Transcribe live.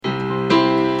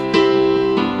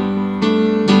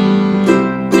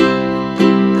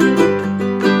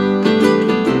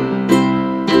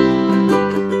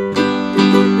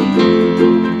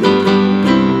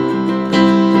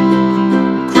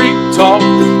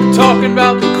Talking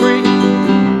about the creek,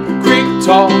 creek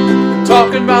talk.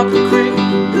 Talking about the creek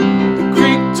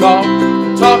talk.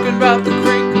 Talking about the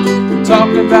creek,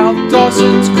 talking about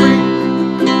Dawson's Creek.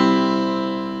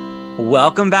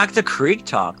 Welcome back to Creek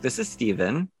Talk. This is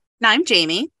Steven. And I'm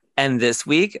Jamie. And this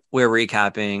week, we're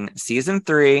recapping Season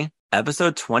 3,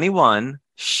 Episode 21,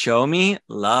 Show Me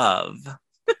Love.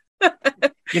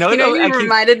 You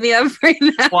reminded me of right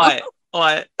now.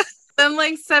 What? Some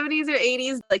like 70s or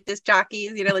 80s, like disc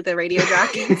jockeys, like the radio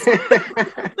jockeys.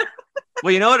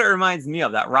 Well, you know what it reminds me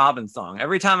of? That Robin song.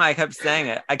 Every time I kept saying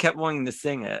it, I kept wanting to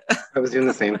sing it. I was doing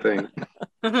the same thing.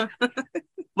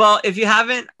 Well, if you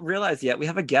haven't realized yet, we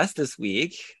have a guest this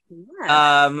week.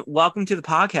 Yes. Welcome to the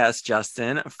podcast,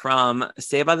 Justin, from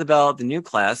Saved by the Bell, the New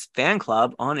Class fan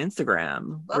club on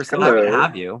Instagram. We're so happy to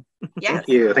have you. Yes. Thank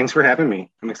you. Thanks for having me.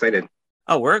 I'm excited.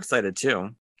 Oh, we're excited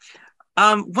too.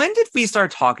 When did we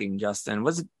start talking, Justin?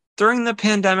 Was it during the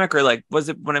pandemic or was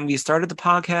it when we started the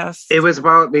podcast? It was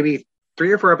about maybe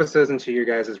 3 or 4 episodes into your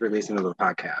guys' releasing of the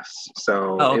podcast.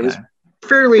 So It was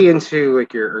fairly into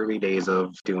your early days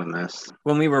of doing this.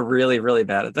 When we were really, really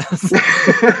bad at this.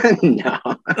 No.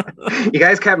 You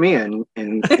guys kept me in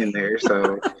there,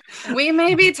 so. We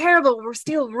may be terrible, but we're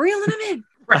still reeling them in.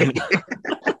 Right.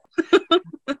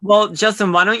 Well,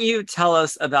 Justin, why don't you tell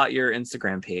us about your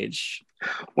Instagram page?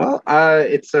 Well,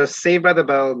 it's a Saved by the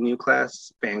Bell New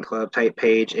Class fan club type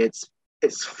page. It's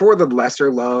for the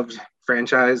lesser loved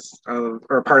franchise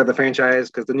or part of the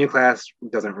franchise, because the New Class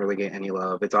doesn't really get any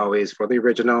love. It's always for the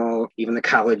original. Even the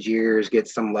college years get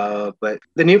some love, but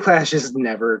the New Class just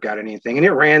never got anything, and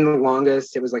it ran the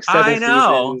longest. It was 7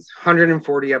 seasons,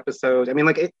 140 episodes. I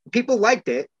mean, people liked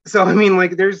it, so I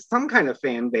mean, there's some kind of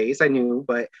fan base, I knew,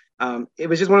 but it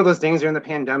was just one of those things during the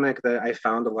pandemic that I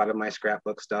found a lot of my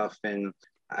scrapbook stuff, and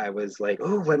I was like,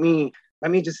 oh, let me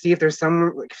just see if there's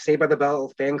some Saved by the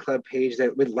Bell fan club page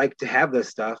that would like to have this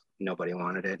stuff. Nobody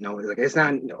wanted it. Nobody's like, it's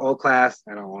not old class.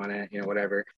 I don't want it,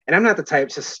 whatever. And I'm not the type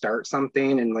to start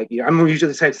something and I'm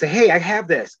usually the type to say, hey, I have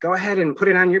this. Go ahead and put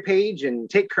it on your page and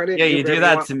take credit. Yeah, you do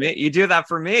that to me. You do that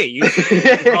for me. You do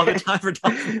it all the time for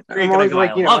Dawson's Creek. I'm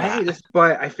always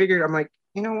but I figured, I'm like,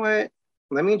 you know what?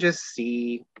 Let me just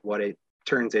see what it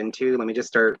turns into. Let me just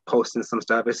start posting some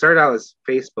stuff. It started out as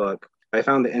Facebook. I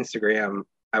found the Instagram.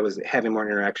 I was having more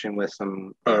interaction with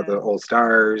some of the old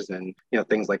stars and,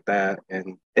 things like that.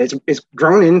 And it's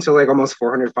grown into almost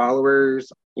 400 followers.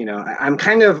 I'm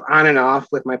kind of on and off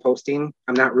with my posting.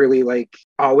 I'm not really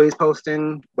always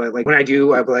posting, but when I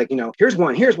do, I'll be here's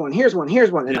one.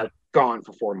 And I'm gone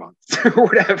for 4 months or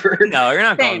whatever. No, you're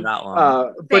not going that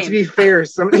long. But to be fair,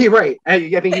 you're right. I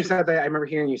think you said that. I remember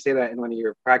hearing you say that in one of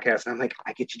your podcasts. And I'm like,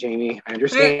 I get you, Jamie. I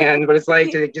understand. But it's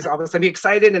to just all of a sudden be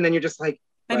excited. And then you're just like,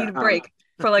 I need a break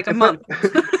for a month.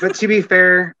 But to be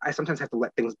fair, I sometimes have to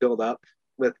let things build up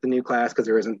with the New Class because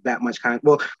there isn't that much content.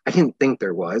 Well, I didn't think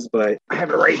there was, but I have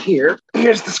it right here.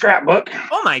 Here's the scrapbook.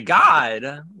 Oh my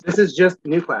God. This is just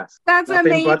New Class. That's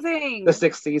amazing. The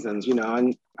 6 seasons,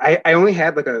 and I only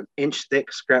had an inch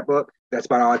thick scrapbook. That's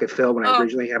about all I could fill when I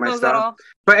originally had my stuff.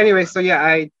 But anyway, so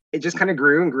yeah, it just kind of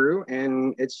grew and grew,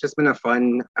 and it's just been a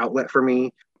fun outlet for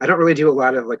me. I don't really do a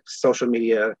lot of social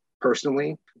media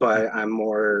personally, but I'm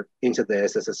more into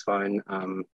this. This is fun.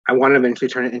 I want to eventually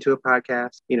turn it into a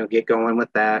podcast, get going with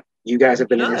that. You guys have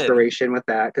been an inspiration with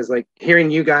that, because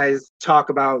hearing you guys talk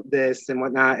about this and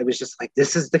whatnot, it was just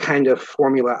this is the kind of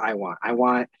formula I want. I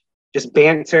want just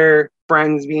banter,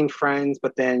 friends being friends,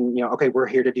 but then, okay, we're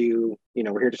here to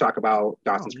talk about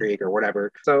Dawson's Creek or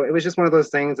whatever. So it was just one of those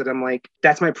things that I'm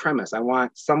that's my premise. I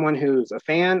want someone who's a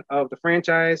fan of the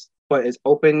franchise, but is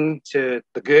open to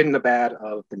the good and the bad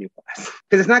of the New Class.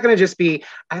 Because it's not going to just be,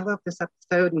 I love this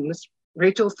episode and Miss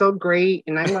Rachel's so great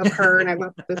and I love her and I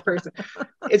love this person.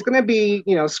 It's going to be,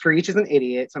 Screech is an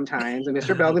idiot sometimes and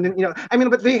Mr. Belden,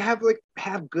 but they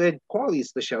have good qualities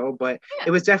to the show, but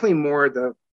it was definitely more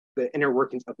the inner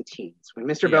workings of the teams. When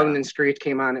Mr. Belden and Screech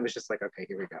came on, it was just okay,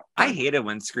 here we go. I hated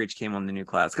when Screech came on the New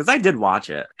Class because I did watch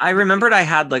it. I remembered I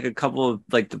had a couple of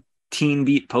the Teen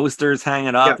Beat posters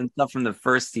hanging up and stuff from the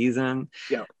first season.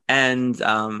 Yeah. And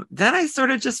then I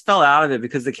sort of just fell out of it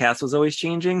because the cast was always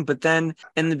changing. But then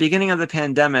in the beginning of the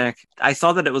pandemic, I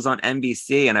saw that it was on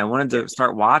NBC and I wanted to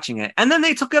start watching it. And then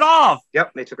they took it off.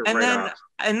 Yep, they took it off.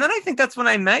 And then I think that's when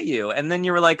I met you. And then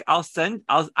you were like, I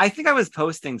think I was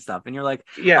posting stuff. And you're like,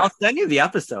 I'll send you the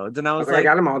episodes. And I was I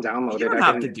got them all downloaded. You don't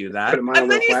have to do that. And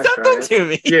then you sent them to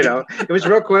me. It was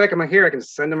real quick. I'm like, here, I can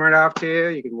send them right off to you.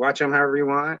 You can watch them however you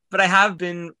want. But I have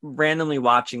been randomly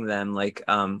watching them,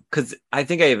 because I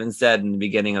think I even said in the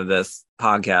beginning of this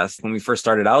podcast, when we first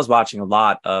started, I was watching a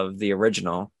lot of the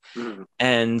original. Mm-hmm.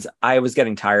 And I was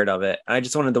getting tired of it. I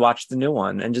just wanted to watch the new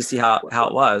one and just see how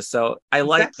it was. So I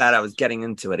like that I was getting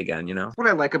into it again, you know? What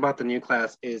I like about the new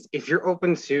class is if you're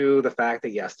open to the fact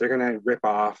that, yes, they're going to rip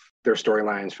off their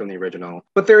storylines from the original,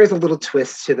 but there is a little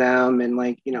twist to them. And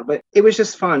like, you know, but it was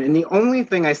just fun. And the only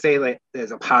thing I say like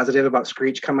is a positive about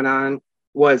Screech coming on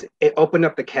was it opened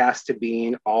up the cast to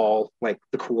being all like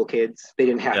the cool kids. They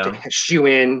didn't have to shoe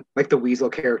in like the Weasel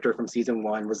character from season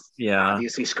 1 was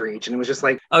obviously Screech, and it was just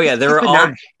like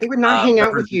they would not hang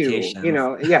out with you, you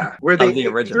know, where they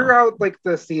throughout like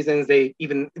the seasons, they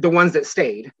even the ones that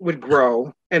stayed would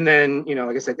grow, and then you know,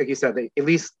 like you said, they at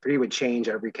least 3 would change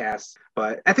every cast.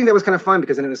 But I think that was kind of fun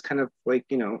because then it was kind of like,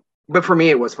 you know, but for me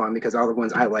it was fun because all the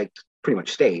ones I liked pretty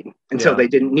much stayed until they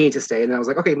didn't need to stay. And then I was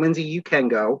like, okay, Lindsay, you can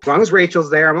go. As long as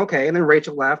Rachel's there, I'm okay. And then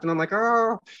Rachel left and I'm like,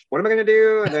 oh, what am I going to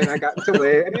do? And then I got into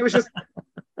Liz. I mean, it was just,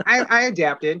 I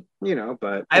adapted, you know,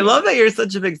 but. I love that you're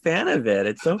such a big fan of it.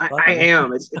 It's so fun. I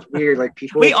am. It's weird. Like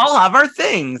people. We all have our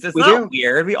things. It's not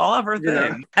weird. We all have our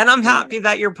things. And I'm happy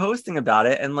that you're posting about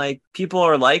it and like people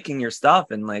are liking your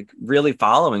stuff and like really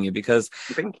following you because,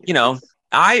 you know,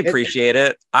 I appreciate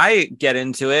it. I get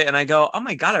into it and I go, oh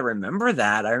my God, I remember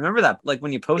that. I remember that. Like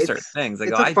when you post certain things,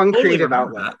 it's a fun creative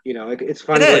outlet. You know, like it's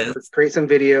fun to like, create some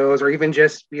videos or even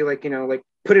just be like, you know, like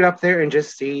put it up there and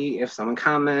just see if someone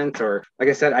comments. Or like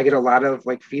I said, I get a lot of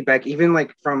like feedback, even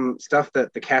like from stuff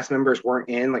that the cast members weren't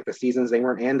in, like the seasons they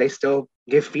weren't in, they still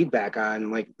give feedback on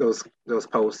like those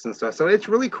posts and stuff. So it's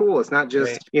really cool. It's not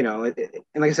just, you know, and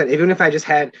like I said, even if I just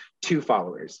had 2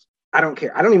 followers, I don't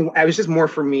care. It was just more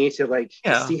for me to like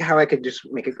see how I could just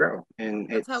make it grow. And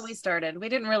that's how we started. We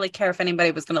didn't really care if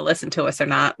anybody was going to listen to us or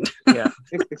not. Yeah,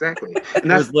 exactly. And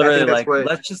that's literally like,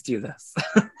 let's just do this.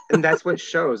 And that's what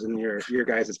shows in your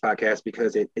guys' podcast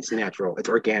because it's natural. It's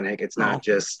organic. It's not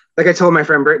just like I told my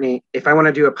friend Brittany, if I want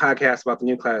to do a podcast about the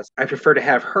new class, I prefer to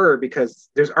have her because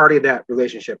there's already that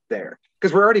relationship there.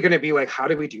 Because we're already going to be like, how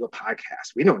do we do a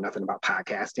podcast? We know nothing about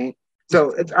podcasting.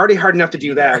 So it's already hard enough to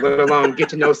do that, let alone get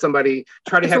to know somebody,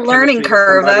 try to have a learning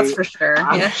curve, that's for sure.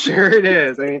 I'm sure it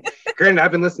is. I mean, granted,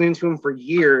 I've been listening to him for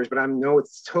years, but I know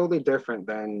it's totally different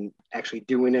than actually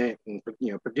doing it and,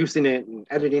 you know, producing it and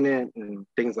editing it and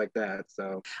things like that.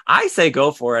 So I say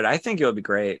go for it. I think it would be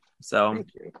great. So,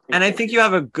 Thank you. I think you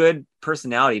have a good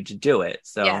personality to do it.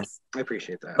 So yes. I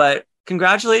appreciate that. But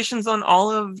congratulations on all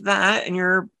of that and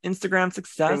your Instagram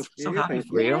success. So happy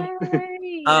for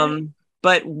you.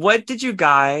 But what did you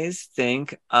guys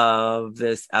think of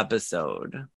this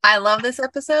episode? I love this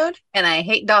episode, and I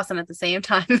hate Dawson at the same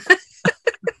time.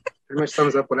 Pretty much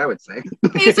sums up what I would say.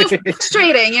 He's so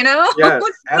frustrating, you know? Yes,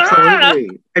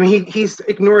 absolutely. I mean, he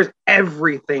ignores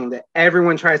everything that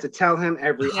everyone tries to tell him,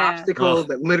 every obstacle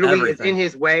that literally is in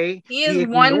his way. He is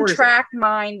one-track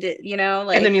minded, you know?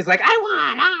 Like, and then he's like, I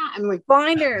want, I'm like,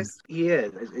 blinders. He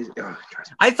is.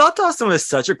 I thought Dawson was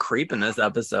such a creep in this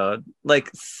episode. Like,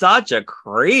 such a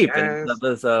creep in this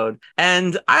episode.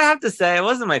 And I have to say, it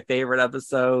wasn't my favorite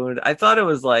episode. I thought it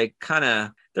was like kind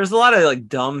of... There's a lot of like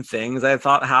dumb things I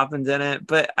thought happened in it,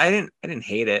 but I didn't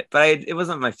hate it, but it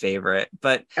wasn't my favorite.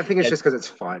 But I think it's just because it's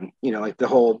fun, you know, like the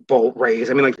whole bolt race.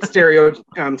 I mean, like the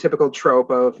stereotypical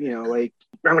trope of, you know, like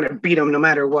I'm gonna beat him no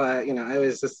matter what. You know, it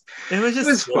was just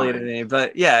silly to me,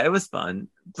 but yeah, it was fun.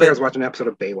 It's like I was watching an episode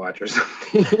of Baywatch or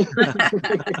something.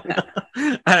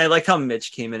 And I liked how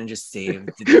Mitch came in and just saved.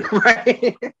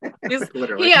 Right.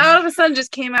 Literally. He all of a sudden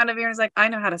just came out of here and was like, I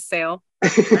know how to sail.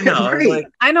 I know. Right. Like,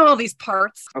 I know all these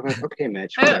parts. Okay,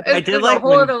 Mitch. I did like a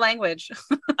whole other language.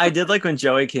 I did like when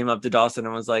Joey came up to Dawson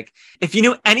and was like, if you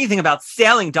knew anything about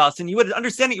sailing, Dawson, you would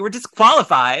understand that you were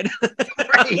disqualified.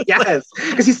 Right, yes.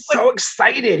 Because he's so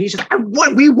excited. He's just,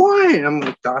 we won. I'm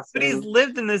like, Dawson. But he's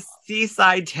lived in this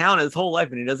seaside town his whole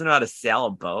life and he doesn't know how to sail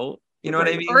a boat. You know what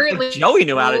I mean? Like, Joey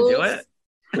knew how to do it.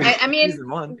 I mean,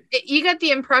 you get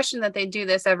the impression that they do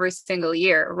this every single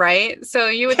year, right? So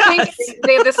you would think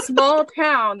they have this small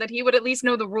town that he would at least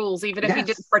know the rules, even if he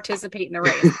didn't participate in the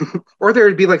race. Or there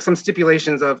would be like some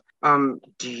stipulations of,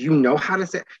 do you know how to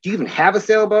sail? Do you even have a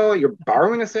sailboat? You're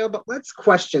borrowing a sailboat? Let's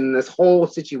question this whole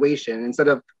situation instead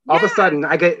of all of a sudden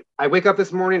I wake up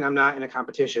this morning, I'm not in a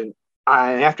competition.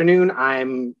 In the afternoon,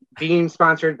 I'm being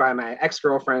sponsored by my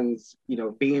ex-girlfriend's, you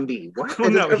know, B&B. What? Oh,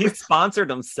 no, he sponsored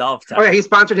himself. Oh, yeah, he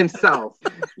sponsored himself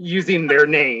using their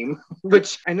name,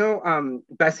 which I know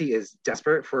Bessie is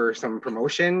desperate for some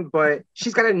promotion, but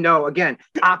she's got to know, again,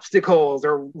 obstacles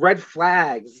or red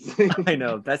flags. I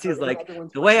know. Bessie's like,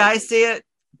 the way I see it,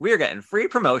 we're getting free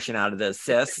promotion out of this,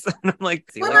 sis. And I'm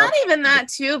like, well, not even that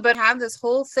too, but have this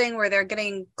whole thing where they're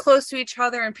getting close to each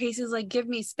other and Pacey's like, give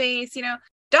me space, you know.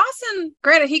 Dawson,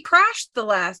 granted, he crashed the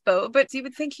last boat, but you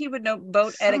would think he would know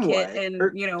boat etiquette and,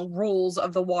 rules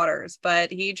of the waters,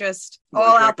 but he just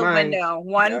all out the window.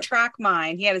 One track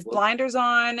mind. He had his blinders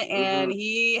on and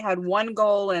he had one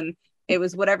goal, and it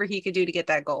was whatever he could do to get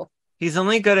that goal. He's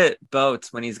only good at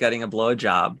boats when he's getting a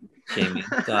blowjob, Jamie.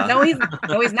 No, he's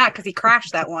not, because he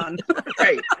crashed that one.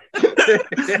 Right.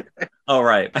 Oh,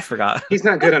 right. I forgot. He's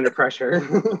not good under pressure.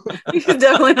 He's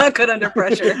definitely not good under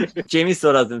pressure. Jamie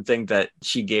still doesn't think that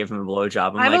she gave him a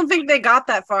blowjob. I don't think they got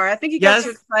that far. I think he got too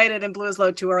excited and blew his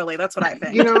load too early. That's what I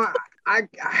think. You know, I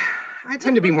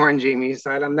tend to be more on Jamie's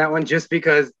side on that one, just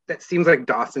because that seems like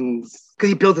Dawson's, because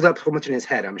he builds it up so much in his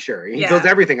head, I'm sure. He builds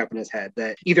everything up in his head,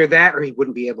 that either that or he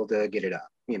wouldn't be able to get it up.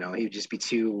 You know, he'd just be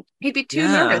too... He'd be too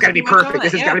nervous. It's got to be perfect.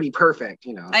 This has got to be perfect,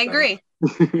 you know. I agree.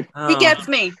 He gets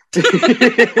me.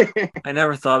 I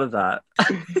never thought of that.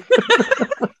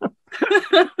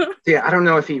 Yeah, I don't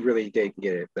know if he really did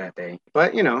get it that day,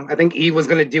 but you know, I think Eve was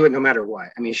going to do it no matter what.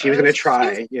 I mean, she was going to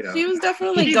try. She was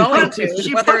definitely going to.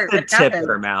 She put the tip in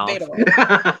her mouth.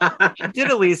 She did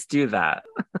at least do that.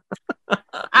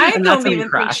 I don't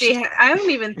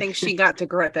even think she got to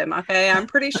grip him. Okay, I'm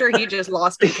pretty sure he just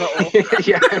lost control.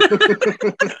 Yeah,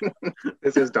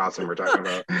 this is Dawson we're talking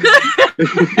about.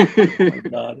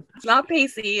 God. It's not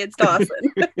Pacey, it's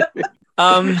Dawson.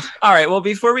 All right. Well,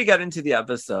 before we get into the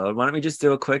episode, why don't we just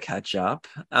do a quick catch up?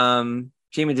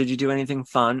 Jamie, did you do anything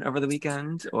fun over the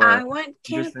weekend? Or I went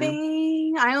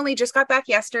camping. I only just got back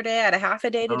yesterday. I had a half a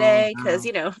day today because,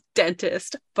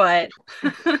 dentist. But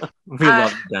we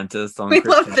love the dentist. We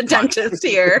love the dentist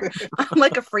here. I'm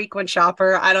like a frequent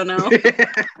shopper. I don't know.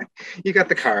 You got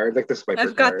the card, like the swiper card.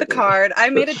 I've got the card. I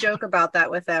made a joke about that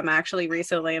with them actually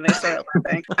recently, and they started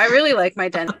laughing. I really like my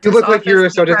dentist. You look like you were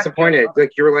so disappointed.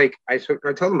 Like you were like, I told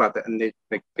them about that, and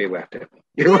they laughed at me.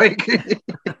 You're like,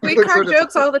 we crack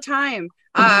jokes all the time.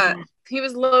 He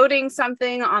was loading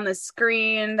something on the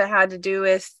screen that had to do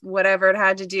with whatever it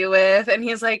had to do with, and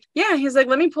he's like,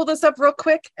 let me pull this up real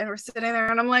quick, and we're sitting there,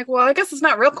 and I'm like, well, I guess it's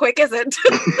not real quick, is it?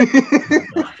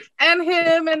 And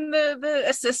him and the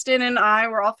assistant and I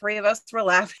were all three of us were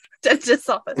laughing at the dentist's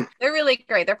office. They're really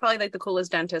great. They're probably like the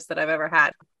coolest dentist that I've ever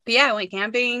had. But yeah, I went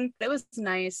camping. It was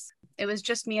nice. It was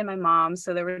just me and my mom,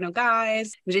 so there were no guys.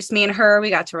 It was just me and her. We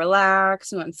got to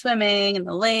relax. We went swimming in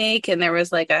the lake, and there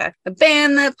was like a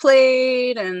band that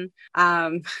played, and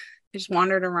just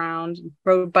wandered around,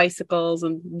 rode bicycles,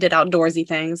 and did outdoorsy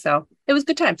things. So it was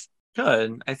good times.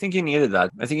 Good. I think you needed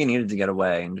that. I think you needed to get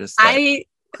away and just. I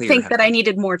think that I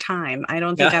needed more time. I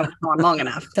don't think I was gone long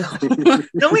enough. So.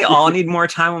 Don't we all need more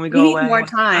time when we go away? More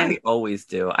time. I always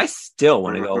do. I still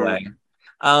want to go away.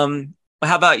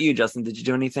 How about you, Justin? Did you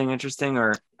do anything interesting?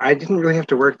 Or I didn't really have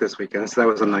to work this weekend, so that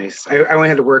was a nice. I only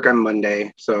had to work on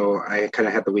Monday, so I kind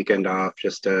of had the weekend off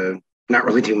just to not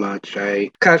really do much. I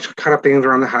caught up things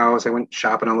around the house. I went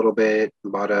shopping a little bit,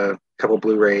 bought a couple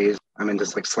Blu-rays. I'm into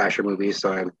like slasher movies,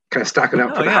 so I'm kind of stocking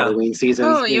up for the Halloween season.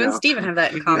 Oh, you and Steven have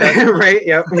that in common. Right?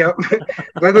 Yep.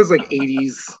 One of those like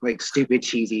 80s, like stupid,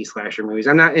 cheesy slasher movies.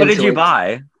 I'm not into. What did you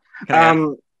buy?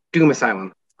 Doom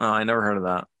Asylum. Oh, I never heard of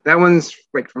that. That one's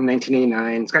like from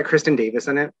 1989. It's got Kristen Davis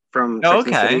in it from Sex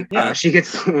and the City. Yeah. She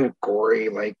gets gory.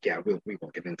 Like, we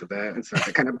won't get into that. It's not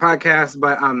that kind of podcast.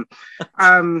 But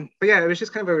yeah, it was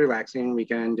just kind of a relaxing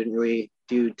weekend. Didn't really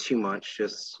do too much.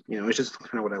 Just it's just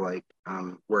kind of what I like.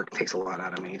 Work takes a lot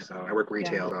out of me, so I work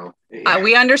retail. So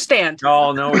we understand.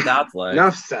 Y'all know what that's like.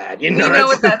 Enough said. You know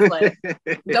what that's like.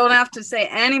 Don't have to say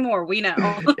any more. We know.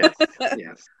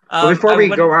 Yes. Well, before we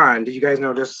go on, did you guys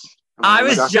notice? I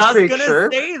was just going to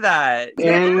say that.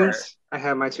 And I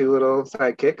have my two little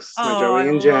sidekicks, Joey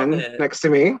and Jen, next to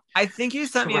me. I think you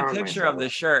sent me a picture of the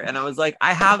shirt, and I was like,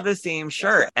 I have the same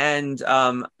shirt. And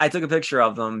I took a picture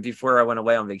of them before I went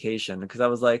away on vacation because I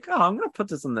was like, I'm going to put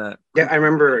this in the... Yeah, I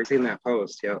remember seeing that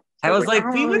post, yeah. I was like,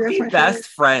 we would be best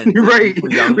friends. Right.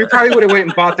 We probably would have went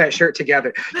and bought that shirt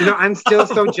together. I'm still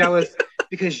so jealous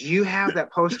because you have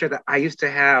that poster that I used to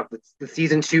have, the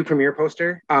season 2 premiere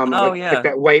poster. Like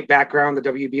that white background, the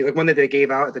WB, like one that they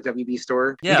gave out at the WB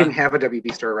store. Yeah. You didn't have a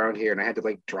WB store around here, and I had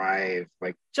to drive.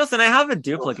 Justin, I have a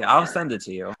duplicate. I'll send it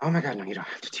to you. Oh my God, no, you don't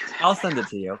have to do that. I'll send it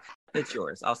to you. It's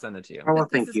yours. I'll send it to you. Oh, well,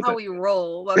 thank you. This is how we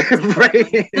roll.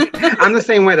 Right. I'm the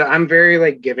same way that I'm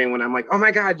very giving when I'm like, oh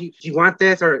my God, do you want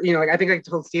this? Or, I think I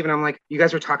told Steven, I'm like, you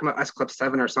guys were talking about S Club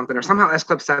 7 or something, or somehow S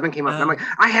Club 7 came up. And I'm like,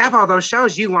 I have all those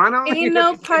shows. You want them? Ain't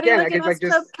no party like an S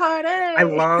Club party. I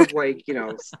love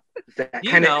that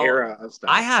kind of era of stuff.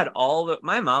 I had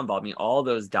my mom bought me all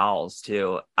those dolls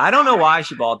too. I don't know why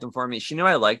she bought them for me. She knew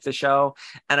I liked the show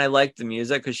and I liked the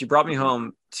music because she brought me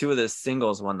home 2 of the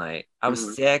singles one night. I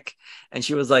was sick and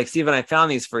she was like, Steven, I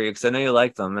found these for you because I know you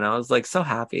like them. And I was like, so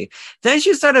happy. Then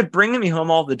she started bringing me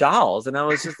home all the dolls and I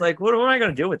was just like, what am I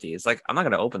going to do with these? Like, I'm not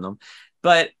going to open them.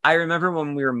 But I remember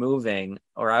when we were moving,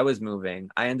 or I was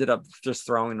moving, I ended up just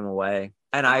throwing them away.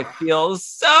 And I feel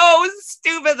so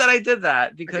stupid that I did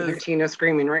that because Tina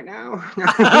screaming right now.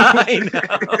 I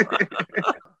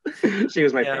know. She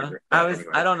was my favorite.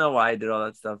 I don't know why I did all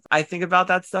that stuff. I think about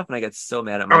that stuff and I get so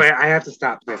mad at myself. I have to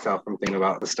stop myself from thinking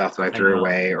about the stuff that I threw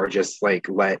away or just like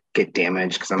let get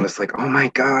damaged because I'm just like, oh my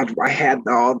God, I had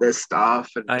all this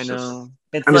stuff. And I know.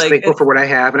 I'm just thankful for what I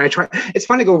have. And I try, it's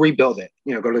fun to go rebuild it,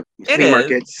 go to flea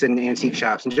markets and antique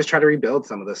shops and just try to rebuild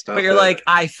some of this stuff. But you're like,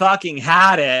 I fucking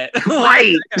had it.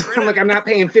 Right. I'm like, I'm not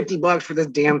paying $50 for this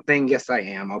damn thing. Yes, I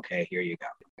am. Okay, here you go.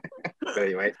 But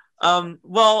anyway.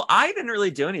 Well, I didn't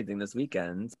really do anything this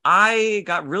weekend. I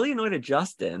got really annoyed at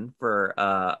Justin for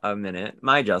a minute,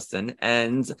 my Justin,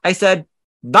 and I said,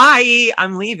 bye,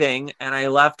 I'm leaving. And I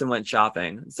left and went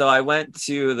shopping. So I went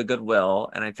to the Goodwill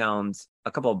and I found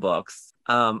a couple of books.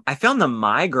 I found the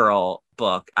My Girl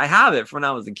book. I have it from when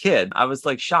I was a kid. I was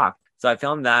like shocked. So I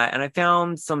found that and I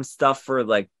found some stuff for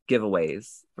like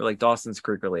giveaways for like Dawson's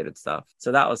Creek related stuff.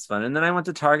 So that was fun. And then I went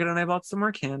to Target and I bought some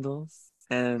more candles.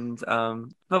 And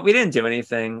but we didn't do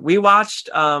anything. We watched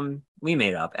we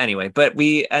made up anyway, but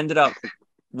we ended up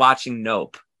watching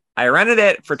Nope. I rented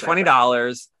it for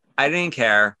 $20. I didn't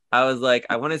care. I was like,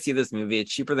 I want to see this movie.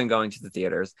 It's cheaper than going to the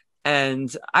theaters.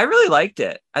 And I really liked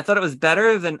it. I thought it was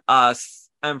better than Us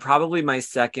and probably my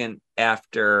second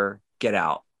after Get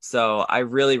Out. So I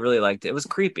really, really liked it. It was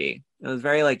creepy. It was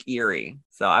very like eerie.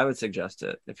 So I would suggest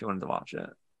it if you wanted to watch it.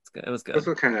 It was good. That's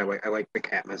what kind of like I like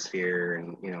the atmosphere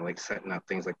and like setting up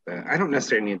things like that. I don't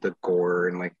necessarily need the gore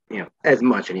and like as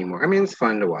much anymore. I mean, it's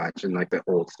fun to watch and like the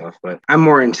old stuff, but I'm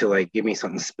more into like give me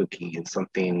something spooky and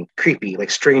something creepy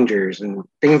like Strangers and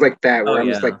things like that where I'm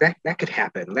just like that could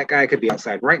happen. That guy could be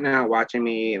outside right now watching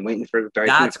me and waiting for the dark.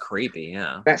 That's creepy.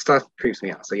 Yeah, that stuff creeps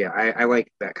me out. So yeah, I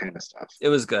like that kind of stuff. It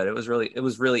was good. It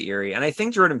was really eerie, and I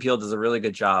think Jordan Peele does a really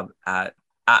good job at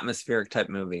atmospheric type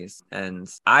movies, and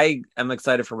I am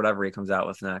excited for whatever he comes out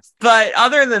with next. But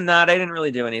other than that, I didn't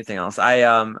really do anything else.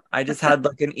 I just had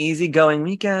like an easygoing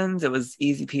weekend. It was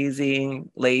easy peasy,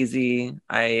 lazy.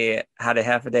 I had a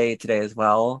half a day today as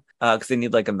well because I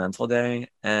need like a mental day,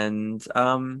 and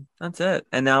that's it.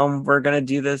 And now we're gonna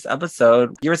do this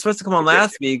episode. You were supposed to come on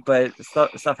last week, but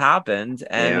stuff happened,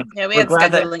 and we had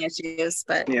scheduling issues,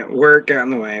 but work got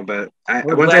in the way. But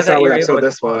once I saw what episode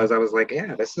this was, I was like,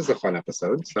 yeah, this is a fun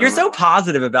episode. So. You're so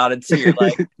positive about it too. You're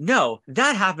like, no,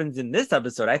 that happens in this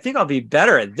episode. I think I'll be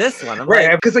better at this one. I'm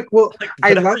right, because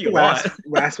I loved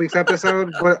last week's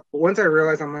episode, but once I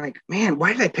realized, I'm like, man,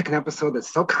 why did I pick an episode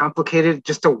that's so complicated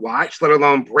just to watch, let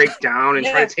alone break down and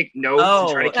try to take notes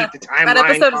and try to keep the timeline? That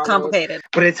episode is complicated,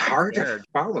 but it's hard to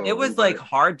follow. It was like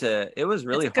it was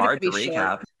really hard to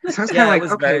recap. So I was kind of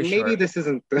like, okay, maybe this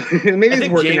isn't. Maybe it's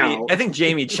working out. I think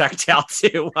Jamie checked out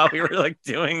too while we were like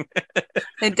doing.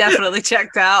 It definitely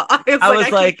checked out.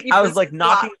 I was like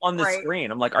knocking on the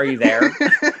screen. I'm like, are you there?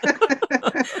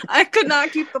 I could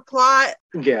not keep the plot.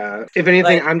 Yeah. If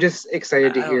anything, I'm just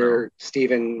excited to hear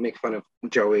Steven make fun of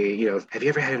Joey. Have you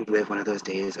ever had him live one of those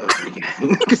days over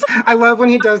again? Because I love when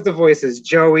he does the voices.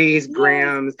 Joey's,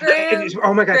 Graham's.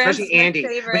 Oh my God, especially Andy.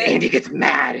 When Andy gets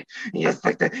mad, he just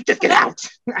like just get out.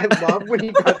 I love when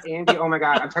he does Andy. Oh my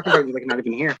God, I'm talking about you like not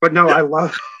even here. But no, I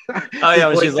love. Oh yeah,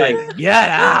 when she's like, get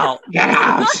out. Get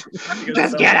out.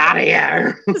 Just get out of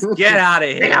here. Just get out of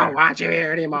here. They don't want you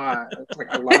here anymore. It's like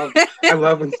I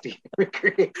love when Steven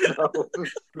recreates those.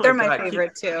 They're my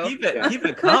favorite too. Keep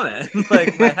it coming.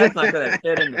 Like my head's not gonna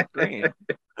fit in the screen.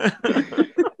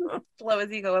 Blow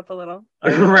his ego up a little.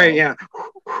 Right, yeah.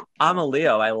 I'm a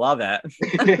Leo. I love it.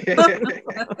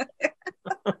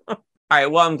 All right.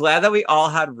 Well, I'm glad that we all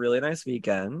had really nice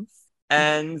weekends.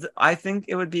 And I think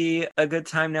it would be a good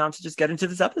time now to just get into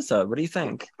this episode. What do you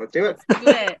think? Let's do it.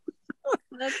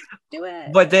 Let's do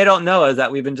it. But they don't know is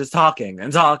that we've been just talking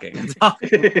and talking and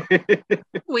talking.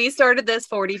 We started this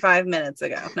 45 minutes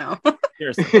ago. No.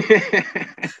 Seriously.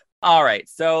 All right.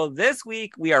 So this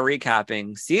week we are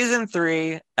recapping season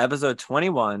 3, episode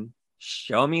 21,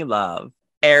 Show Me Love.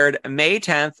 Aired May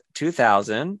 10th,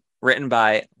 2000. Written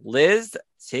by Liz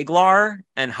Tiglar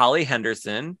and Holly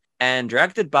Henderson. And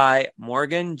directed by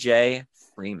Morgan J.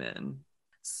 Freeman.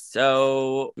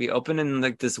 So we open in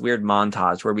like this weird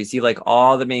montage where we see like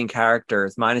all the main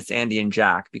characters minus Andy and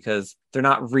Jack, because they're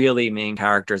not really main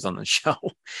characters on the show.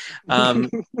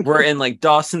 We're in like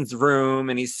Dawson's room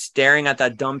and he's staring at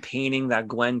that dumb painting that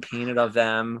Gwen painted of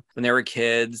them when they were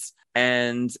kids.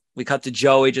 And we cut to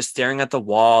Joey just staring at the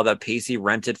wall that Pacey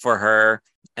rented for her.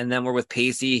 And then we're with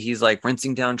Pacey. He's like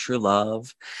rinsing down True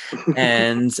Love.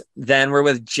 And then we're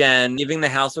with Jen leaving the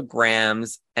house with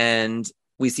Grams. And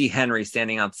we see Henry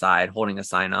standing outside holding a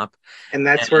sign up. And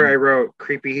that's where I wrote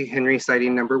creepy Henry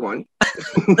sighting number 1.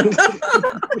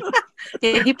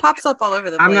 Yeah, he pops up all over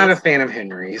the place. I'm not a fan of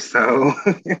Henry, so...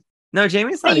 No,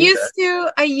 Jamie's not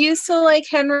I used to like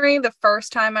Henry the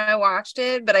first time I watched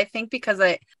it, but I think because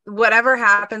whatever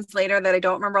happens later that I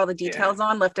don't remember all the details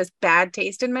on left a bad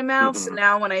taste in my mouth. So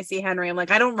now when I see Henry, I'm like,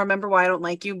 I don't remember why I don't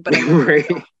like you, but right.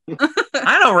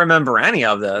 I don't remember any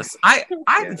of this. I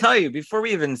have to tell you, before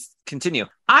we even continue,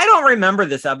 I don't remember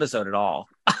this episode at all.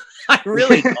 I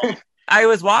really don't. I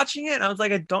was watching it and I was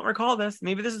like, I don't recall this.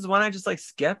 Maybe this is one I just like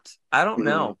skipped. I don't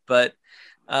know. But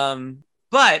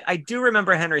I do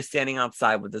remember Henry standing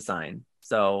outside with the sign.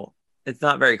 So it's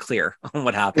not very clear on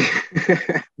what happened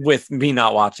with me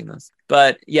not watching this.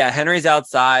 But yeah, Henry's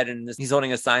outside and he's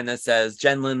holding a sign that says,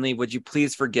 Jen Lindley, would you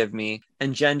please forgive me?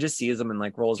 And Jen just sees him and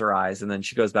like rolls her eyes. And then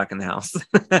she goes back in the house.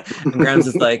 Grams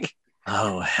is like,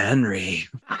 oh, Henry.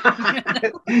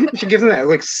 She gives him that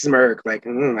like smirk. Like,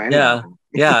 I know.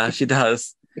 Yeah, she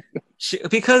does.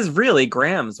 Because really,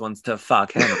 Grams wants to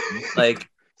fuck Henry. Like,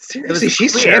 seriously,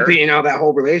 she's championing all that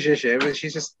whole relationship, and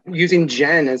she's just using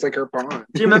Jen as like her pawn.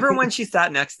 Do you remember when she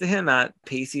sat next to him at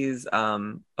Pacey's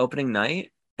opening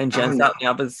night, and Jen sat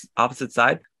on the opposite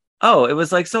side? Oh, it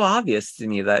was like so obvious to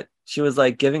me that she was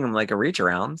like giving him like a reach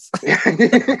around.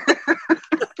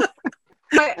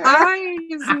 My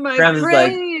eyes, my Grams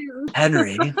brain. Is like,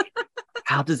 Henry,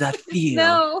 how does that feel?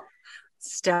 No,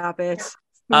 stop it.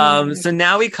 So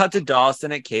now we cut to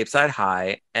Dawson at Capeside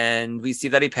High, and we see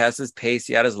that he passes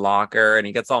Pacey at his locker, and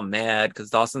he gets all mad because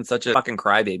Dawson's such a fucking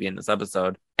crybaby in this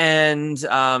episode. And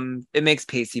it makes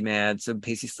Pacey mad, so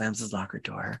Pacey slams his locker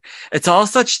door. It's all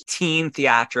such teen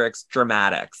theatrics,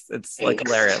 dramatics. It's like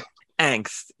hilarious.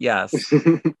 Angst, yes.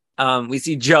 We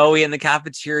see Joey in the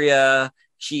cafeteria.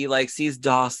 She like sees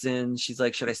Dawson. She's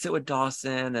like, should I sit with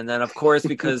Dawson? And then of course,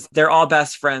 because they're all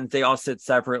best friends, they all sit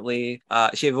separately.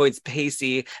 She avoids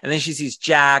Pacey. And then she sees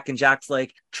Jack, and Jack's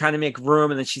like trying to make room.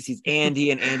 And then she sees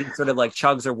Andy, and Andy sort of like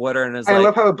chugs her water and is like, I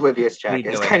love how oblivious Jack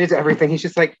is kind of to everything. He's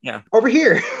just like, over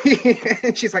here.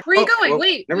 And she's like, where are you going? Well,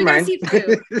 wait, never mind.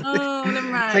 Oh, never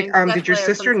mind. It's like, did your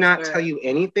sister not tell you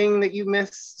anything that you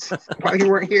missed while you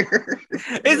weren't here?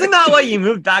 Isn't that why you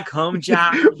moved back home,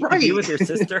 Jack? Right. You with your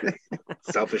sister?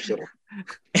 Selfish little.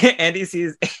 Andy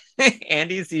sees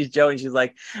Joe, and she's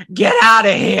like, get out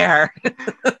of here.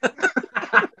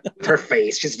 Her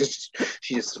face, she's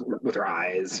just with her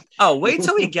eyes. Oh, wait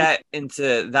till we get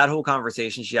into that whole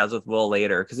conversation she has with Will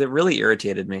later, because it really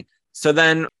irritated me. So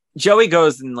then Joey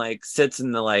goes and like sits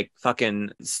in the like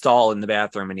fucking stall in the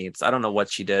bathroom and eats. I don't know what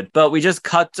she did, but we just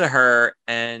cut to her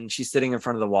and she's sitting in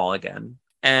front of the wall again.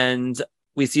 And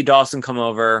we see Dawson come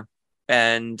over,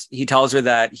 and he tells her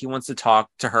that he wants to talk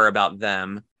to her about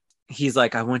them. He's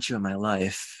like, I want you in my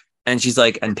life. And she's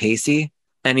like, and Pacey?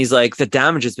 And he's like, the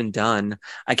damage has been done.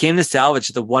 I came to salvage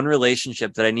the one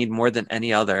relationship that I need more than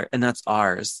any other, and that's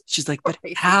ours. She's like, but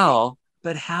how?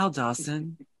 But how,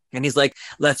 Dawson? And he's like,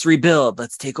 let's rebuild.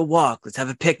 Let's take a walk. Let's have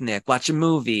a picnic. Watch a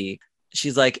movie.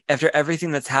 She's like, after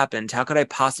everything that's happened, how could I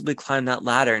possibly climb that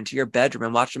ladder into your bedroom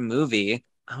and watch a movie?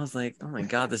 I was like, oh my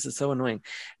God, this is so annoying.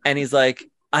 And he's like,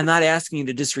 I'm not asking you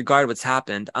to disregard what's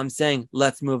happened. I'm saying,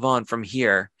 let's move on from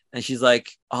here. And she's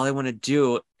like, all I want to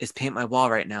do is paint my wall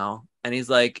right now. And he's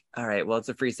like, all right, well, it's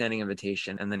a freestanding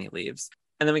invitation. And then he leaves.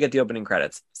 And then we get the opening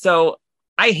credits. So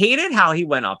I hated how he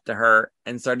went up to her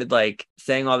and started like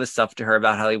saying all this stuff to her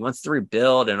about how he wants to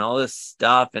rebuild and all this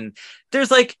stuff. And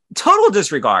there's like total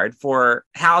disregard for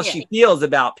how she feels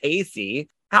about Pacey,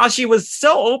 how she was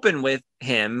so open with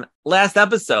him last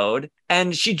episode.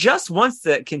 And she just wants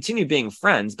to continue being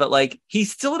friends, but like he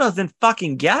still doesn't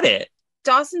fucking get it.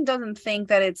 Dawson doesn't think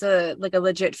that it's a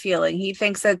legit feeling. He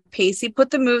thinks that Pacey put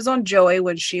the moves on Joey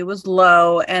when she was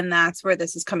low, and that's where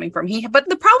this is coming from. But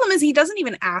the problem is he doesn't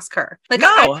even ask her. Like,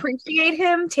 I appreciate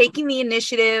him taking the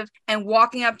initiative and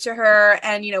walking up to her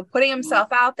and, you know, putting himself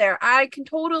out there. I can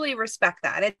totally respect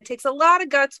that. It takes a lot of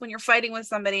guts when you're fighting with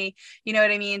somebody, you know what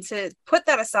I mean, to put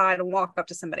that aside and walk up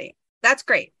to somebody. That's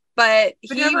great. but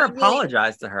he never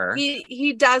apologized to her.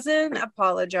 He doesn't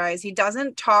apologize. He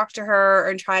doesn't talk to her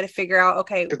and try to figure out,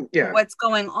 okay, what's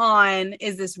going on?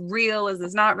 Is this real? Is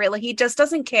this not real? Like, he just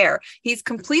doesn't care. He's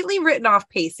completely written off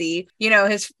Pacey, you know,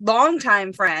 his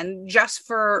longtime friend, just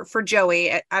for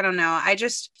Joey. I don't know.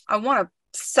 I want to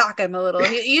sock him a little.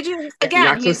 You just,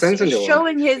 again, he's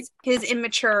showing his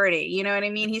immaturity. You know what I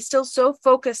mean? He's still so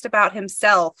focused about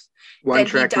himself. One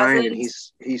track mind, and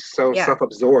he's so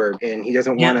self-absorbed, and he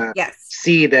doesn't want to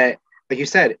see that. Like you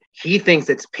said, he thinks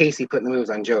it's Pacey putting the moves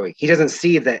on Joey. He doesn't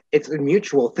see that it's a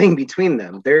mutual thing between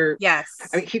them. I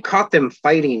mean, he caught them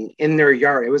fighting in their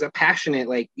yard. It was a passionate,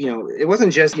 like, you know, it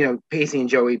wasn't just, you know, Pacey and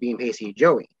Joey being Pacey and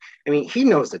Joey. I mean, he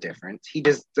knows the difference. He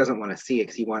just doesn't want to see it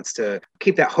because he wants to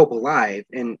keep that hope alive.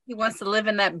 And he wants to live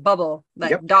in that bubble,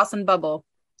 that Dawson bubble.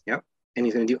 Yep. And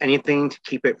he's going to do anything to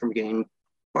keep it from getting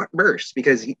burst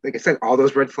because, like I said, all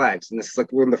those red flags. And this is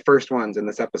like one of the first ones in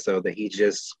this episode that he's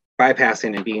just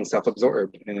bypassing and being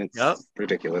self-absorbed. And it's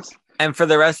ridiculous. And for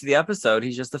the rest of the episode,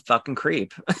 he's just a fucking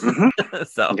creep.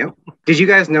 So, Did you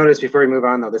guys notice, before we move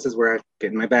on, though, this is where I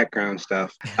get my background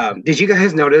stuff. Did you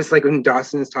guys notice, like, when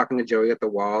Dawson is talking to Joey at the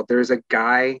wall, there's a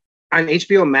guy on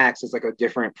HBO Max. It's like a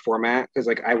different format because,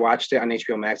 like, I watched it on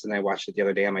HBO Max and I watched it the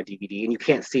other day on my DVD, and you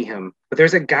can't see him. But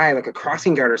there's a guy, like a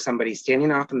crossing guard or somebody,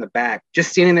 standing off in the back, just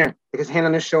standing there with his hand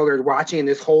on his shoulder, watching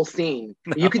this whole scene.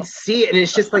 No. You could see it, and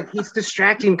it's just like he's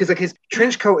distracting because, like, his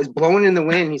trench coat is blowing in the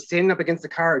wind. He's standing up against the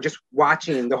car, just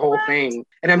watching the whole thing.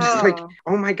 And I'm just like,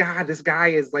 oh my God, this guy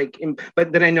is like.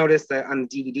 But then I noticed that on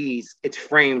DVDs, it's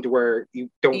framed where you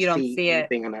don't see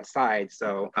anything on that side.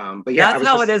 So, but yeah, that's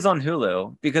how it is on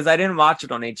Hulu because I didn't watch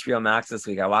it on HBO Max this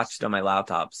week. I watched it on my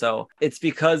laptop, so it's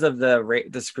because of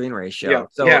the screen ratio. Yeah,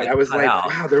 so I was like,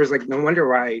 wow, there was like no wonder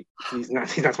why he's not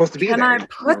supposed to be there. Can I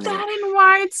put that in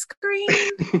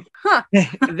widescreen? Huh.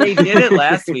 They did it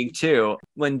last week too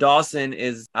when Dawson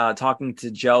is talking to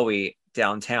Joey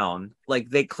downtown. Like,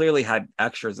 they clearly had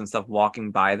extras and stuff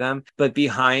walking by them, but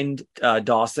behind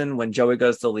Dawson, when Joey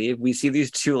goes to leave, we see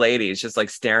these two ladies just like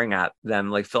staring at them,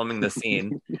 like filming the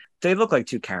scene. They look like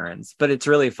two Karens, but it's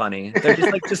really funny. They're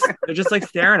just like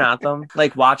staring at them,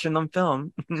 like watching them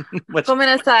film.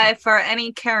 Moment aside for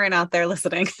any Karen out there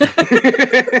listening.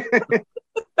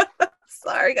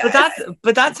 Sorry, guys.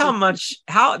 But that's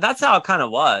how it kind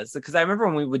of was, because I remember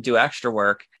when we would do extra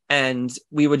work and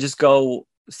we would just go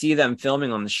see them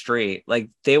filming on the street, like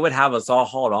they would have us all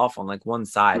hauled off on like one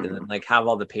side and then like have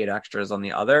all the paid extras on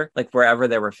the other, like wherever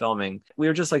they were filming. We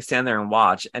would just like stand there and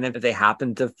watch, and if they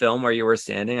happened to film where you were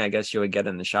standing, I guess you would get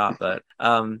in the shot. But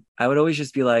I would always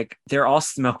just be like, they're all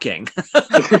smoking.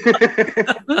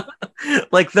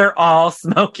 Like, they're all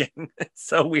smoking. It's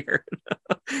so weird.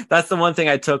 That's the one thing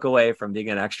I took away from being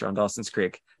an extra on Dawson's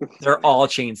Creek. They're all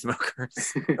chain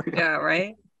smokers. Yeah,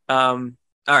 right.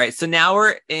 All right, so now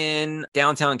we're in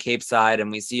downtown Cape Side,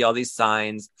 and we see all these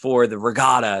signs for the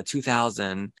Regatta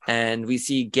 2000, and we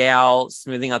see Gail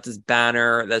smoothing out this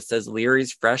banner that says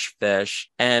Leary's Fresh Fish,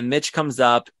 and Mitch comes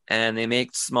up, and they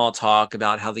make small talk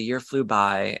about how the year flew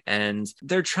by, and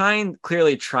they're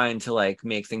clearly trying to like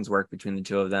make things work between the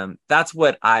two of them. That's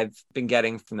what I've been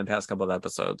getting from the past couple of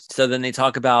episodes. So then they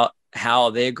talk about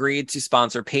how they agreed to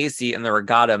sponsor Pacey in the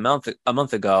Regatta a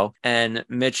month ago, and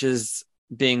Mitch is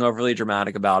being overly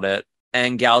dramatic about it,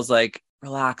 and Gal's like,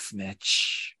 relax,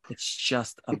 Mitch, it's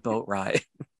just a boat ride.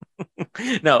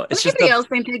 No, it's just somebody else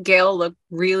think that Gail looked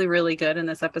really, really good in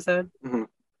this episode.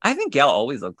 I think Gail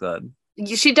always looked good.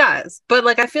 She does, but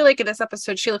like I feel like in this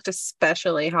episode she looked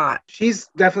especially hot. She's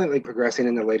definitely progressing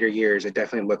in the later years. It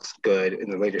definitely looks good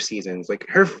in the later seasons. Like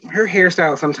her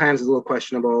hairstyle sometimes is a little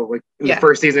questionable. Like in the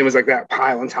first season it was like that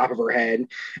pile on top of her head, and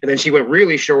then she went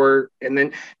really short, and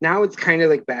then now it's kind of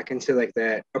like back into like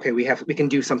that. Okay, we can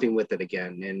do something with it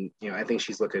again, and you know I think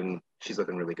she's looking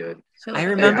really good. I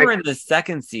remember in the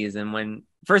second season when.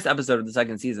 First episode of the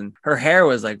second season, her hair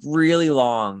was like really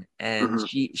long, and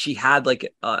she had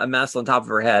like a mess on top of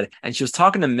her head, and she was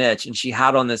talking to Mitch, and she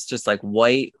had on this just like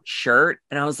white shirt,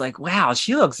 and I was like, wow,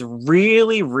 she looks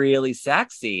really, really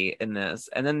sexy in this.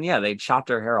 And then they chopped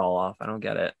her hair all off. I don't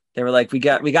get it. They were like, we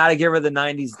got to give her the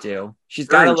 90s due. She's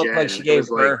got to look like she gave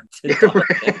birth to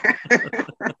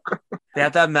They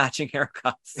have to have matching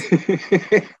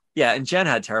haircuts. Yeah, and Jen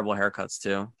had terrible haircuts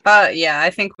too. Yeah, I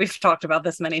think we've talked about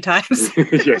this many times.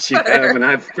 Yes, you have, and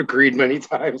I've agreed many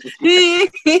times.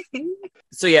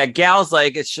 So yeah, Gal's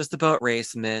like, it's just a boat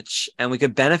race, Mitch, and we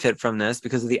could benefit from this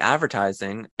because of the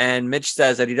advertising. And Mitch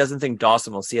says that he doesn't think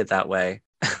Dawson will see it that way.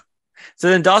 So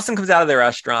then Dawson comes out of the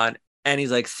restaurant, and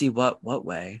he's like, see what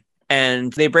way?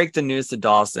 And they break the news to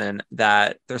Dawson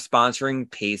that they're sponsoring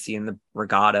Pacey in the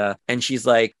regatta. And she's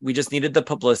like, we just needed the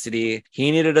publicity. He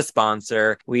needed a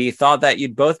sponsor. We thought that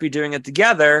you'd both be doing it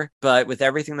together. But with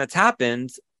everything that's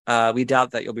happened, we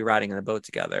doubt that you'll be riding in the boat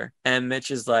together. And Mitch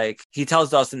is like, he tells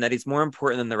Dawson that he's more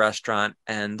important than the restaurant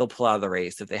and they'll pull out of the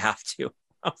race if they have to.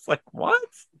 I was like, what?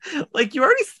 Like, you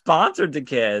already sponsored the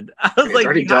kid. I was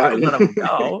like, you have to let him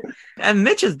go. And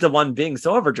Mitch is the one being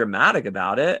so over dramatic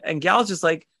about it. And Gal's just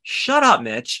like, shut up,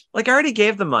 Mitch. Like, I already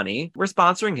gave the money. We're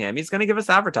sponsoring him. He's going to give us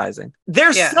advertising.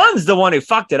 Their son's the one who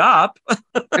fucked it up.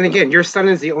 And again, your son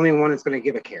is the only one that's going to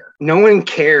give a care. No one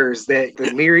cares that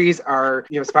the Learys are,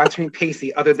 sponsoring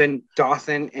Pacey other than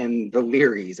Dawson and the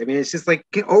Learys. I mean, it's just like,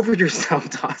 get over yourself,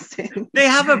 Dawson. They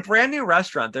have a brand new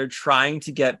restaurant. They're trying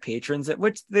to get patrons at,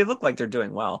 which they look like they're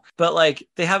doing well. But like,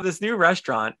 they have this new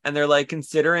restaurant and they're like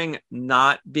considering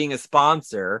not being a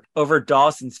sponsor over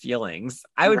Dawson's feelings.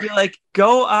 I would be like,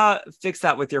 go fix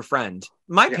that with your friend.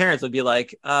 My parents would be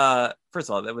like, first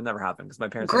of all, that would never happen because my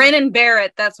parents grin and bear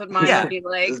it. That's what mine would be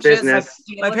like. Business.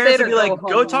 My parents would be like,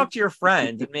 go talk to your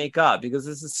friend and make up because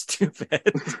this is stupid.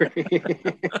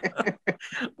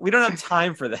 We don't have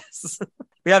time for this.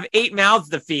 We have 8 mouths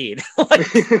to feed. Like,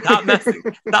 stop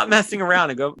messing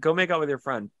around and go make out with your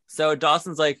friend. So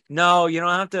Dawson's like, no, you don't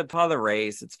have to pull the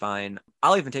race. It's fine.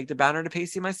 I'll even take the banner to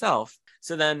Pacey myself.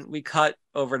 So then we cut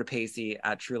over to Pacey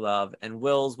at True Love and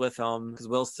Will's with him because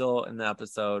Will's still in the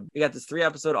episode. We got this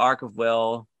 3-episode arc of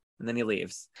Will and then he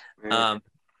leaves.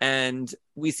 And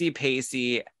we see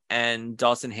Pacey and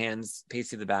Dawson hands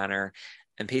Pacey the banner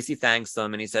and Pacey thanks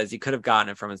them and he says he could have gotten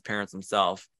it from his parents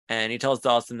himself. And he tells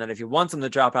Dawson that if he wants him to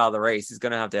drop out of the race, he's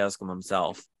going to have to ask him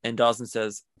himself. And Dawson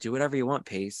says, do whatever you want,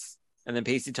 Pace. And then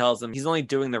Pacey tells him he's only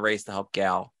doing the race to help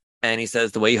Gal. And he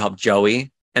says, the way you helped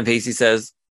Joey. And Pacey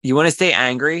says, you want to stay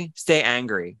angry? Stay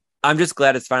angry. I'm just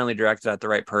glad it's finally directed at the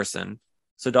right person.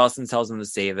 So Dawson tells him to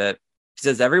save it. He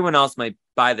says everyone else might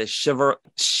buy this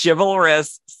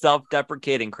chivalrous,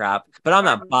 self-deprecating crap, but I'm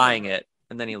not buying it.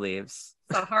 And then he leaves.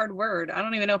 It's a hard word. I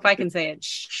don't even know if I can say it.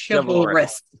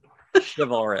 Chivalrous.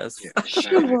 Chivalrous. I'm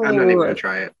not even gonna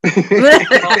try it.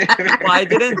 Well, I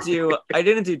didn't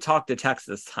do talk to text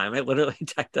this time. I literally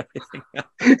typed everything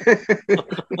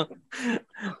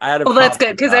out. Well, that's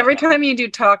good because every time you do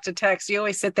talk to text, you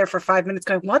always sit there for 5 minutes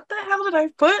going, "What the hell did I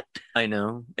put?" I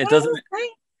know it doesn't.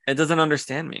 It doesn't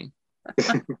understand me.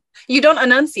 You don't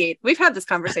enunciate. We've had this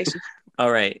conversation.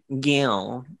 All right,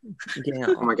 Gail.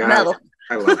 Oh my god.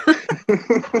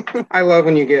 I love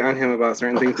when you get on him about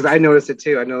certain things because I noticed it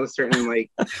too. I noticed certain like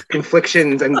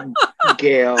inflictions and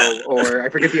Gail, or I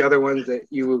forget the other ones that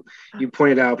you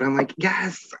pointed out, but I'm like,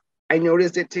 yes, I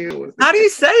noticed it too. How do you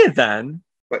say it then?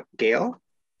 What, Gail?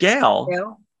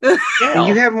 Gail. You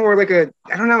have more like a,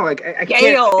 I don't know, like I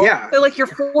Gail. Can't, yeah. They're like you're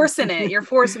forcing it. You're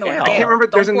forcing it. I can't remember.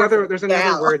 There's another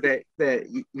word that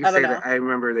you say that I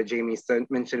remember that Jamie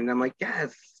mentioned, and I'm like,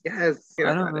 yes. I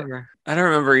don't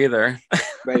remember either.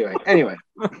 But anyway.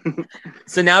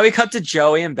 So now we cut to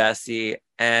Joey and Bessie,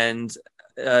 and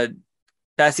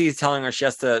Bessie's telling her she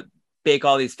has to bake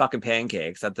all these fucking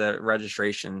pancakes at the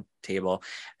registration table,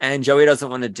 and Joey doesn't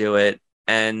want to do it,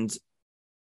 and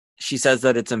she says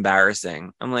that it's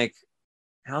embarrassing. I'm like,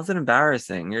 how's it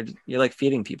embarrassing? You're like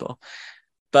feeding people.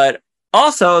 But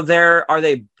also, are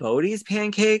they Bodhi's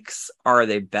pancakes? Or are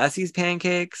they Bessie's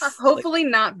pancakes? Hopefully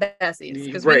not Bessie's,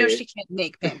 because we know she can't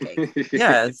make pancakes.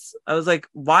 Yes. I was like,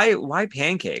 why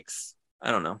pancakes?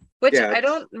 I don't know. Which I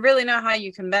don't really know how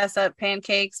you can mess up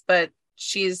pancakes, but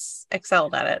she's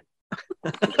excelled at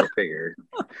it. Go figure.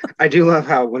 I do love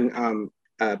how when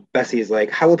Bessie's like,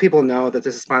 how will people know that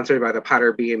this is sponsored by the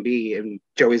Potter B&B? And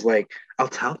Joey's like, I'll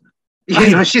tell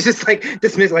them. She's just like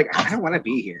dismissed, like, I don't want to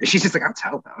be here. She's just like, I'll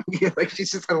tell them. Like,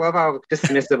 she's just, I love how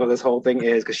dismissive of this whole thing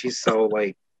is because she's so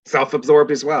like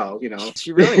self-absorbed as well,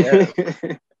 She really is.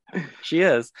 She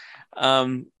is.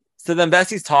 So then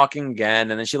Bessie's talking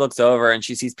again, and then she looks over and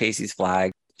she sees Pacey's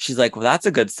flag. She's like, well, that's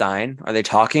a good sign. Are they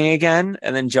talking again?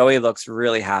 And then Joey looks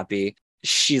really happy.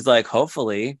 She's like,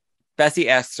 hopefully. Bessie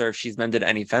asks her if she's mended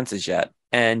any fences yet.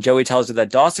 And Joey tells her that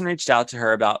Dawson reached out to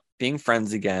her about being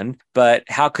friends again, but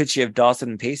how could she if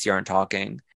Dawson and Pacey aren't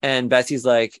talking? And Bessie's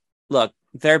like, look,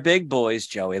 they're big boys,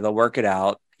 Joey. They'll work it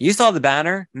out. You saw the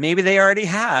banner. Maybe they already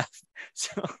have.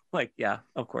 So like, yeah,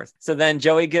 of course. So then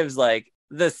Joey gives like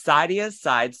the sidiest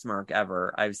side smirk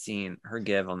ever I've seen her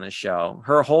give on this show.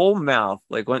 Her whole mouth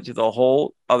like went to the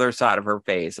whole other side of her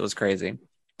face. It was crazy.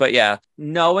 But yeah,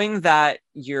 knowing that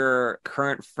your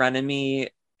current frenemy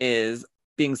is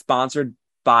being sponsored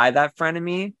by that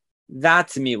frenemy, that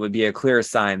to me would be a clear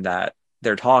sign that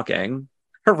they're talking.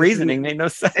 Her reasoning made no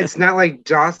sense. It's not like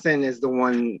Dawson is the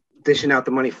one dishing out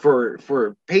the money for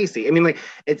Pacey. I mean, like,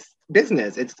 it's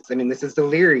business. This is the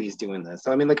Learys doing this.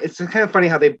 So I mean, like, it's kind of funny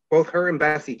how they both, her and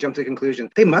Bessie, jump to the conclusion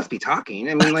they must be talking.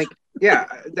 I mean, like, yeah,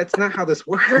 that's not how this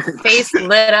works. Her face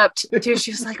lit up too.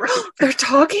 She was like, oh, they're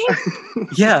talking.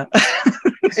 Yeah.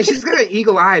 And she's got an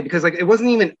eagle eye because, like, it wasn't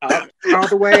even up all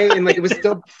the way, and like it was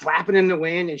still flapping in the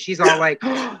wind, and she's all like,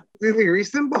 oh, the Leary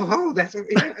symbol. Oh, that's what,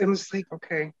 yeah. And it's like,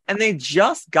 okay. And they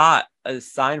just got a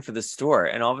sign for the store,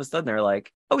 and all of a sudden they're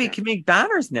like, oh, we can make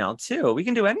banners now too. We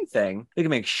can do anything. We can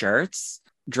make shirts,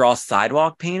 draw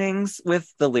sidewalk paintings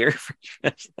with the Leary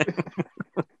franchise.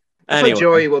 That's what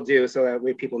Joey will do, so that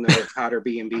way people know if Potter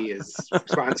B&B is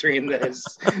sponsoring this.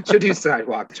 She'll do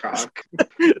sidewalk chalk.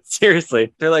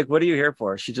 Seriously. They're like, what are you here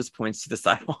for? She just points to the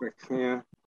sidewalk. Yeah.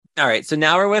 All right, so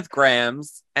now we're with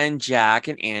Grams and Jack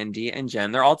and Andy and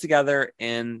Jen. They're all together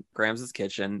in Grams'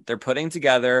 kitchen. They're putting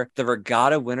together the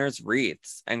regatta winners'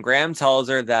 wreaths. And Graham tells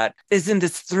her that, isn't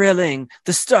this thrilling?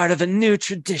 The start of a new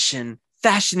tradition.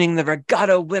 Fashioning the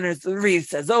regatta winners'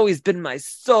 wreaths has always been my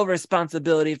sole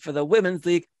responsibility for the Women's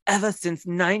League ever since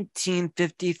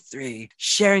 1953.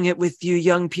 Sharing it with you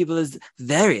young people is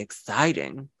very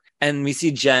exciting. And we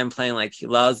see Jen playing like, he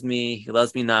loves me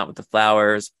not with the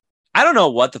flowers. I don't know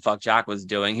what the fuck Jack was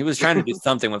doing. He was trying to do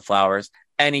something with flowers,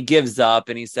 and he gives up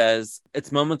and he says,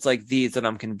 it's moments like these that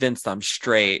I'm convinced I'm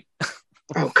straight.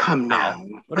 Oh, come now.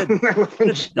 What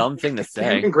a dumb thing to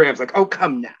say. And Graham's like, oh,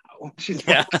 come now. She's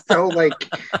so like,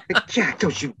 Jack,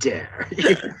 don't you dare.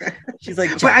 She's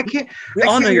like, but I can't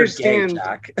understand,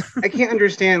 Jack. I can't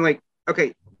understand, like,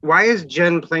 okay, why is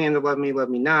Jen playing the love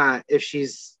me not if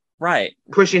she's right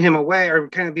pushing him away or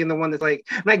kind of being the one that's like,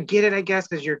 and I get it, I guess,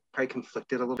 because you're probably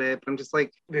conflicted a little bit, but I'm just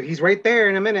like, he's right there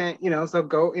in a minute, so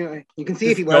go, you can see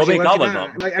if he loves you, like,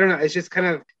 I don't know, it's just kind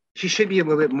of, she should be a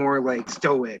little bit more like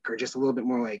stoic or just a little bit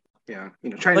more like,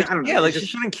 trying like, to, I don't know. Yeah, like she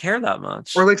shouldn't care that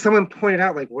much. Or like someone pointed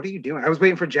out, like, what are you doing? I was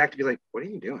waiting for Jack to be like, what are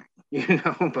you doing?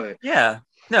 But yeah.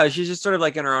 No, she's just sort of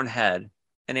like in her own head.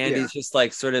 And Andy's just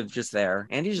like sort of just there.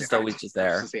 Andy's just always just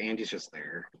there. Andy's just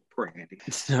there. Poor Andy.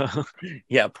 So,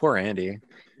 yeah, poor Andy.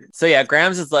 So yeah,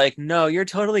 Grams is like, no, you're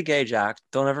totally gay, Jack.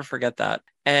 Don't ever forget that.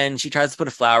 And she tries to put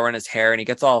a flower in his hair and he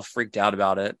gets all freaked out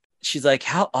about it. She's like,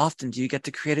 how often do you get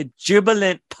to create a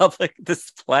jubilant public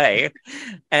display?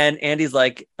 And Andy's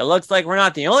like, it looks like we're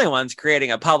not the only ones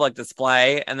creating a public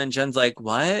display. And then Jen's like,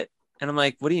 what? And I'm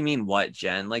like, what do you mean, what,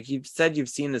 Jen? Like, you've said you've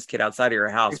seen this kid outside of your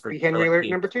house. For Henry alert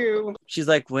number 2. She's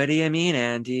like, what do you mean,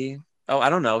 Andy? Oh, I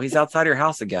don't know. He's outside your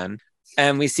house again.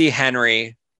 And we see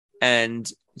Henry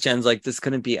and Jen's like, this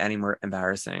couldn't be any more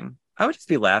embarrassing. I would just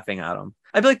be laughing at him.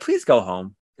 I'd be like, please go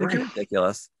home. Like, you're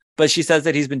ridiculous. But she says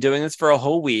that he's been doing this for a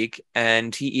whole week,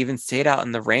 and he even stayed out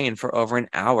in the rain for over an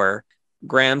hour.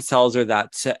 Grams tells her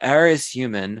that to err is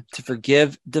human, to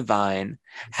forgive divine.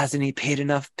 Hasn't he paid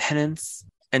enough penance?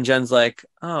 And Jen's like,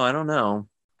 oh, I don't know.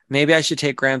 Maybe I should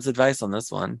take Grams' advice on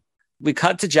this one. We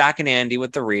cut to Jack and Andy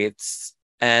with the wreaths,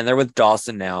 and they're with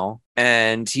Dawson now.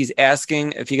 And he's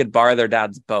asking if he could borrow their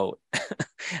dad's boat.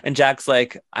 And Jack's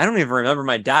like, I don't even remember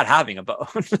my dad having a boat.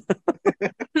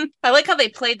 I like how they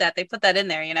played that. They put that in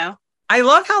there, I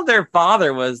love how their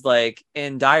father was like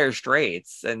in dire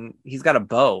straits and he's got a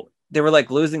boat. They were like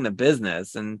losing the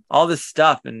business and all this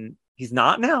stuff. And he's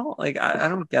not now. Like, I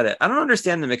don't get it. I don't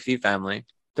understand the McPhee family.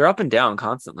 They're up and down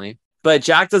constantly. But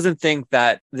Jack doesn't think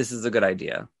that this is a good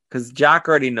idea because Jack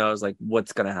already knows like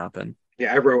what's going to happen.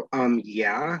 Yeah, I wrote,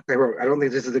 yeah. I don't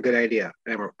think this is a good idea.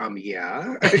 And I wrote,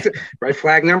 yeah. Red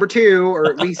flag number 2, or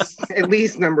at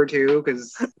least number 2,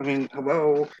 because, I mean,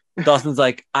 hello. Dawson's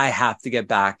like, I have to get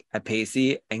back at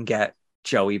Pacey and get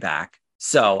Joey back.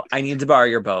 So I need to borrow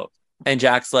your boat. And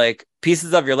Jack's like,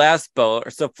 pieces of your last boat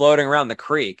are still floating around the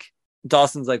creek.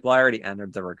 Dawson's like, well, I already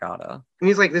entered the regatta. And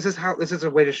he's like, this is a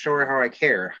way to show her how I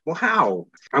care. Well, how?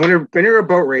 I'm going to enter a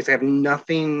boat race. I have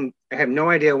no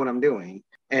idea what I'm doing.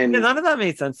 And none of that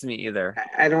made sense to me either.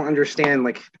 I don't understand,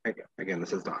 like, again,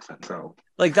 this is Dawson, so.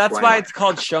 Like, that's why it's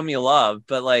called Show Me Love,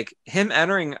 but, like, him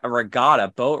entering a regatta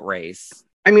boat race.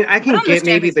 I mean, I can get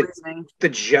maybe the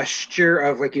gesture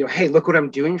of, like, hey, look what I'm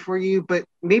doing for you, but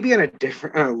maybe on a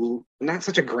different, not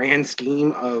such a grand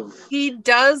scheme of. He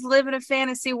does live in a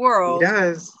fantasy world. He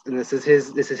does, and this is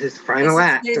his final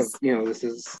act of, this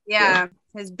is. Yeah.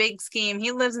 His big scheme.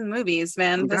 He lives in movies,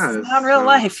 man. This is not real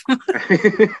life.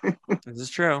 This is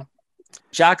true.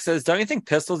 Jack says, don't you think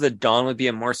pistols at dawn would be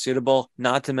a more suitable,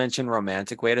 not to mention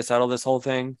romantic way to settle this whole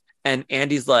thing? And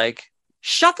Andy's like,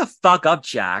 shut the fuck up,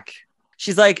 Jack.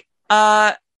 She's like,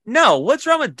 no, what's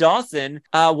wrong with Dawson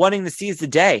wanting to seize the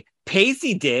day?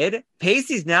 Pacey did.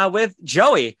 Pacey's now with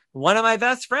Joey, one of my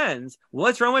best friends.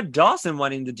 What's wrong with Dawson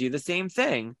wanting to do the same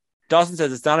thing? Dawson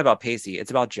says it's not about Pacey, it's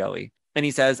about Joey. And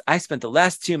he says, I spent the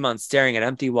last 2 months staring at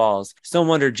empty walls. It's no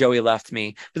wonder Joey left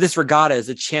me. But this regatta is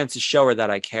a chance to show her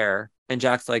that I care. And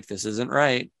Jack's like, this isn't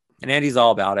right. And Andy's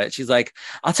all about it. She's like,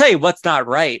 I'll tell you what's not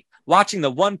right. Watching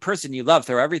the one person you love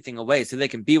throw everything away so they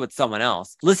can be with someone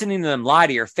else. Listening to them lie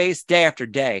to your face day after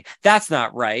day. That's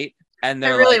not right. And I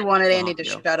really wanted Andy to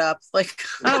shut up. Like,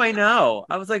 oh, I know.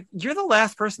 I was like, you're the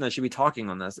last person that should be talking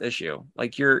on this issue.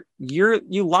 Like, you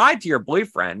lied to your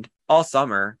boyfriend all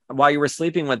summer while you were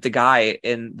sleeping with the guy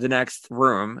in the next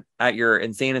room at your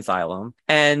insane asylum.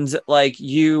 And like,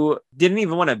 you didn't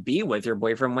even want to be with your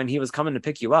boyfriend when he was coming to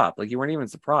pick you up. Like, you weren't even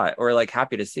surprised or like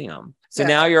happy to see him. So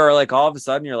now you're like, all of a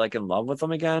sudden you're like in love with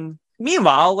him again.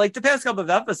 Meanwhile, like the past couple of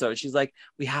episodes, she's like,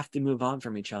 we have to move on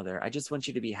from each other. I just want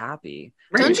you to be happy.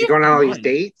 Right. She's going on all these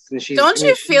dates and she's don't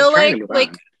you feel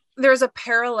like there's a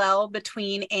parallel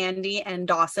between Andy and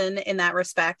Dawson in that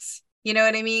respect? You know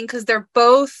what I mean? Because they're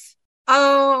both,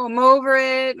 oh, I'm over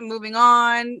it, moving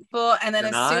on. And then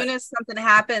soon as something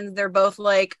happens, they're both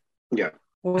like, yeah,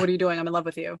 well, what are you doing? I'm in love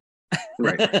with you.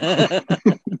 Right.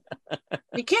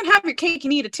 You can't have your cake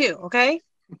and eat it too, okay?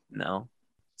 No.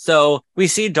 So we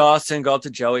see Dawson go up to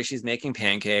Joey. She's making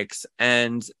pancakes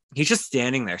and he's just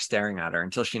standing there staring at her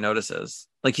until she notices.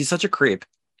 Like, he's such a creep.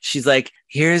 She's like,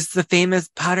 here's the famous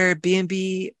Potter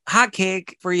B&B hot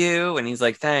cake for you. And he's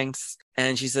like, thanks.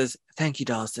 And she says, thank you,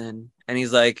 Dawson. And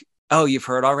he's like, oh, you've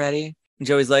heard already? And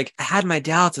Joey's like, I had my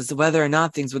doubts as to whether or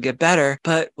not things would get better.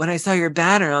 But when I saw your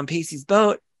banner on Pacey's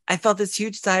boat, I felt this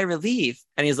huge sigh of relief.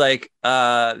 And he's like,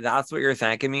 that's what you're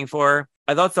thanking me for?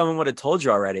 I thought someone would have told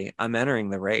you already. I'm entering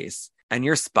the race and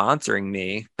you're sponsoring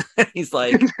me. He's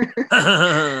like,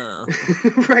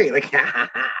 right. Like,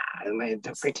 my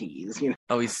interpreties, you know.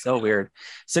 Oh, he's so weird.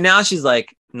 So now she's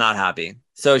like, not happy.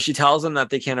 So she tells him that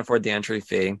they can't afford the entry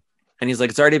fee. And he's like,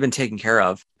 it's already been taken care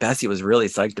of. Bessie was really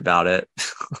psyched about it.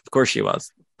 Of course she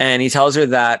was. And he tells her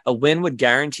that a win would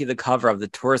guarantee the cover of the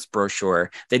tourist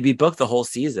brochure. They'd be booked the whole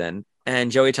season.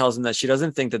 And Joey tells him that she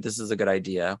doesn't think that this is a good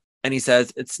idea. And he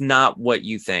says, it's not what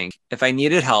you think. If I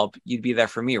needed help, you'd be there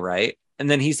for me, right? And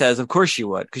then he says, of course you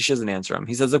would, because she doesn't answer him.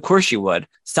 He says, of course you would.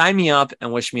 Sign me up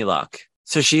and wish me luck.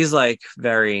 So she's like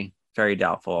very, very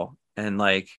doubtful. And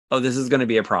like, oh, this is going to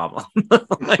be a problem.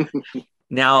 Like,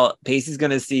 now Pacey's going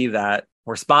to see that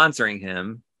we're sponsoring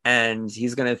him. And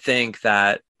he's going to think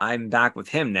that I'm back with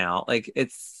him now. Like,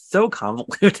 it's so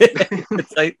convoluted.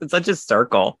 It's like, it's such a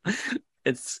circle.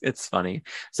 It's funny.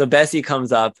 So Bessie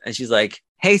comes up and she's like,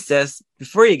 hey, sis,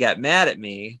 before you get mad at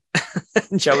me.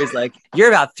 And Joey's like, you're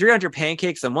about 300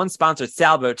 pancakes and one sponsored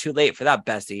sailboat too late for that,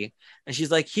 Bessie. And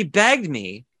she's like, he begged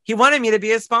me. He wanted me to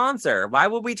be a sponsor. Why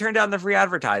would we turn down the free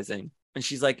advertising? And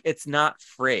she's like, it's not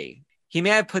free. He may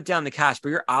have put down the cash, but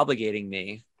you're obligating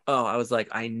me. Oh, I was like,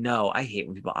 I know. I hate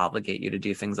when people obligate you to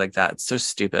do things like that. It's so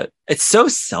stupid. It's so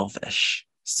selfish.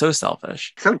 So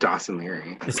selfish. So Dawson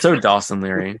Leary. It's so Dawson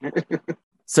Leary.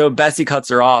 So Bessie cuts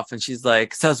her off and she's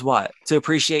like, says what? To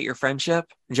appreciate your friendship?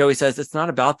 And Joey says, it's not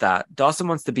about that. Dawson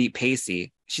wants to beat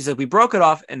Pacey. She said, we broke it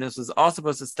off and this was all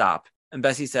supposed to stop. And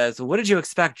Bessie says, well, what did you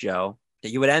expect, Joe?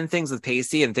 That you would end things with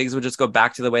Pacey and things would just go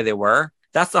back to the way they were?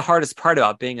 That's the hardest part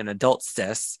about being an adult,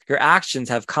 sis. Your actions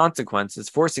have consequences,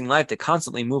 forcing life to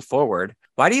constantly move forward.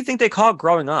 Why do you think they call it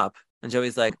growing up? And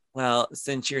Joey's like, well,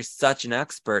 since you're such an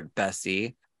expert,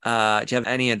 Bessie, do you have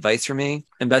any advice for me?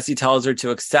 And Bessie tells her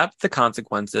to accept the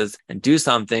consequences and do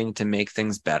something to make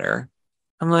things better.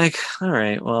 I'm like, all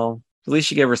right, well, at least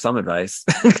she gave her some advice.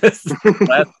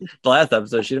 the last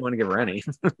episode, she didn't want to give her any.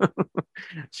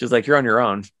 She was like, you're on your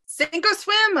own. Sink or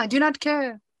swim, I do not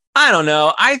care. I don't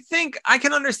know. I think I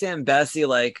can understand Bessie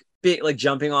like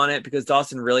jumping on it because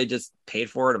Dawson really just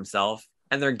paid for it himself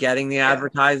and they're getting the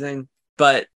advertising.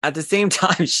 But at the same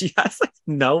time, she has like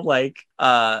no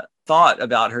thought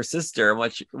about her sister and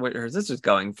what her sister's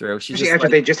going through.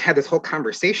 They just had this whole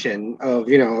conversation of,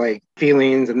 you know, like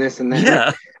feelings and this and that.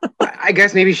 Yeah. I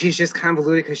guess maybe she's just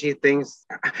convoluted because she thinks,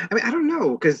 I mean, I don't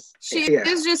know, because she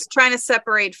is just trying to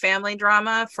separate family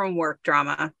drama from work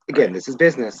drama. Again, this is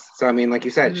business. So, I mean, like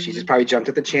you said, she just probably jumped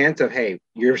at the chance of, hey,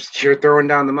 you're throwing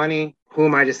down the money. Who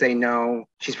am I to say no?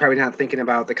 She's probably not thinking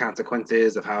about the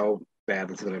consequences of how bad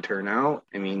this is going to turn out.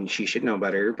 I mean, she should know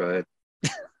better, but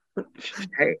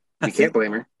hey, you can't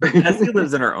blame her. Bessie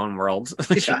lives in her own world.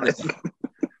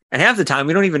 And half the time,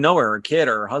 we don't even know where her kid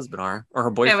or her husband are or her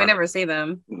boyfriend. Yeah, we never see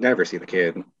them. Never see the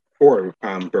kid or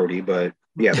Brody, but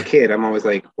yeah, the kid. I'm always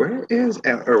like, where is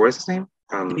or what's his name?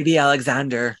 Maybe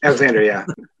Alexander. Alexander, yeah.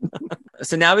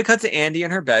 So now we cut to Andy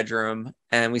in her bedroom,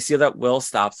 and we see that Will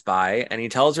stops by, and he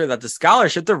tells her that the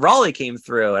scholarship to Raleigh came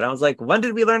through. And I was like, when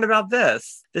did we learn about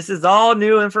this? This is all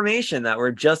new information that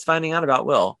we're just finding out about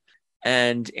Will.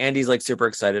 And Andy's like super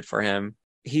excited for him.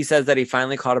 He says that he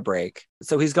finally caught a break.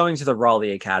 So he's going to the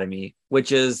Raleigh Academy,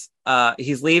 which is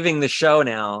he's leaving the show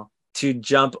now to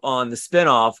jump on the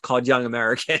spinoff called Young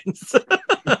Americans,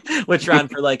 which ran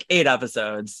for like 8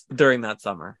 episodes during that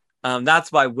summer.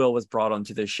 That's why Will was brought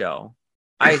onto the show.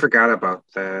 I forgot about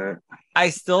that. I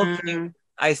still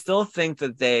think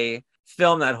that they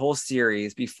filmed that whole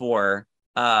series before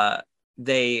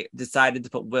they decided to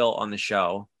put Will on the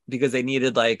show because they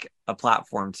needed like a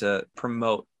platform to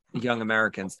promote Young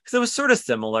Americans because it was sort of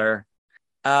similar.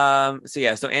 So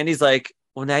Andy's like,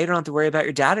 well, now you don't have to worry about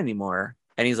your dad anymore.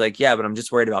 And he's like, yeah, but I'm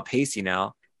just worried about Pacey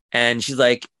now. And she's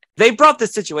like, they brought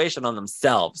this situation on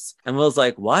themselves. And Will's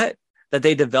like, what? That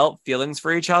they developed feelings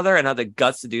for each other and had the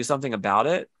guts to do something about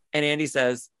it. And Andy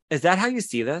says, is that how you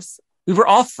see this? We were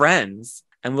all friends.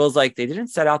 And Will's like, they didn't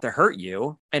set out to hurt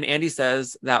you. And Andy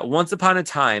says that once upon a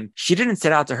time, she didn't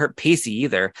set out to hurt Pacey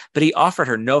either, but he offered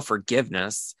her no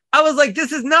forgiveness. I was like,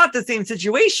 this is not the same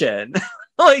situation.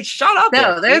 Like, shut up.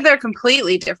 No, they're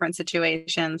completely different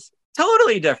situations.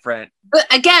 Totally different. But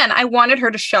again, I wanted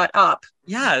her to shut up.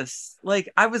 Yes. Like,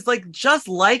 I was like just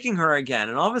liking her again.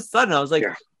 And all of a sudden I was like,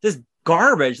 this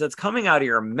garbage that's coming out of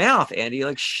your mouth, Andy,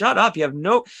 like, shut up.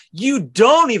 You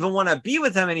don't even want to be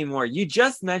with him anymore. You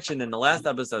just mentioned in the last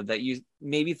episode that you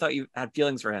maybe thought you had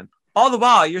feelings for him. All the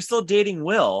while you're still dating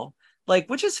Will, like,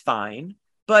 which is fine.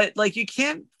 But like, you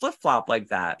can't flip-flop like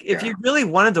that. If you really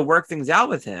wanted to work things out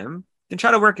with him, then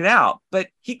try to work it out. But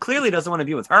he clearly doesn't want to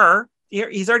be with her.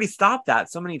 He's already stopped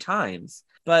that so many times.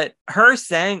 But her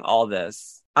saying all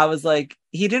this, I was like,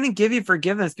 he didn't give you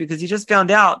forgiveness because he just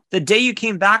found out the day you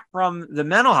came back from the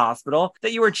mental hospital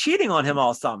that you were cheating on him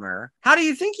all summer. How do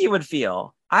you think he would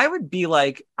feel? I would be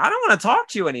like, I don't want to talk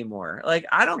to you anymore. Like,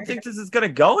 I don't think this is going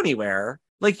to go anywhere.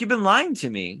 Like, you've been lying to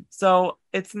me. So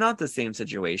it's not the same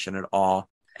situation at all.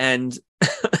 And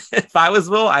if I was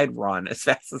Will, I'd run as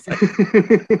fast as I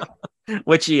can,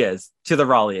 which he is, to the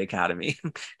Raleigh Academy,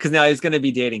 because now he's going to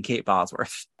be dating Kate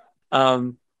Bosworth.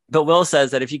 But Will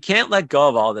says that if you can't let go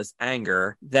of all this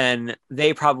anger, then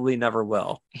they probably never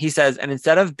will. He says, and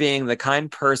instead of being the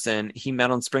kind person he met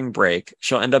on spring break,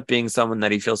 she'll end up being someone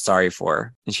that he feels sorry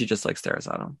for. And she just like stares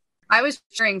at him. I was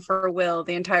cheering for Will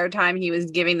the entire time he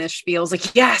was giving this spiel. I was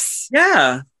like, yes.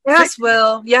 Yeah. Yes,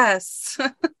 Will. Yes.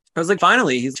 I was like,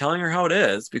 finally, he's telling her how it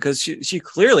is because she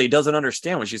clearly doesn't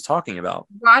understand what she's talking about.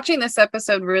 Watching this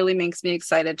episode really makes me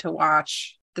excited to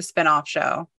watch the spinoff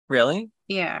show. Really?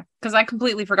 Yeah, because I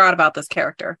completely forgot about this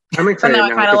character. I'm excited. But now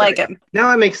I kind of like him.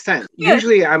 Now it makes sense. Yeah.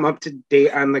 Usually I'm up to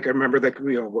date. I'm like, I remember like,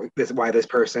 why this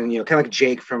person, kind of like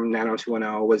Jake from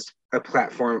 90210 was a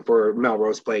platform for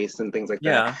Melrose Place and things like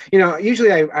that.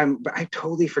 Usually I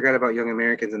totally forgot about Young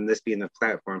Americans and this being the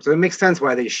platform. So it makes sense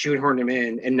why they shoehorned him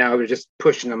in and now they're just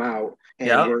pushing him out.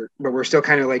 And we're still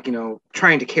kind of like,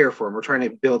 trying to care for him. We're trying to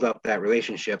build up that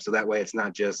relationship. So that way it's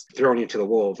not just throwing you to the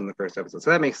wolves in the first episode.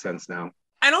 So that makes sense now.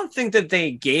 I don't think that they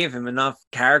gave him enough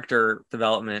character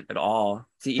development at all.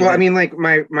 Well, I mean, like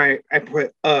I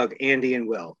put Andy and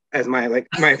Will as my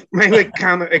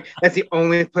comment. Like, that's the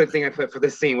only thing I put for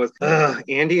this scene was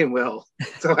Andy and Will.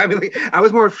 So I mean, I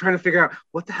was more trying to figure out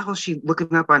what the hell is she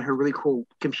looking up on her really cool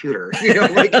computer.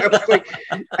 I was like,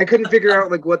 I couldn't figure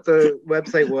out like what the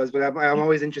website was, but I'm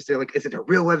always interested. Like, is it a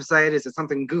real website? Is it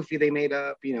something goofy they made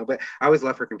up? But I always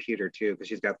love her computer too because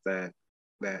she's got that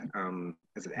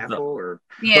is it apple or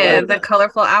the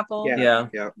colorful apple. Yeah.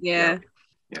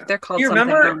 They're called you something.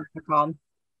 Remember they're called.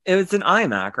 It was an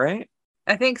iMac, right?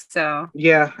 I think so.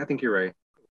 Yeah, I think you're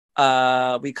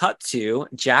right. We cut to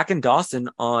Jack and Dawson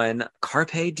on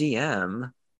Carpe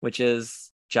Diem, which is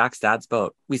Jack's dad's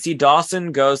boat. We see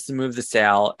Dawson goes to move the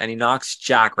sail and he knocks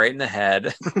Jack right in the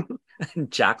head.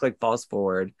 And Jack like falls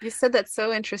forward. You said that's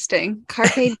so interesting.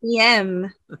 Carpe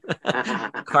diem.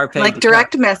 Carpe like diem.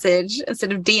 direct message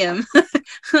instead of diem.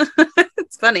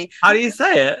 It's funny. How do you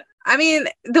say it? I mean,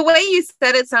 the way you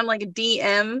said it sounded like a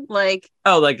DM, like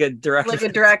a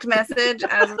direct message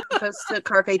as opposed to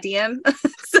carpe diem.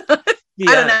 So, yeah.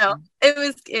 I don't know.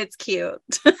 It's cute.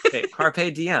 Okay,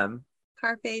 carpe diem.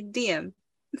 Carpe diem.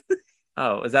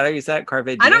 Oh, is that how you say it? Carpe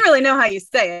diem? I don't really know how you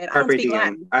say it. Carpe I don't speak diem.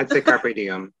 Latin. I'd say carpe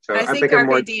diem. So I think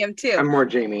carpe diem too. I'm more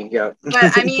Jamie. Yeah.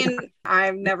 But I mean,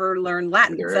 I've never learned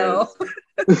Latin, so.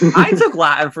 I took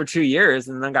Latin for 2 years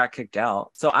and then got kicked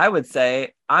out. So I would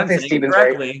say I'm saying Steven's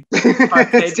correctly.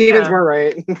 Right. Steven's were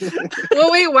right.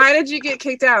 Well, wait, why did you get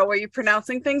kicked out? Were you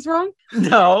pronouncing things wrong?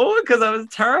 No, because I was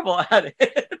terrible at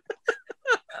it.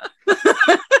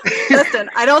 Listen,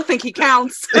 I don't think he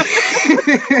counts.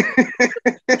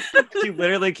 She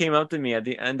literally came up to me at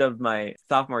the end of my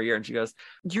sophomore year and she goes,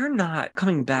 "You're not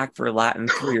coming back for Latin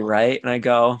 3, right?" And I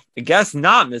go, "I guess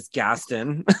not, Miss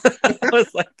Gaston." I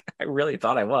was like, I really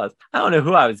thought I was. I don't know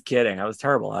who I was kidding. I was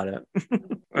terrible at it.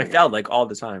 I failed like all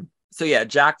the time. So yeah,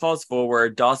 Jack falls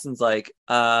forward. Dawson's like,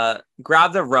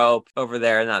 grab the rope over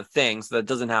there and that thing so that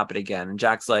doesn't happen again. And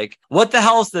Jack's like, "What the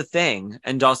hell's the thing?"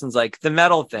 And Dawson's like, "The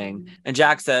metal thing." And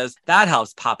Jack says, "That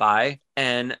helps, Popeye."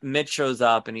 And Mitch shows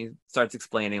up and he starts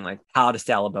explaining like how to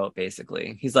sail a boat,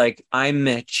 basically. He's like, "I'm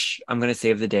Mitch. I'm going to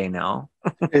save the day now."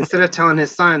 Instead of telling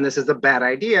his son this is a bad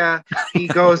idea, he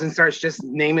goes and starts just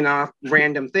naming off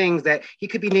random things that he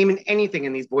could be naming anything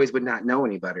and these boys would not know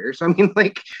any better. So, I mean,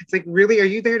 like, it's like, really, are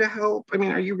you there to help? I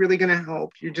mean, are you really going to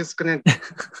help? You're just going to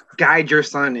guide your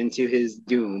son into his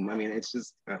doom. I mean, it's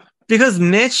just... Because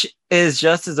Mitch is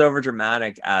just as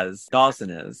overdramatic as Dawson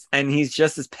is, and he's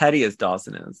just as petty as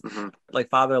Dawson is, like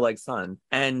father, like son.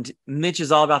 And Mitch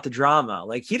is all about the drama.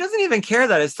 Like, he doesn't even care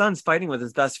that his son's fighting with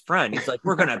his best friend. He's like,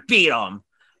 "We're gonna beat him.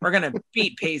 We're gonna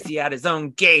beat Pacey at his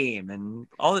own game," and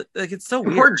all. Like, it's so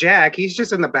weird. Poor Jack, he's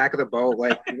just in the back of the boat,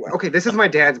 like, "Okay, this is my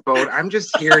dad's boat. I'm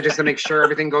just here just to make sure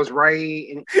everything goes right."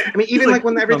 And I mean, even like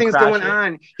when everything's going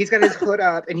on, he's got his hood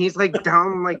up and he's like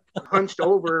down, like hunched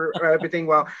over everything,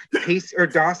 while Pace or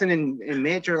Dawson and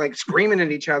Mitch are like screaming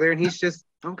at each other, and he's just,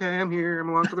 "Okay, I'm here. I'm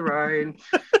along for the ride."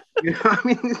 You know, I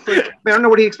mean, it's like, I don't know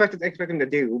what he expect him to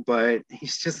do, but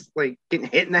he's just like getting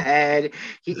hit in the head.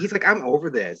 He's like, "I'm over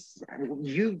this."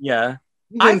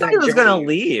 I thought he was going to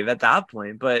leave at that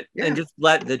point, but and just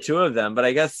let the two of them. But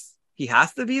I guess he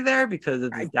has to be there because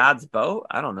it's his dad's boat.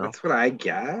 I don't know. That's what I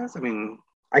guess. I mean,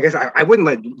 I guess I wouldn't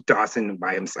let Dawson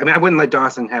by himself. I mean, I wouldn't let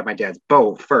Dawson have my dad's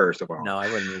boat, first of all. No,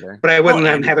 I wouldn't either. But I wouldn't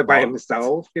let him have it by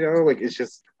himself. You know, like, it's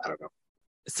just, I don't know.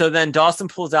 So then Dawson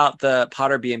pulls out the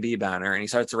Potter B&B banner and he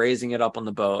starts raising it up on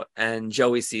the boat. And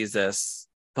Joey sees this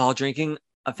while drinking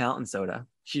a fountain soda.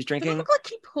 She's drinking. It looked like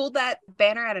he pulled that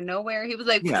banner out of nowhere. He was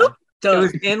like, it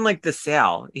was in like the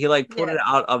sail. He like pulled it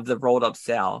out of the rolled up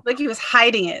sail. Like he was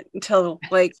hiding it until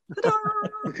like,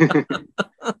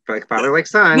 like father, like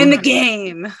son. In the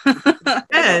game.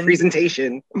 And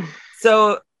presentation.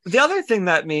 So the other thing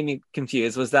that made me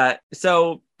confused was that,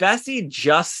 so Bessie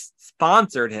just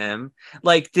sponsored him.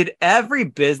 Like, did every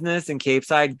business in Cape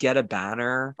Side get a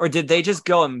banner, or did they just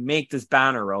go and make this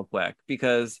banner real quick?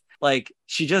 Because like,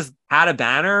 she just had a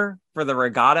banner for the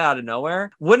regatta out of nowhere.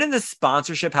 Wouldn't the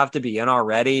sponsorship have to be in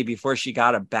already before she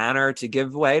got a banner to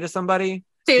give away to somebody?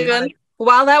 Steven,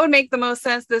 while that would make the most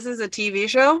sense, this is a TV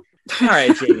show. All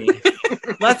right, Jamie.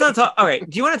 Let's not talk. All right.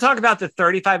 Do you want to talk about the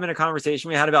 35-minute conversation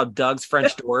we had about Doug's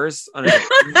French doors? You want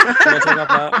to talk about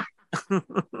that?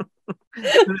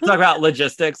 Talk about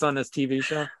logistics on this TV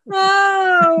show.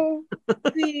 Oh,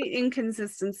 the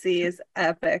inconsistency is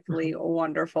epically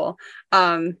wonderful.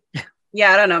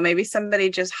 Yeah, I don't know. Maybe somebody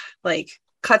just like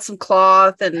cut some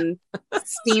cloth and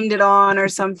steamed it on or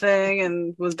something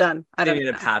and was done. I don't know.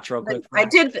 A patch real quick.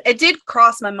 It did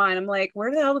cross my mind. I'm like,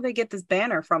 where the hell did they get this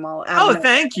banner from?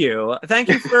 Thank you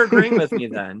for agreeing with me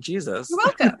then. Jesus. You're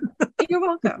welcome. You're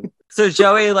welcome. So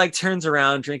Joey like turns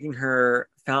around drinking her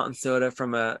fountain soda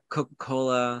from a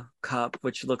Coca-Cola cup,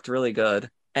 which looked really good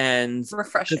and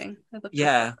refreshing.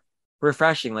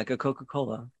 Refreshing, like a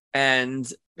Coca-Cola.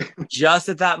 And just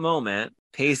at that moment,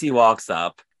 Pacey walks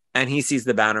up and he sees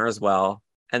the banner as well.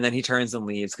 And then he turns and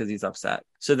leaves because he's upset.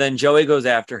 So then Joey goes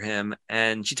after him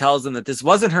and she tells him that this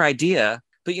wasn't her idea.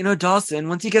 But you know, Dawson,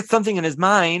 once he gets something in his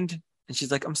mind, and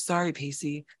she's like, "I'm sorry,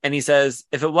 Pacey." And he says,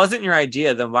 "If it wasn't your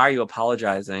idea, then why are you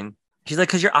apologizing?" She's like,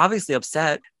 "Because you're obviously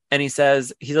upset." And he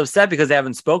says he's upset because they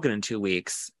haven't spoken in 2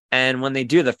 weeks. And when they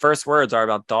do, the first words are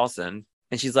about Dawson.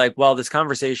 And she's like, "Well, this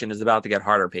conversation is about to get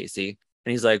harder, Pacey."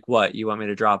 And he's like, "What? You want me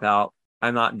to drop out?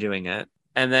 I'm not doing it."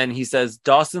 And then he says,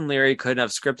 "Dawson Leary couldn't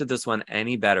have scripted this one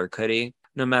any better, could he?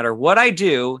 No matter what I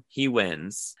do, he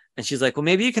wins." And she's like, "Well,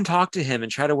 maybe you can talk to him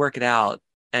and try to work it out."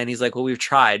 And he's like, "Well, we've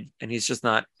tried." And he's just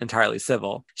not entirely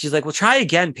civil. She's like, "Well, try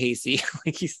again, Pacey."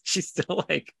 Like she's still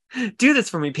like, "Do this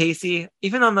for me, Pacey.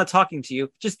 Even though I'm not talking to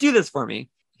you, just do this for me."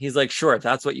 He's like, "Sure, if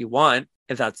that's what you want,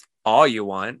 if that's all you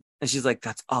want." And she's like,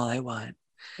 "That's all I want."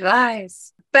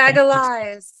 Lies. Bag of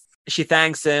lies. She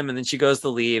thanks him and then she goes to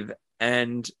leave.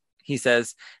 And he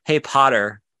says, "Hey,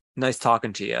 Potter, nice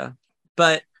talking to you."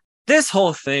 But this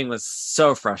whole thing was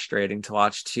so frustrating to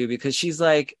watch too, because she's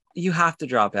like, "You have to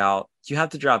drop out. You have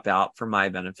to drop out for my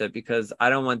benefit because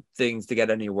I don't want things to get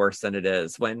any worse than it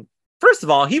is." When, first of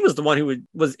all, he was the one who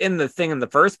was in the thing in the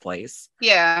first place.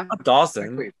 Yeah. Not Dawson.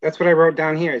 Exactly. That's what I wrote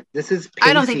down here. This is Pacey's.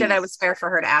 I don't think that was fair for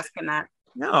her to ask him that.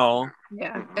 No.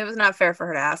 Yeah. It was not fair for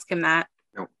her to ask him that.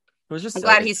 No. was just I'm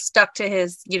silly. glad he stuck to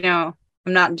his, I'm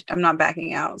not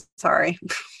backing out. Sorry.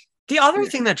 The other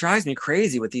thing that drives me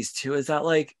crazy with these two is that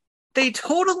like they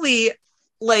totally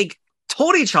like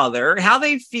told each other how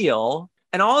they feel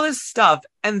and all this stuff,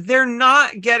 and they're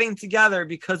not getting together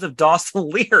because of Dawson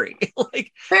Leary.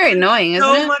 Like, very annoying, isn't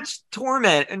it? So much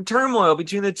torment and turmoil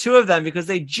between the two of them because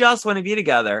they just want to be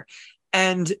together.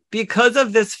 And because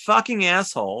of this fucking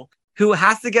asshole who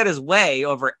has to get his way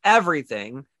over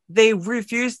everything, they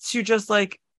refuse to just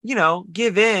like,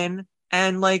 give in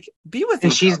and like be with him.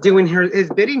 And she's doing his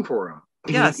bidding for him.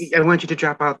 Yes. I want you to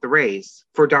drop out the race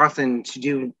for Dawson to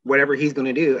do whatever he's going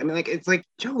to do. I mean, like, it's like,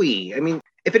 Joey, I mean,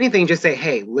 if anything, just say,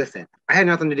 hey, listen, I had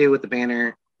nothing to do with the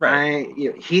banner. Right.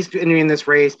 He's entering this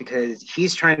race because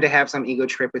he's trying to have some ego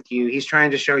trip with you. He's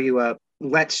trying to show you up.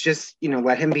 Let's just,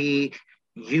 let him be.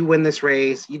 You win this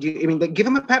race. You do. I mean, like, give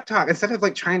him a pep talk instead of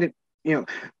like trying to,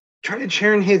 try to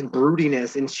turn his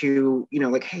broodiness into,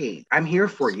 like, hey, I'm here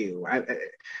for you. I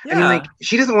mean, like,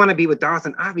 she doesn't want to be with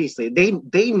Dawson. Obviously,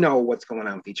 they know what's going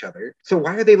on with each other. So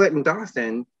why are they letting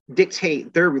Dawson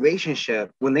dictate their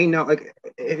relationship when they know, like,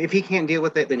 if he can't deal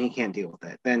with it, then he can't deal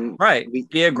with it. Then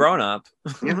be a grown up.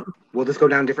 Yeah, we'll just go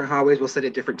down different hallways. We'll sit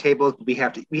at different tables. We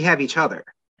have each other.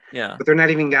 Yeah, but they're not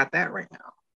even got that right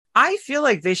now. I feel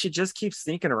like they should just keep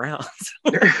sneaking around.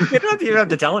 They don't even have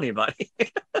to tell anybody.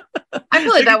 I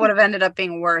feel like that would have ended up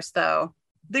being worse, though.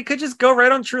 They could just go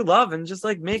right on True Love and just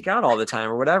like make out all the time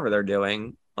or whatever they're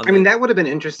doing. I mean, that would have been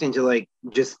interesting to like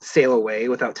just sail away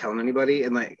without telling anybody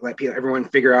and like let everyone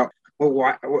figure out, well,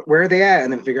 where are they at?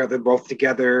 And then figure out they're both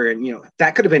together. And,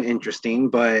 that could have been interesting.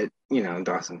 But,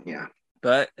 Dawson, yeah.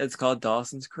 But it's called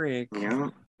Dawson's Creek. Yeah,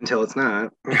 until it's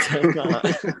not.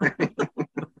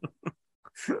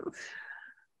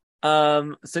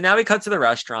 So now we cut to the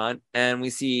restaurant and we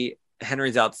see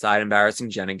Henry's outside embarrassing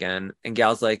Jen again, and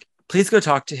Gal's like, please go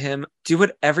talk to him, do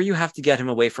whatever you have to get him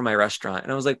away from my restaurant.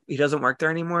 And I was like, he doesn't work there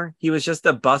anymore? He was just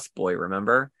a bus boy,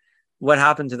 remember? What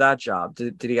happened to that job?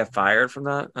 Did he get fired from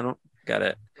that? I don't get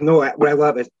it. No, what I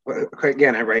love is,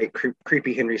 again, I write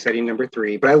creepy Henry setting number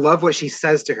 3, but I love what she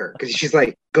says to her, because she's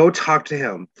like, go talk to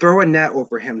him, throw a net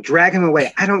over him, drag him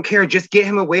away. I don't care. Just get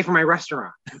him away from my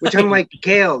restaurant. Which I'm like,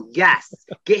 Gail, yes,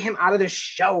 get him out of the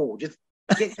show. Just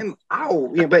get him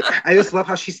out. But I just love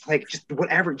how she's like, just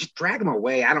whatever, just drag him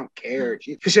away. I don't care.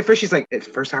 Because at first she's like, at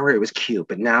first hour it was cute,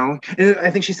 but now, and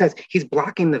I think she says he's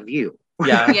blocking the view.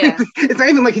 Yeah. It's not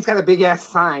even like he's got a big ass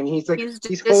sign. He's like,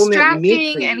 he's holding it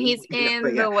meekly, and he's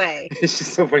in the way. It's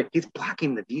just so funny. He's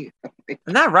blocking the view.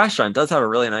 And that restaurant does have a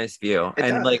really nice view.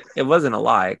 Like, it wasn't a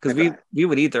lie, because we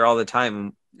would eat there all the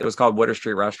time. It was called Water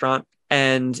Street Restaurant.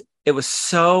 And it was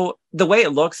so, the way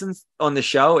it looks on the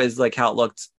show is like how it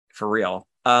looked for real.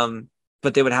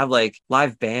 But they would have like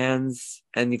live bands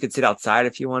and you could sit outside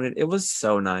if you wanted. It was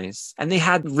so nice. And they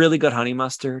had really good honey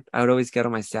mustard. I would always get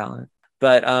on my salad.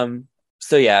 But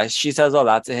so yeah, she says all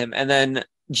that to him. And then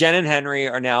Jen and Henry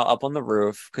are now up on the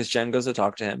roof because Jen goes to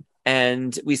talk to him.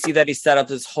 And we see that he set up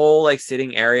this whole like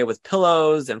sitting area with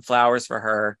pillows and flowers for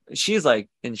her. She's like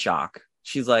in shock.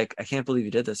 She's like, I can't believe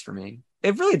you did this for me.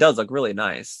 It really does look really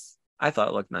nice. I thought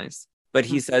it looked nice. But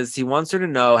he says he wants her to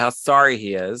know how sorry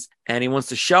he is. And he wants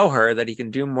to show her that he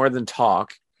can do more than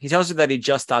talk. He tells her that he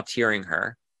just stopped hearing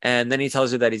her. And then he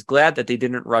tells her that he's glad that they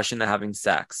didn't rush into having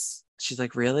sex. She's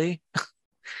like, really?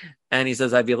 And he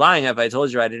says, I'd be lying if I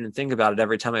told you I didn't think about it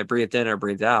every time I breathed in or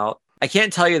breathed out. I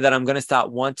can't tell you that I'm going to stop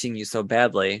wanting you so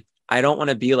badly. I don't want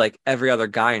to be like every other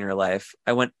guy in your life.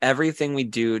 I want everything we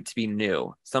do to be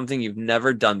new, something you've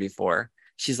never done before.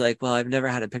 She's like, well, I've never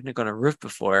had a picnic on a roof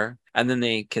before. And then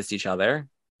they kiss each other.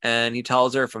 And he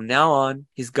tells her from now on,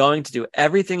 he's going to do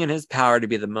everything in his power to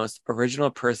be the most original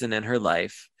person in her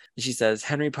life. And she says,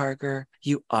 Henry Parker,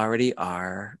 you already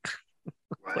are.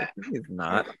 Like, he's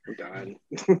not.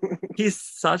 He's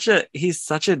such a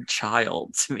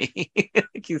child to me.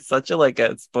 Like, he's such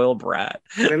a spoiled brat.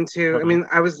 Him too. I mean,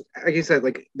 I was, like you said,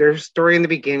 like, their story in the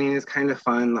beginning is kind of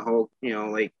fun, the whole,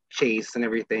 like chase and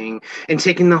everything, and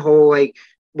taking the whole, like,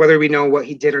 whether we know what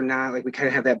he did or not, like, we kind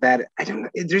of have that bad, I don't know,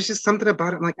 there's just something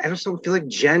about it, like, I just don't feel like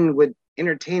Jen would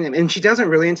entertain him, and she doesn't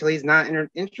really until he's not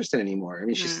interested anymore. I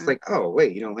mean, she's just like, oh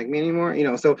wait, you don't like me anymore,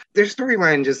 so their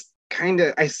storyline just kind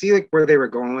of, I see like where they were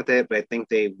going with it, but I think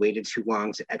they waited too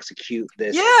long to execute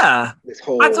this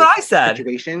whole, that's what I said,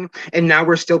 situation. And now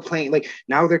we're still playing, like,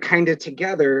 now they're kind of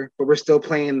together, but we're still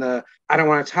playing the I don't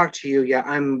want to talk to you, yeah,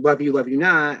 I'm love you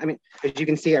not. I mean, as you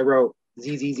can see, I wrote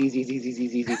Z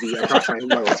across my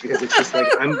notes because it's just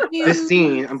like, this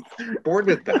scene, I'm bored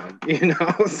with them,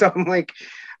 so I'm like,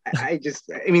 I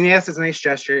mean, yes, it's a nice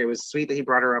gesture. It was sweet that he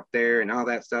brought her up there and all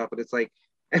that stuff, but it's like,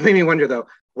 it made me wonder though,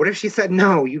 what if she said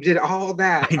no? You did all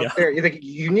that up there. You're like,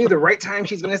 you knew the right time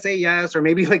she's gonna say yes, or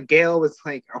maybe like Gail was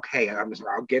like, okay,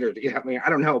 I'll get her to get me. I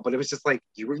don't know, but it was just like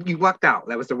you lucked out.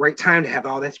 That was the right time to have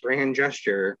all this grand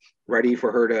gesture ready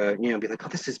for her to, be like, oh,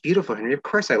 this is beautiful, Henry. Of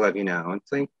course I love you now. It's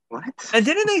like, what? And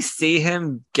didn't they see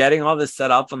him getting all this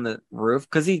set up on the roof?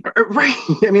 Because he right.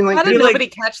 I mean, like, how did nobody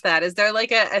catch that? Is there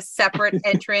like a separate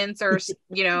entrance or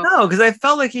No, because I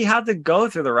felt like he had to go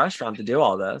through the restaurant to do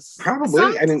all this.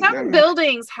 Probably. Some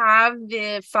buildings have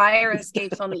the fire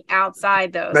escapes on the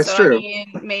outside, though. That's true.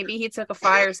 Maybe he took a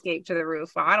fire escape to the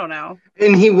roof. I don't know.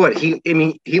 And he would.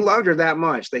 He loved her that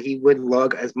much that he would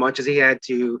lug as much as he had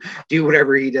to, do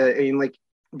whatever he did.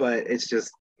 But it's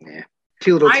just,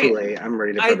 too little, too late. I'm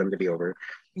ready for them to be over.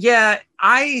 Yeah,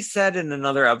 I said in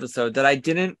another episode that I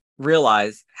didn't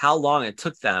realize how long it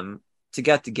took them to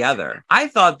get together. I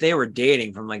thought they were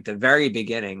dating from like the very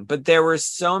beginning, but there were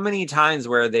so many times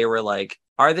where they were like,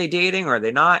 are they dating or are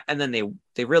they not? And then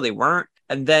they really weren't.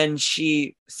 And then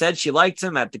she said she liked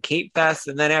him at the Cape Fest.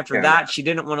 And then after that, she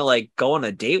didn't want to like go on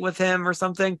a date with him or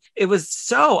something. It was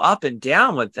so up and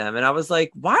down with them. And I was like,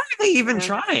 why are they even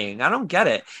trying? I don't get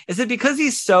it. Is it because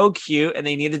he's so cute and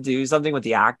they need to do something with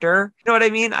the actor? You know what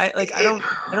I mean? I don't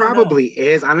probably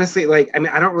is. Honestly,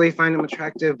 I don't really find him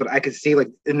attractive, but I could see like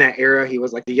in that era, he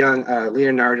was like the young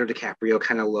Leonardo DiCaprio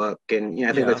kind of look. And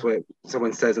I think that's what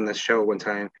someone says in the show one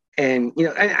time. And,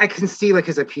 I can see like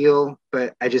his appeal,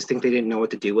 but I just think they didn't know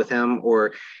what to do with him,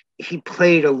 or he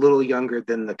played a little younger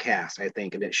than the cast, I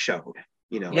think, and it showed,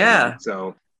 Yeah.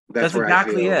 So that's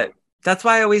exactly it. That's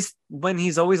why when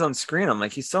he's always on screen, I'm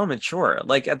like, he's so mature.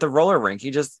 Like at the roller rink,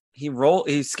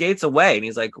 he skates away and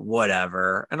he's like,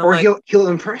 whatever. And he'll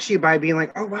impress you by being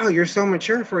like, oh wow, you're so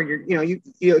mature for your,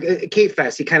 at Cape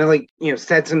Fest. He kind of like,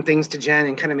 said some things to Jen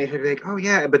and kind of made her be like, oh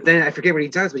yeah. But then I forget what he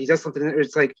does, but he does something.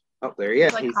 It's like, oh, there he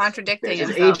is. He's contradicting his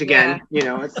age again.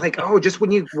 It's like, oh, just when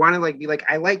you want to like be like,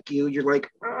 I like you, you're like,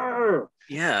 oh.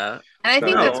 Yeah. And I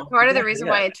think that's part of the reason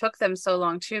why it took them so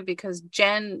long too, because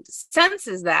Jen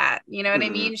senses that, you know what I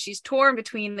mean? She's torn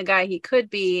between the guy he could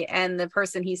be and the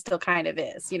person he still kind of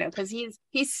is, because he's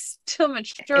still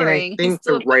maturing. And I think he's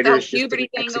still the writers puberty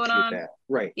thing going on. That.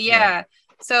 Right. Yeah.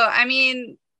 So, I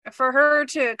mean, for her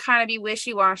to kind of be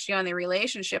wishy-washy on the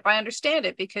relationship, I understand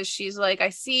it, because she's like, I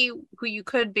see who you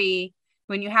could be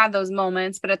when you have those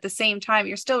moments, but at the same time,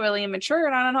 you're still really immature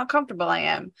and I don't know how comfortable I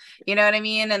am. You know what I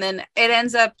mean? And then it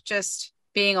ends up just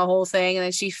being a whole thing. And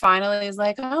then she finally is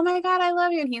like, oh my God, I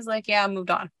love you. And he's like, yeah, I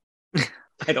moved on.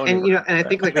 I don't. And and I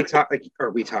think like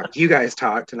we talked. You guys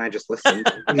talked, and I just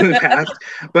listened in the past.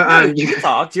 But you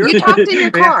talked. You talked in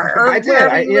your car. Or I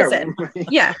did. Listen.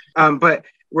 Yeah. But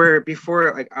where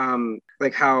before,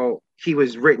 like how he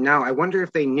was written out, I wonder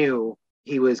if they knew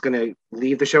he was going to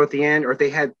leave the show at the end, or if they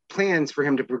had plans for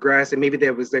him to progress, and maybe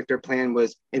that was like their plan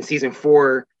was in season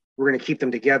 4. We're going to keep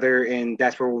them together, and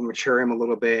that's where we'll mature him a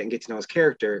little bit and get to know his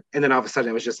character. And then all of a sudden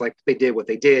it was just like they did what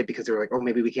they did because they were like, oh,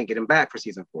 maybe we can't get him back for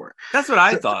season 4. That's what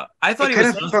I thought. I thought he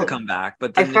was supposed to come back,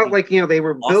 but I felt like, they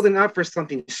were building up for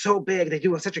something so big. They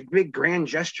do such a big grand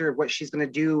gesture of what she's going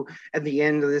to do at the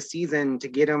end of the season to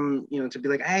get him, to be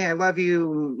like, hey, I love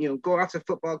you, go off to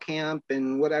football camp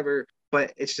and whatever.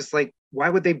 But it's just like, why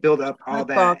would they build up all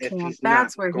that if he's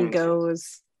that's not where he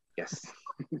goes. Yes.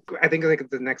 I think like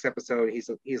the next episode, he's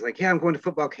like, yeah, I'm going to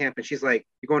football camp, and she's like,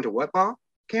 you're going to what ball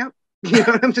camp?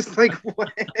 I'm just like,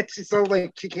 what? She's so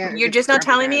like, she can't. You're just not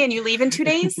telling me, and you leave in 2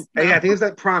 days? No. Yeah, I think it was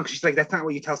at prom. She's like, that's not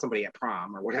what you tell somebody at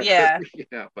prom or whatever. Yeah.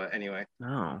 But anyway.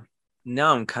 No,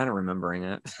 I'm kind of remembering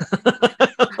it.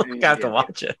 I have to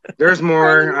watch it. There's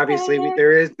more. Obviously,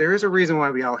 there is a reason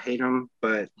why we all hate him,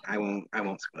 but I won't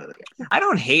spoil it. I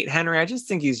don't hate Henry. I just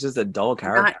think he's just a dull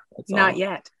character. Not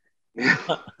yet.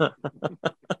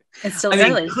 It's still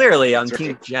early. Clearly, I'm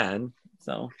Team Jen.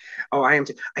 So. Oh, I am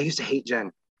too. I used to hate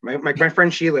Jen. My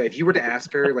friend Sheila. If you were to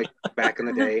ask her, like back in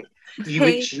the day, she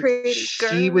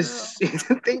was.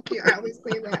 Thank you. I always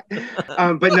say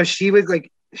that. But no, she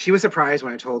was surprised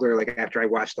when I told her, like, after I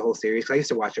watched the whole series, because I used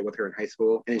to watch it with her in high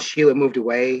school, and Sheila moved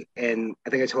away, and I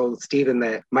think I told Steven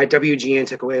that my WGN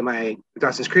took away my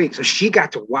Dawson's Creek, so she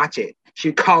got to watch it.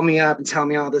 She'd call me up and tell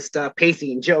me all this stuff,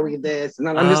 Pacey and Joey this, and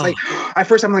I'm just like, at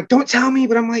first I'm like, don't tell me,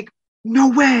 but I'm like, no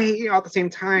way, at the same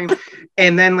time.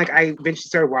 And then like I eventually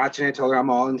started watching it, told her I'm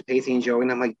all into Pacey and Joey,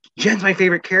 and I'm like, Jen's my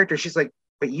favorite character. She's like,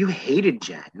 but you hated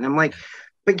Jen. And I'm like,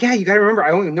 but yeah, you got to remember, I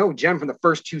only know Jen from the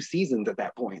first 2 seasons at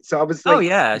that point. So I was like,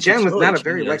 Jen was not a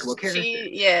very likable character.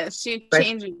 She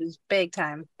changes big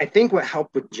time. I think what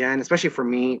helped with Jen, especially for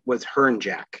me, was her and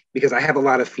Jack, because I have a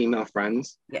lot of female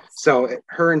friends. Yes. So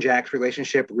her and Jack's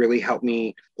relationship really helped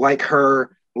me like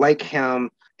her, like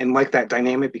him, and like that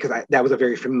dynamic, because that was a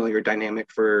very familiar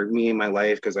dynamic for me in my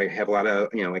life, because I have a lot of,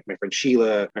 like my friend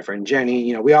Sheila, my friend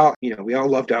Jenny, we all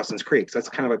love Dawson's Creek. So that's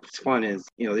kind of what's fun is,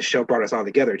 this show brought us all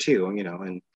together too,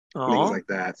 and things like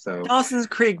that. So Dawson's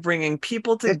Creek bringing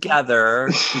people together.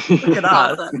 Look at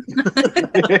us.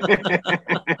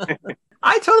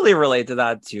 I totally relate to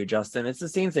that too, Justin. It's the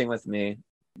same thing with me.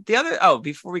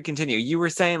 Before we continue, you were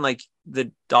saying like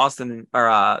the Dawson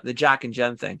or the Jack and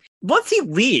Jen thing. Once he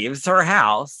leaves her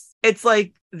house, it's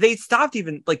like they stopped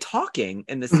even like talking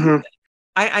in the season.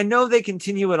 I know they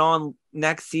continue it on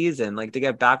next season, like to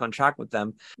get back on track with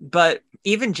them. But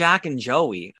even Jack and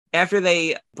Joey, after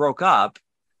they broke up,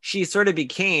 she sort of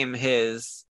became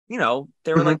his, they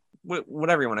were like,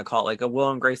 whatever you want to call it, like a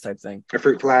Will and Grace type thing. A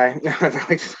fruit fly.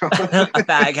 A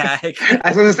bag hag.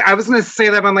 I was gonna say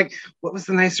that, but I'm like, what was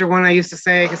the nicer one I used to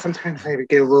say? Because sometimes I would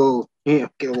get a little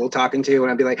talking to,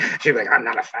 and I'd be like, she'd be like, I'm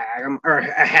not a fag, or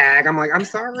a hag. I'm like, I'm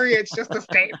sorry, it's just a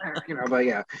statement, But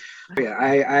yeah,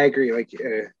 I agree. Like,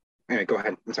 anyway, go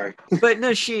ahead. I'm sorry. But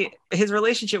no, his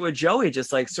relationship with Joey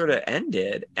just like sort of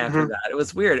ended after that. It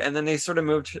was weird. And then they sort of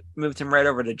moved him right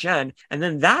over to Jen. And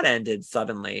then that ended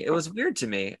suddenly. It was weird to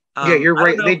me. Yeah, you're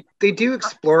right. They do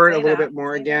explore it a little bit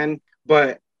more again.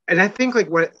 And I think like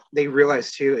what they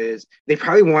realized too is they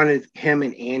probably wanted him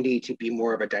and Andy to be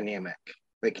more of a dynamic.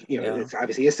 Like, it's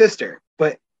obviously his sister,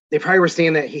 but they probably were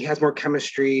seeing that he has more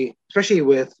chemistry, especially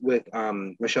with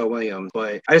Michelle Williams.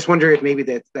 But I just wonder if maybe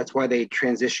that's why they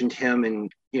transitioned him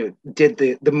and did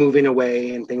the moving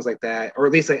away and things like that, or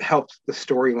at least it helped the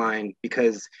storyline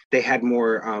because they had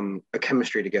more a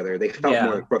chemistry together. They felt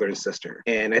more like brother and sister,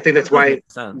 and I think that's why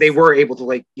they were able to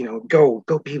like go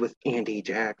be with Andy,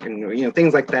 Jack, and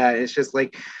things like that. It's just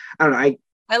like I don't know.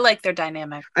 I like their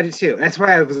dynamic. I do too. That's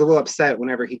why I was a little upset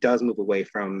whenever he does move away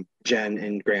from Jen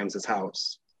and Graham's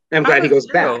house. I'm glad he goes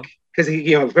back because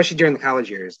he, especially during the college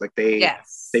years, like they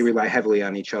rely heavily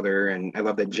on each other. And I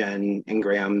love that Jen and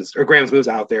Graham's moves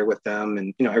out there with them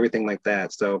and, everything like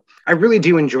that. So I really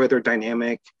do enjoy their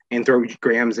dynamic and throw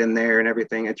Graham's in there and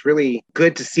everything. It's really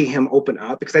good to see him open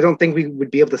up because I don't think we would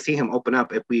be able to see him open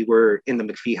up if we were in the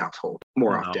McPhee household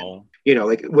more often.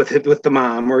 Like with the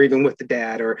mom or even with the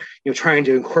dad or, trying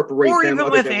to incorporate or them. Or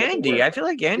even with Andy. I feel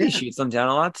like Andy shoots them down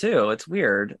a lot too. It's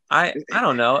weird. I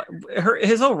don't know.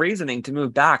 His whole reasoning to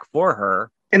move back for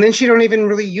her. And then she don't even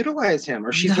really utilize him,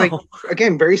 or she's like,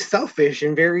 again, very selfish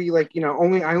and very like, I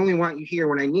only want you here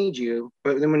when I need you.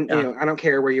 But then when, I don't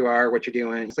care where you are, what you're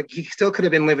doing. It's like, he still could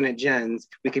have been living at Jen's.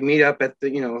 We could meet up at the,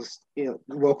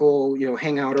 local,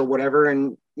 hangout or whatever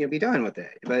and, be done with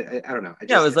it. But I don't know.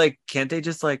 It was like, can't they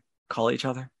just like call each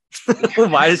other?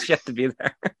 Why does she have to be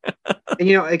there? And,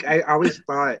 like I always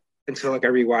thought until like I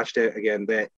rewatched it again,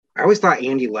 that I always thought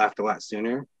Andy left a lot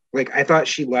sooner. Like, I thought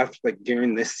she left, like,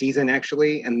 during this season,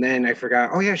 actually. And then I forgot,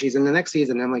 oh, yeah, she's in the next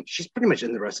season. And I'm like, she's pretty much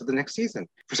in the rest of the next season.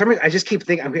 For some reason, I just keep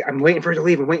thinking, I'm waiting for her to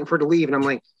leave. I'm waiting for her to leave. And I'm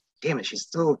like, damn it, she's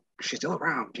still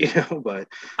around, But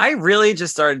I really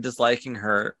just started disliking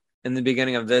her in the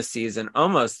beginning of this season,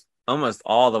 almost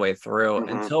all the way through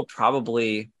until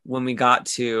probably when we got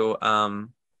to,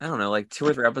 I don't know, like 2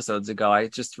 or 3 episodes ago, I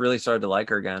just really started to like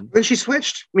her again. Then she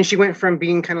switched. I mean, she went from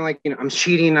being kind of like, I'm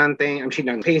cheating on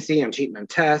Pacey, I'm cheating on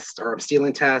tests, or I'm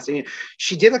stealing tests. And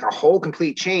she did like a whole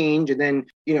complete change, and then,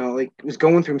 like was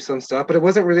going through some stuff, but it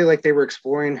wasn't really like they were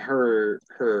exploring her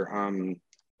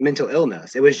mental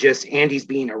illness. It was just Andy's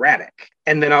being erratic.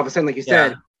 And then all of a sudden, like you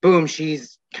said, boom,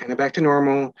 she's kind of back to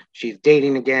normal. She's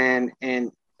dating again.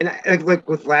 And like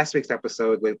with last week's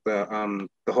episode with the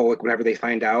whole like whenever they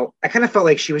find out, I kind of felt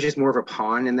like she was just more of a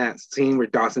pawn in that scene where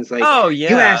Dawson's like, oh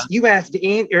yeah, you asked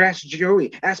or asked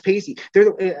Joey, asked Pacey.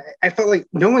 I felt like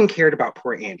no one cared about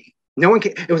poor Andy. No one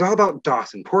cared. It was all about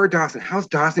Dawson. Poor Dawson. How's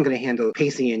Dawson going to handle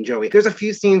Pacey and Joey? There's a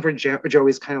few scenes where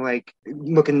Joey's kind of like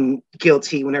looking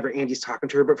guilty whenever Andy's talking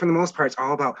to her, but for the most part, it's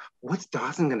all about what's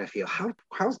Dawson going to feel?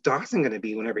 How's Dawson going to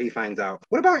be whenever he finds out?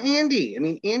 What about Andy? I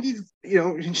mean, Andy's,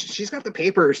 she's got the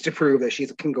papers to prove that she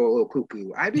can go a little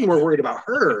cuckoo. I'd be more worried about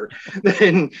her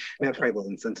than that's probably a little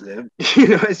insensitive.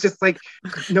 It's just like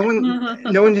no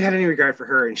one had any regard for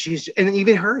her, and she's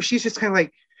just kind of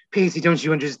like, Pacey, don't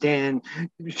you understand?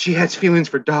 She has feelings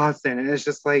for Dawson. And it's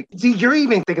just like, see, you're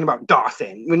even thinking about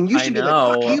Dawson when you should be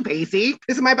like, fuck you, Pacey.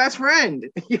 This is my best friend.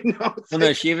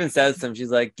 No, she even says to him, she's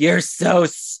like, you're so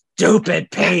stupid,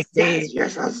 Pacey. Yes, you're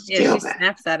so stupid. Yeah, she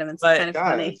snaps at him. It's kind of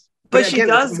funny. But she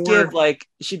does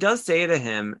she does say to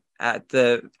him at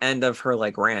the end of her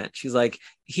like rant, she's like,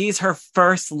 he's her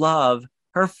first love.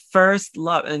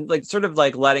 And like sort of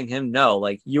like letting him know,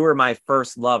 like, you were my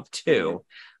first love too.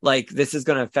 Like, this is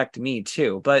going to affect me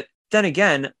too. But then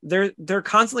again, they're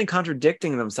constantly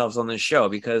contradicting themselves on this show,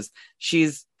 because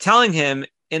she's telling him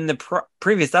in the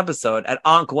previous episode at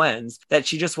Aunt Gwen's that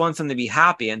she just wants him to be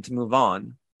happy and to move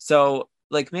on. So,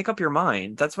 like, make up your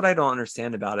mind. That's what I don't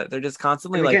understand about it. They're just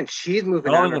constantly, like, she's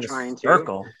moving on and trying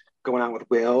circle. Going on with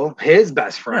Will, his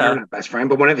best friend, not best friend,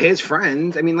 but one of his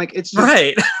friends. I mean, like, it's just,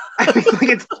 right. I mean, like,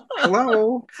 it's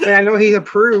hello. And I know he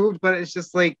approved, but it's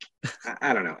just like,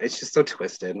 I don't know. It's just so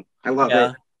twisted. I love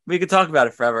it. We could talk about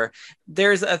it forever.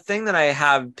 There's a thing that I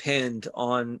have pinned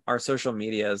on our social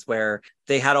medias where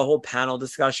they had a whole panel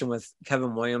discussion with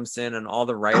Kevin Williamson and all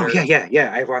the writers. Oh,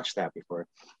 yeah. I've watched that before.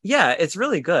 Yeah, it's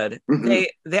really good. Mm-hmm.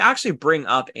 They actually bring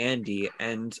up Andy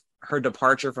and her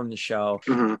departure from the show,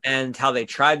 mm-hmm. and how they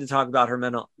tried to talk about her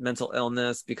mental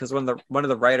illness, because one of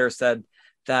the writers said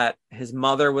that his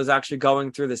mother was actually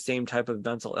going through the same type of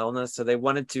mental illness, so they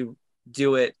wanted to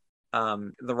do it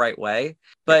the right way,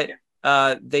 but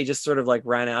they just sort of like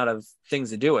ran out of things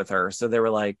to do with her, so they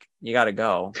were like, you got to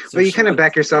go. So but you kind of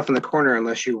back yourself in the corner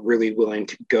unless you're really willing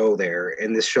to go there,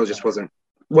 and this show just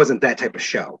wasn't that type of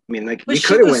show. I mean, like, but we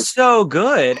could have went so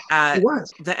good at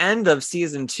the end of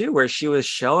season 2, where she was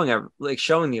showing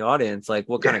the audience like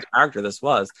what kind of character this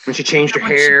was. When she changed her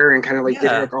hair and kind of like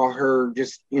did like all her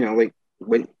just, like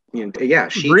when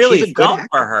she really felt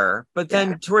for her. But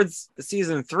then towards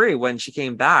season 3, when she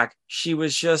came back, she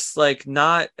was just like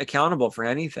not accountable for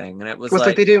anything, and it was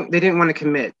like they didn't want to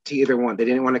commit to either one. They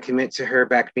didn't want to commit to her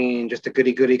back being just a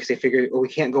goody because they figured, we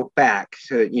can't go back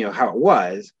to how it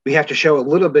was. We have to show a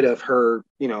little bit of her,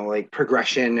 like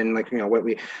progression and like what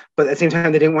we. But at the same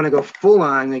time, they didn't want to go full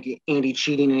on like Andy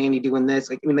cheating and Andy doing this.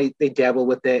 Like, I mean, they dabble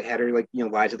with it, had her like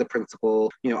lie to the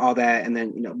principal, all that, and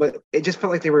then but it just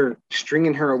felt like they were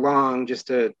stringing her along just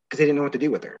because they didn't know what to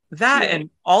do with her. And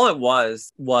all it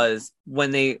was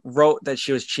when they wrote that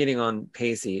she was cheating on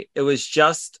Pacey, it was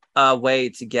just a way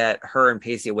to get her and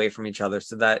Pacey away from each other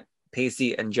so that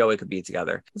Pacey and Joey could be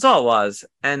together. That's all it was.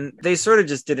 And they sort of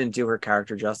just didn't do her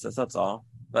character justice. That's all.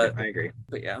 But I agree.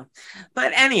 But yeah.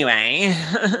 But anyway,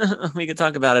 we could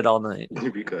talk about it all night.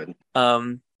 We could.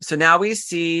 So now we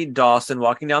see Dawson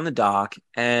walking down the dock,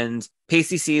 and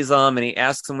Pacey sees him and he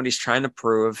asks him what he's trying to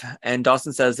prove. And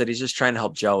Dawson says that he's just trying to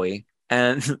help Joey.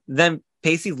 And then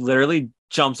Pacey literally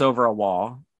jumps over a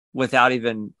wall with like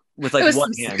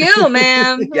one hand. Skill,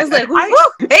 man. I was like,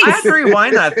 I had to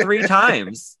rewind that 3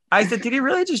 times. I said, did he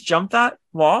really just jump that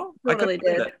wall? Totally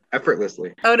did.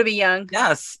 Effortlessly. Oh, to be young.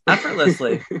 Yes,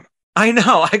 effortlessly. I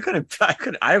know. I couldn't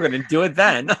do it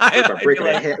then. Break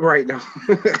my head right now.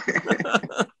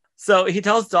 So he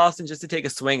tells Dawson just to take a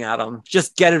swing at him,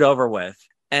 just get it over with.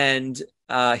 And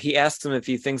he asks him if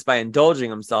he thinks by indulging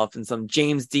himself in some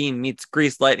James Dean meets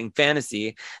Grease Lightning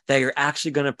fantasy that you're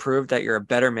actually going to prove that you're a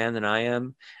better man than I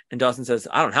am. And Dawson says,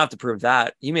 I don't have to prove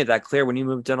that. You made that clear when you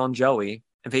moved in on Joey.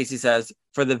 And Pacey says,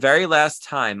 for the very last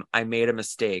time, I made a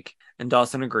mistake. And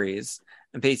Dawson agrees.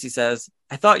 And Pacey says,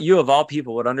 I thought you of all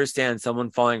people would understand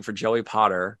someone falling for Joey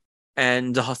Potter.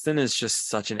 And Dawson is just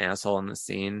such an asshole in the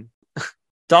scene.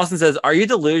 Dawson says, are you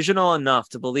delusional enough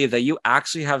to believe that you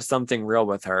actually have something real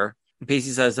with her? And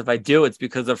Pacey says, if I do, it's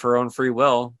because of her own free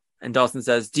will. And Dawson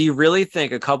says, do you really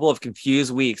think a couple of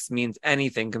confused weeks means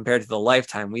anything compared to the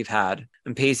lifetime we've had?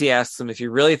 And Pacey asks him if he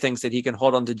really thinks that he can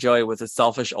hold on to Joey with a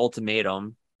selfish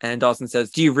ultimatum. And Dawson says,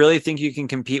 do you really think you can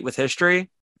compete with history?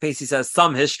 Pacey says,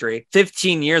 some history.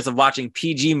 15 years of watching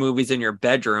PG movies in your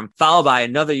bedroom, followed by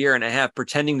another year and a half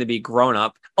pretending to be grown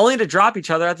up, only to drop each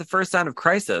other at the first sign of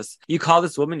crisis. You call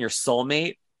this woman your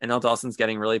soulmate? And now Dawson's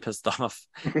getting really pissed off.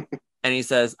 And he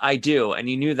says, I do. And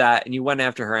you knew that, and you went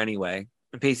after her anyway.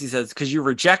 And Pacey says, because you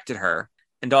rejected her.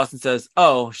 And Dawson says,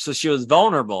 oh, so she was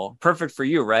vulnerable. Perfect for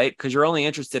you, right? Because you're only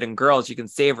interested in girls you can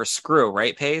save or screw,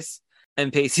 right, Pace?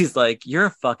 And Pacey's like, you're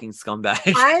a fucking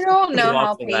scumbag. I don't know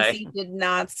how Pacey did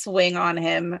not swing on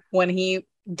him when he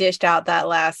dished out that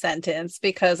last sentence,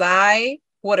 because I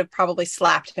would have probably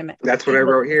slapped him. That's what I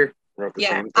wrote here.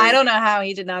 I don't know how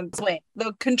he did not swing.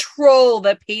 The control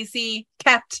that Pacey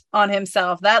kept on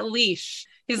himself, that leash.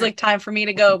 He's like, time for me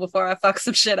to go before I fuck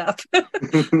some shit up.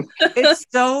 It's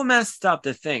so messed up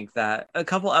to think that a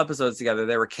couple episodes together,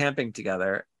 they were camping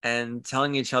together and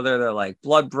telling each other they're like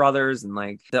blood brothers, and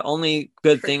like the only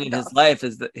good thing in his life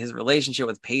is that his relationship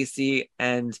with Pacey.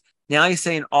 And now he's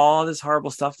saying all this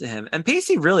horrible stuff to him. And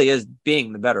Pacey really is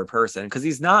being the better person because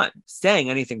he's not saying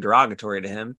anything derogatory to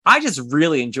him. I just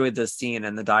really enjoyed this scene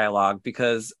and the dialogue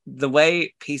because the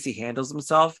way Pacey handles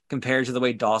himself compared to the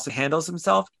way Dawson handles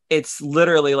himself, it's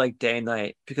literally like day and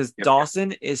night, because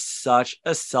Dawson is such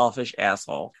a selfish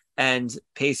asshole. And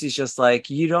Pacey's just like,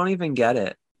 you don't even get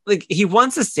it. Like, he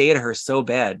wants to say to her so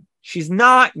bad, she's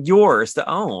not yours to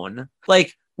own.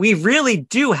 Like, we really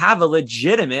do have a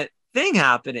legitimate thing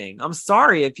happening. I'm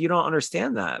sorry if you don't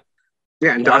understand that.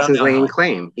 Yeah, and Dawson's laying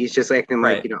claim. He's just acting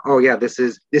like, oh yeah, this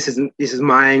is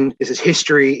mine. This is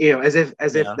history. As if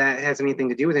that has anything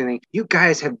to do with anything. You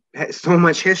guys have had so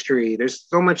much history. There's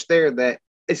so much there that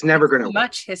it's never going to work.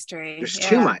 Much history. There's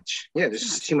too much. Yeah, there's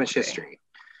just too much history.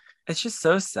 It's just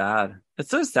so sad.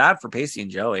 It's so sad for Pacey and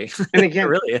Joey. And again, it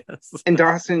really is. And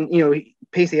Dawson,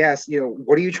 Pacey asks,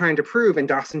 what are you trying to prove? And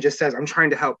Dawson just says, I'm trying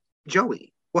to help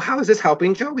Joey. Well, how is this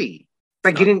helping Joey?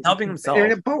 By helping himself. They're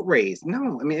in a boat race.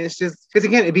 No, I mean, it's just because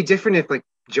again, it'd be different if like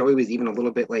Joey was even a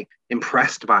little bit like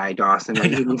impressed by Dawson.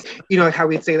 Like, how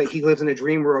we'd say like he lives in a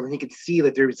dream world and he could see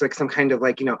that there's like some kind of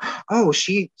like, oh,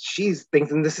 she's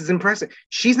thinking this is impressive.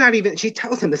 She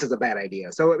tells him this is a bad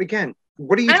idea. So again,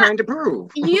 what are you trying to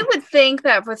prove? You would think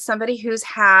that with somebody who's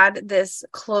had this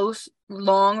close,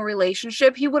 long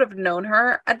relationship, he would have known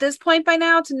her at this point by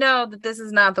now to know that this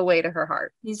is not the way to her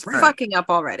heart. He's fucking up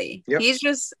already. Yep. He's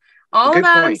just all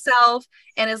about himself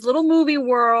and his little movie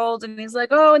world. And he's like,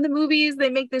 oh, in the movies, they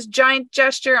make this giant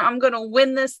gesture. I'm going to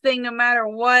win this thing no matter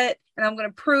what. And I'm going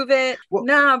to prove it. Well,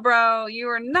 nah, bro, you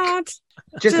are not.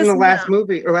 Just in the last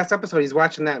movie or last episode, he's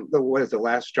watching what is it,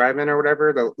 Last Drive-In or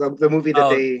whatever? The movie that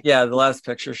the Last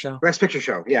Picture Show. Last Picture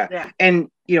Show, yeah. And,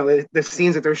 the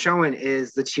scenes that they're showing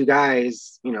is the two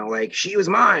guys, like, she was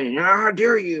mine. How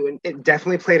dare you? And it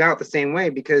definitely played out the same way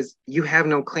because you have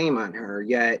no claim on her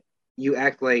yet. You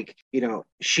act like,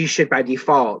 she should by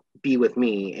default be with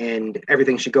me and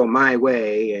everything should go my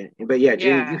way. But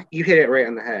Jane, you hit it right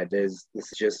on the head. This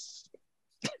is just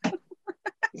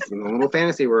it's a little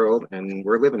fantasy world and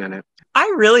we're living in it.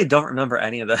 I really don't remember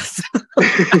any of this.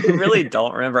 I really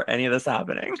don't remember any of this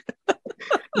happening.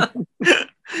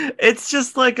 It's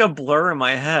just like a blur in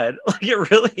my head. Like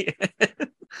it really is.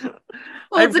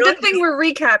 Well, it's a good thing we're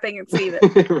recapping it, Steven.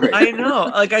 Right. I know.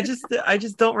 Like I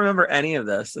just don't remember any of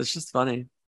this. It's just funny.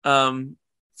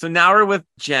 So now we're with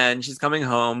Jen. She's coming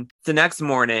home the next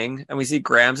morning, and we see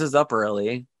Grams is up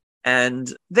early,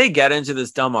 and they get into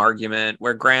this dumb argument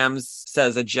where Grams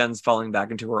says that Jen's falling back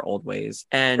into her old ways,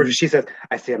 and she says,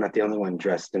 "I see I'm not the only one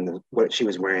dressed in what she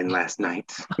was wearing last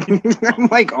night." I'm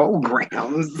like, "Oh,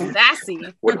 Grams, sassy."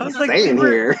 What are you saying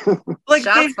here? Like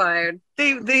shots fired.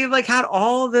 They like had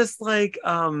all this like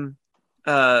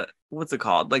what's it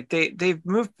called? Like they've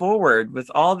moved forward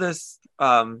with all this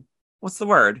what's the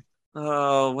word?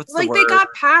 What's the word? They got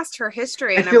past her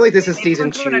history. I feel like this is season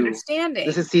 2. Understanding.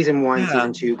 This is season 1,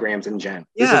 season 2. Grams and Jen.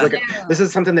 This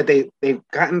is something that they've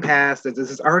gotten past. This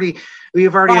is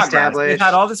we've already established. We've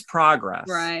had all this progress,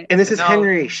 right? And this is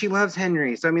Henry. She loves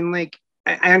Henry. So I mean, like,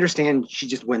 I understand she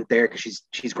just went there because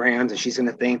she's Grams and she's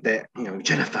gonna think that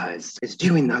Jennifer is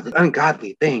doing the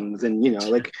ungodly things and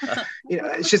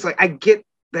it's just like I get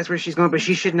that's where she's going, but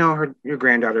she should know your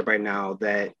granddaughter by now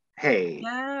that. Hey,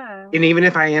 and even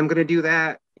if I am going to do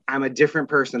that, I'm a different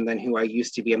person than who I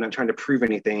used to be. I'm not trying to prove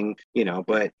anything,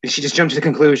 but she just jumped to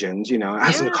conclusions, I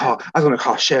was going to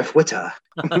call Chef Witta.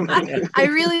 I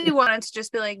really wanted to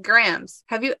just be like, Grams,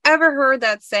 have you ever heard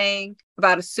that saying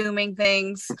about assuming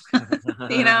things?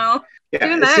 Yeah,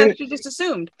 even that, she just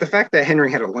assumed. The fact that Henry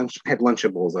had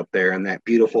Lunchables up there on that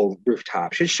beautiful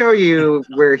rooftop should show you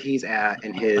where he's at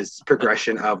in his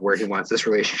progression of where he wants this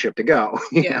relationship to go.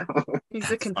 You know?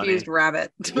 He's a confused rabbit.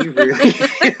 He really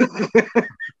is.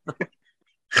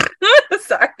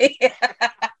 Sorry.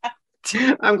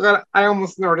 I'm glad I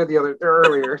almost snorted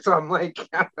earlier, so I'm like,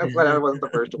 I'm glad I wasn't the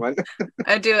first one.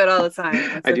 I do it all the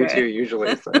time. I do too,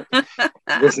 usually. So.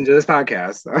 Listen to this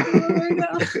podcast. So.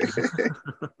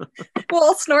 We'll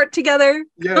all snort together.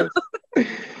 Yes.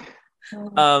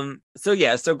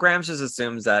 So Grams just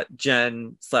assumes that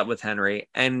Jen slept with Henry,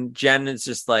 and Jen is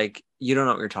just like, you don't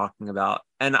know what you're talking about.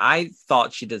 And I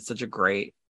thought she did such a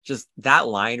great. Just that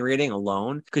line reading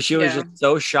alone, because she was just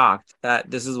so shocked that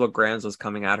this is what Grams was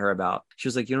coming at her about. She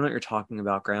was like, you don't know what you're talking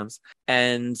about, Grams.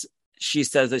 And she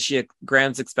says that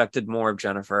Grams expected more of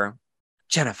Jennifer.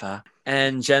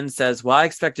 And Jen says, well, I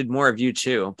expected more of you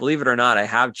too. Believe it or not, I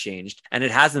have changed. And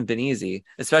it hasn't been easy,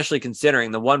 especially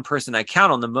considering the one person I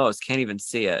count on the most can't even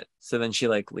see it. So then she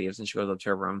leaves and she goes up to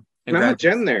her room. And not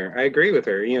Jen there. I agree with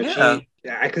her.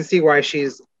 I can see why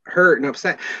she's hurt and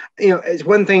upset. It's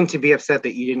one thing to be upset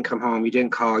that you didn't come home, you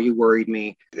didn't call, you worried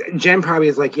me. Jen probably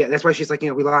is like, that's why she's like,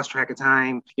 we lost track of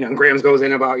time. And Grams goes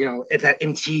in about, it's that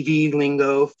MTV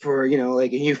lingo for,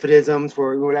 like euphemisms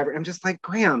for whatever. I'm just like,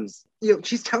 Grams,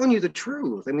 she's telling you the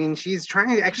truth. I mean, she's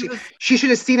trying to actually, she should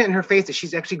have seen it in her face that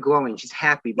she's actually glowing. She's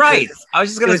happy. Right. I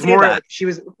was just going to say that.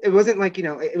 It wasn't like,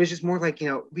 it was just more like,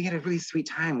 we had a really sweet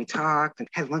time. We talked and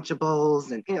had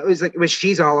Lunchables and, it was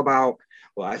she's all about,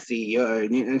 well, I see you.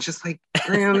 And it's just like,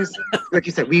 Grams, like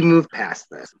you said, we moved past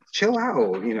this. Chill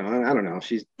out. You know, I don't know.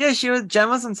 Jen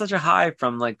was on such a high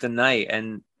from like the night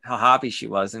and how happy she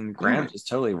was. And Graham just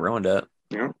totally ruined it.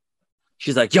 Yeah.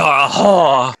 She's like,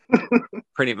 yeah,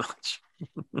 pretty much.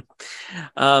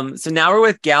 So now we're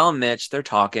with Gal and Mitch. They're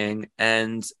talking,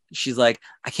 and she's like,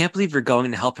 I can't believe you're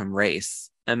going to help him race.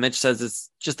 And Mitch says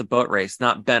it's just a boat race,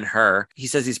 not Ben-Hur. He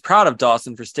says he's proud of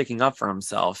Dawson for sticking up for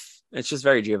himself. It's just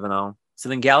very juvenile. So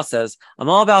then Gal says, I'm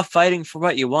all about fighting for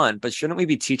what you want, but shouldn't we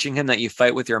be teaching him that you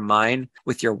fight with your mind,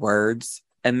 with your words?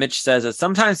 And Mitch says that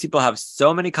sometimes people have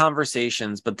so many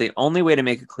conversations, but the only way to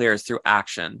make it clear is through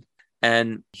action.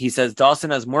 And he says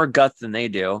Dawson has more guts than they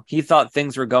do. He thought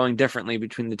things were going differently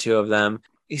between the two of them.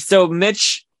 So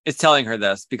Mitch is telling her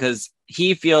this because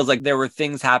he feels like there were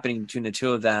things happening between the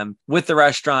two of them with the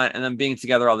restaurant and them being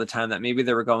together all the time that maybe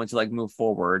they were going to like move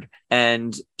forward.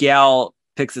 And Gal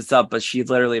picks this up, but she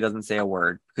literally doesn't say a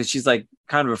word because she's like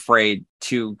kind of afraid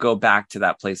to go back to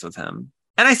that place with him.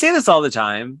 And I say this all the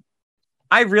time.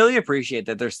 I really appreciate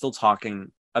that they're still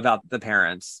talking about the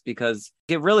parents because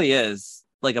it really is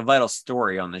like a vital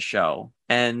story on the show.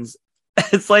 And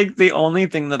it's like the only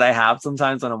thing that I have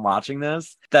sometimes when I'm watching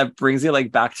this that brings you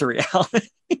like back to reality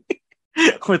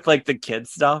with like the kid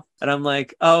stuff. And I'm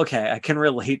like, oh, okay, I can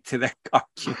relate to their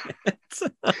argument.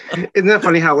 Isn't that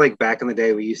funny how like back in the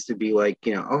day we used to be like,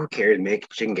 you know, oh, Carrie,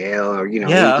 Mitch and Gail, or, you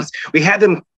know, we had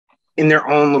them in their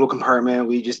own little compartment.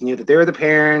 We just knew that they were the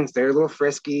parents, they're a little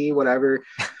frisky, whatever.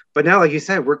 But now, like you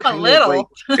said, we're kind of like,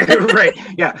 right,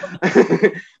 yeah.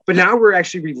 But now we're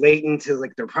actually relating to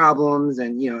like their problems,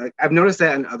 and you know, like, I've noticed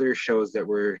that in other shows that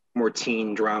were more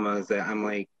teen dramas that I'm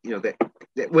like, you know,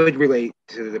 that would relate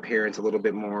to the parents a little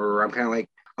bit more. Or I'm kind of like,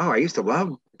 oh, I used to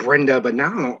love Brenda, but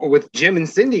now with Jim and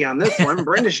Cindy on this one,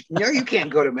 Brenda, you know, you can't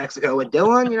go to Mexico with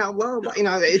Dylan, you know, blah, blah, you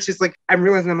know, it's just like, I'm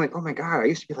realizing, I'm like, oh my God, I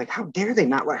used to be like, how dare they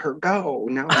not let her go?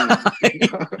 Now, you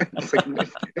know, it's like,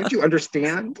 don't you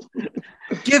understand?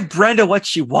 Give Brenda what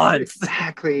she wants.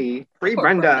 Exactly. Free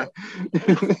Brenda.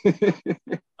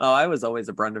 Oh, I was always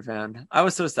a Brenda fan. I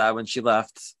was so sad when she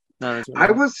left. No,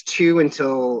 I was too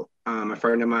until a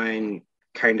friend of mine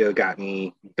kind of got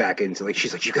me back into like,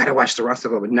 she's like, you gotta watch the rest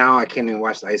of them. But now I can't even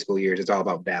watch the high school years. It's all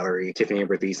about Valerie, Tiffany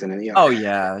Amber Thiessen, and you know. Oh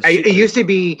yeah. It used to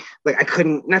be like I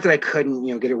couldn't, not that I couldn't,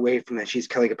 you know, get away from that she's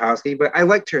Kelly Kapowski, but I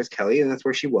liked her as Kelly, and that's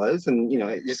where she was. And you know,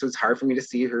 it just was hard for me to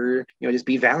see her, you know, just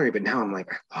be Valerie. But now I'm like,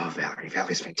 oh, Valerie.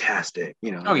 Valerie's fantastic,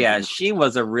 you know. Oh yeah, she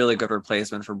was a really good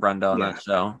replacement for Brenda on that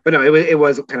show. But no, it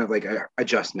was kind of like an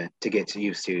adjustment to get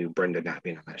used to Brenda not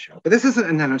being on that show. But this isn't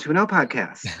a 90210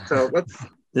 podcast. So let's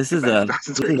This is a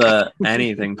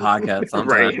anything podcast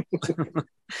sometimes. Right.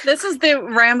 This is the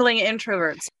Rambling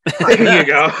Introverts. There you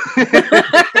go.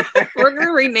 We're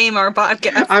gonna rename our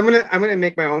podcast. I'm gonna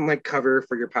make my own like cover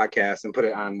for your podcast and put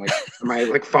it on like my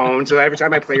like phone. So every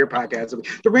time I play your podcast, it'll be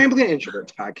the Rambling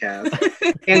Introverts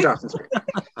podcast and Dawson's Creek.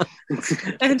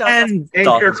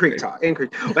 and Creek Talk. And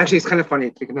Creek. Well, actually, it's kind of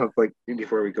funny. Speaking of like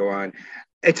before we go on,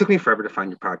 it took me forever to find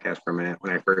your podcast for a minute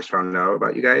when I first found out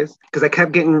about you guys, because I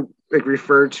kept getting like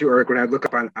referred to, or when I look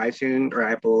up on iTunes or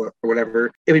Apple or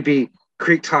whatever, it would be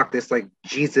Creek Talk, this like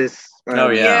Jesus. Oh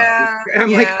yeah.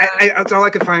 I'm like, that's all I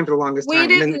could find for the longest time. We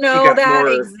didn't know that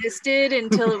existed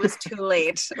until it was too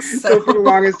late. So for the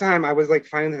longest time, I was like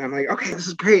finding that. I'm like, okay, this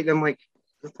is great. And I'm like,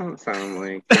 this doesn't sound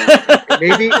like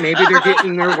maybe they're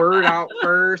getting their word out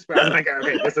first, but I'm like,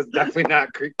 okay, this is definitely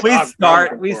not Creek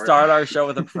Talk. We start our show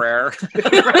with a prayer.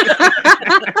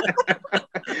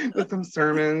 With some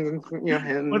sermons and you know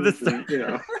hymns, and, you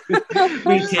know.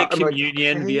 We take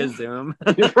communion via Zoom.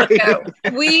 Right. Yeah,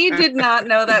 we did not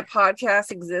know that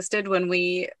podcast existed when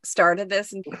we started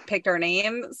this and picked our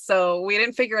name, so we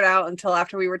didn't figure it out until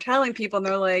after we were telling people, and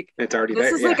they're like, it's already this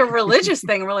there. is like a religious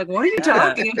thing. We're like, what are you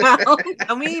talking about?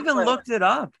 And we even looked it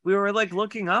up. We were like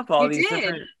looking up all these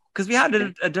different, because we had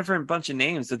a different bunch of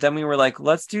names, but then we were like,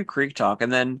 let's do Creek Talk,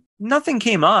 and then nothing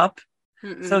came up.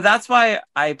 Mm-mm. So that's why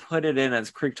I put it in as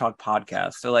Creek Talk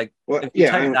Podcast. So like, if you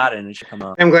type that in, it should come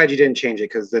up. I'm glad you didn't change it,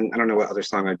 because then I don't know what other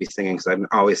song I'd be singing, because I'm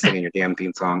always singing your damn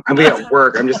theme song. I'm at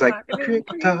work. I'm just like, Creek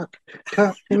Talk,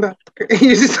 talking about.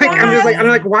 You're just like, I'm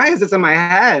like, why is this in my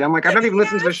head? I'm like, I'm not even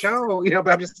listening to the show, you know.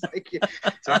 But I'm just like,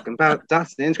 talking about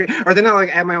Dawson's Creek, or then I like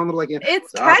add my own little like,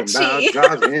 it's catchy.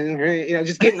 You know,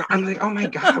 just getting. I'm like, oh my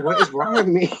God, what is wrong with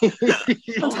me?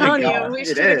 I'm telling you, we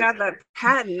should have got that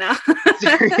patent now.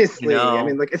 Seriously. I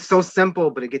mean, like, it's so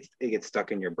simple, but it gets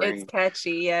stuck in your brain. It's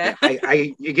catchy, yeah.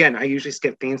 I usually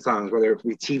skip theme songs, whether it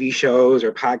be TV shows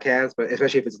or podcasts, but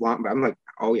especially if it's long. But I'm like,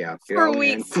 oh yeah. For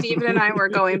weeks, Steven and I were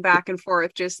going back back and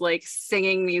forth, just like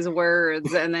singing these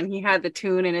words, and then he had the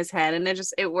tune in his head, and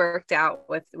it worked out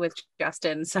with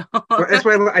Justin. So that's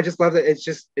why I just love that.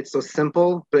 It's so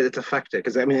simple, but it's effective,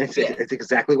 because I mean it's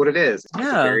exactly what it is.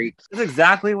 It's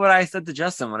exactly what I said to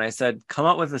Justin when I said, come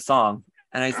up with a song.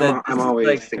 And I said, I'm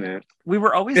always singing it. We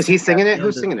were always. Is he singing it?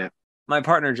 Who's singing it? My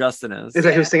partner Justin is. Is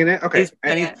that who's singing it? Okay.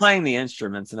 He's playing the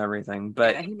instruments and everything.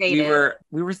 But we were.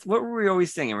 What were we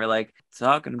always singing? We're like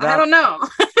talking about. I don't know.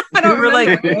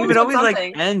 We would always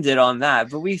like end it on that,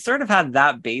 but we sort of had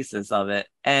that basis of it.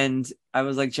 And I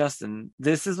was like, Justin,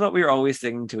 this is what we were always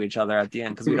singing to each other at the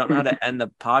end, because we don't know how to end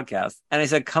the podcast. And I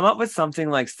said, come up with something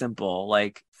like simple,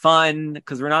 like fun,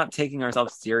 because we're not taking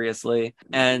ourselves seriously.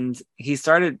 And he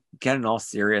started getting all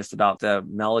serious about the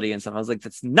melody and stuff. I was like,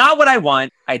 that's not what I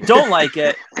want. I don't like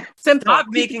it. Simple. Stop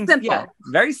making simple.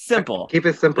 Very simple. Keep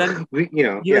it simple. Then,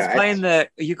 he was playing the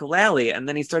ukulele, and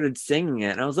then he started singing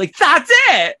it, and I was like, that's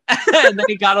it. And then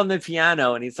he got on the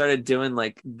piano and he started doing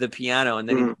like the piano, and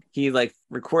then he like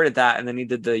recorded that, and then he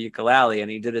did the ukulele, and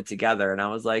he did it together, and I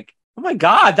was like, oh my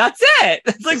God, that's it.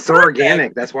 It's like so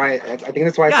organic. That's why I think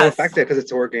that's why it's so effective, because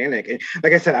it's organic. And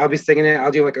like I said, I'll be singing it.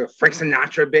 I'll do like a Frank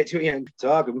Sinatra bit too.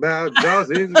 Talking about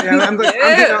dozens. I'm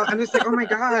just like, oh my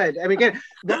God. I mean, again,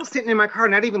 we're all sitting in my car,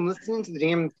 not even listening to the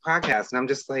damn podcast, and I'm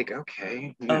just like,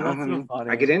 okay,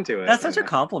 I get into it. That's such a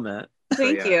compliment.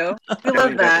 Thank you. I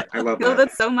love that. I love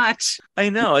that so much. I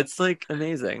know, it's like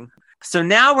amazing. So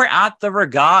now we're at the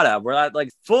regatta. We're at like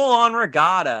full on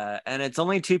regatta, and it's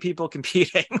only 2 people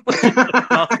competing.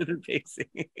 Dawson and Pacey.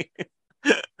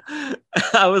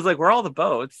 I was like, where are all the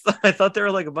boats? I thought there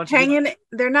were like a bunch hanging.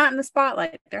 They're not in the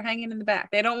spotlight. They're hanging in the back.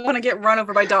 They don't want to get run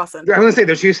over by Dawson. I'm gonna say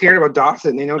they're too scared about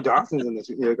Dawson. They know Dawson's in this.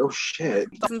 They're like, oh shit.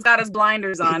 Dawson's got his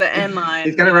blinders on the end line.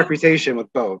 He's got a reputation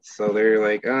with boats, so they're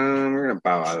like, we're gonna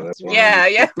bow out of this one.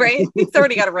 Yeah, right. He's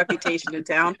already got a reputation in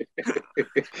town.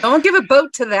 Don't give a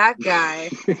boat to that guy.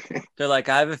 They're like,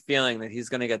 I have a feeling that he's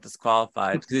gonna get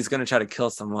disqualified because he's gonna try to kill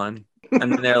someone. And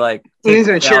then they're like, he's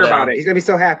gonna cheer about it. He's gonna be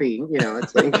so happy.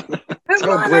 It's like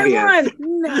so oblivious.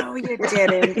 No, you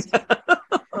didn't.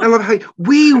 I love how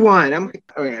we won. I'm like,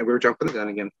 oh yeah, we were jumping the gun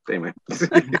again. Anyway,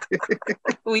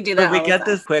 we do that. We get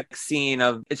this quick scene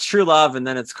of it's True Love, and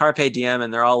then it's Carpe Diem,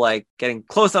 and they're all like getting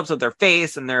close-ups with their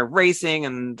face, and they're racing,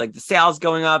 and like the sail's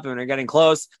going up, and they're getting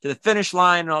close to the finish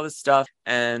line, and all this stuff.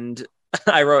 And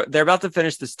I wrote, they're about to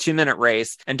finish this 2-minute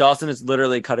race, and Dawson is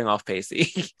literally cutting off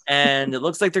Pacey. And it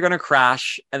looks like they're going to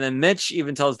crash. And then Mitch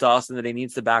even tells Dawson that he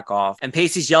needs to back off. And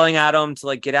Pacey's yelling at him to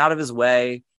like get out of his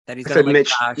way. That he's going to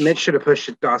crash. Mitch should have pushed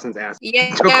Dawson's ass.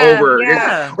 Yeah, took over.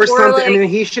 Yeah. Or something. Like, I mean,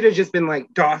 he should have just been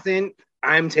like, Dawson,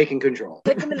 I'm taking control.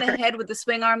 Hit him in the head with the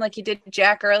swing arm like he did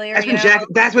Jack earlier.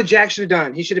 That's what Jack should have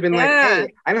done. He should have been like,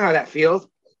 hey, I know how that feels.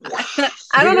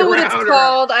 I don't know what it's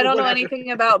called. I don't know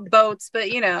anything about boats, but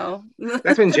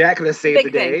that's when Jack could have saved the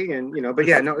day. And but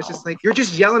yeah, no, it's just like you're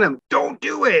just yelling at him, don't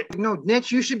do it. No,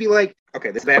 Mitch, you should be like,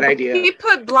 okay, this is a bad idea. He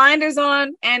put blinders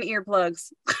on and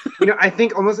earplugs. I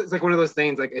think almost it's like one of those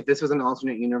things, like if this was an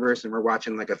alternate universe and we're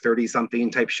watching like a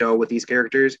 30-something type show with these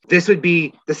characters, this would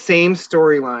be the same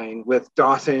storyline with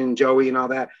Dawson, Joey, and all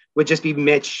that. Would just be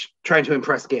Mitch trying to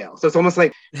impress Gail. So it's almost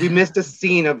like we missed a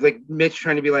scene of like Mitch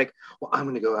trying to be like, well, I'm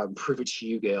going to go out and prove it to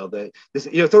you, Gail, that this,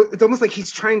 so it's almost like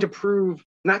he's trying to prove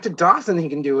not to Dawson he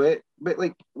can do it, but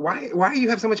like, why do you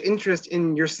have so much interest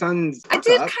in your son's I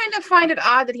did kind of find it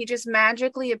odd that he just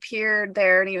magically appeared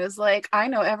there and he was like, I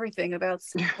know everything about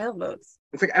sailboats.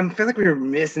 It's like, I feel like we were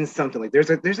missing something. Like there's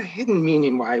a hidden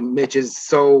meaning why Mitch is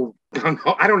so,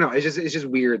 I don't know. It's just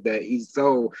weird that he's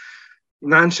so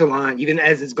nonchalant, even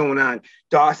as it's going on.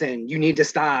 Dawson, you need to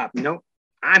stop. Nope,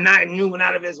 I'm not moving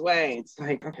out of his way. It's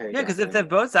like, okay. Yeah, because if the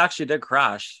boats actually did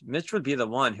crash, Mitch would be the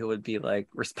one who would be like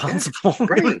responsible. Yeah,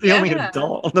 right. He would be the only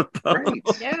adult on the boat.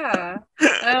 Right. Yeah.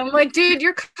 I'm like, dude,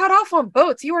 you're cut off on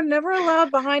boats. You were never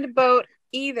allowed behind a boat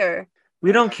either.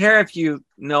 We don't care if you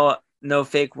know no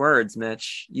fake words,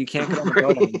 Mitch. You can't get on the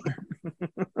boat anymore.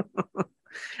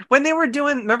 When they were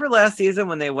remember last season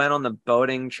when they went on the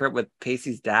boating trip with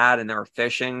Pacey's dad and they were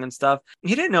fishing and stuff?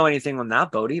 He didn't know anything on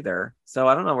that boat either. So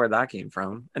I don't know where that came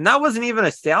from. And that wasn't even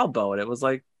a sailboat. It was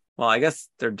like, well, I guess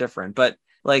they're different, but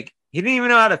like he didn't even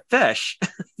know how to fish.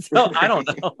 So I don't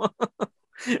know.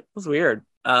 It was weird.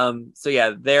 So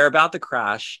yeah, they're about to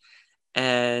crash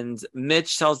and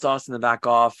Mitch tells Dawson to back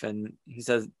off and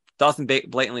Dawson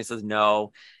blatantly says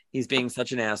no. He's being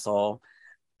such an asshole.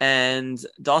 And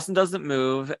Dawson doesn't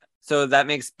move. So that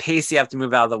makes Pacey have to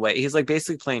move out of the way. He's like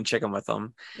basically playing chicken with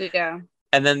them. Yeah.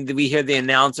 And then we hear the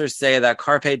announcer say that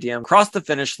Carpe Diem crossed the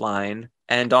finish line.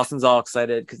 And Dawson's all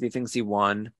excited because he thinks he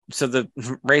won. So the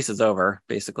race is over,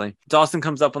 basically. Dawson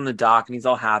comes up on the dock and he's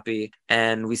all happy.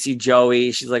 And we see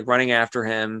Joey. She's like running after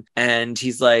him. And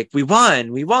he's like, we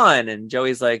won. And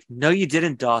Joey's like, no, you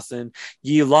didn't, Dawson.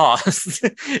 You lost.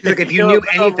 Look, if you knew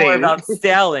anything more about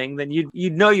sailing, then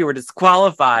you'd know you were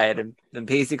disqualified. And then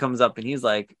Pacey comes up and he's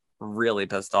like really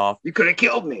pissed off. You could have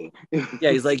killed me.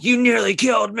 Yeah, he's like, you nearly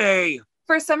killed me.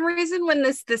 For some reason, when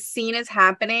this scene is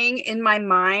happening, in my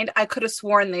mind, I could have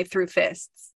sworn they threw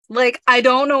fists. Like, I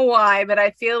don't know why, but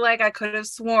I feel like I could have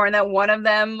sworn that one of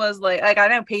them was like I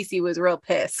know Pacey was real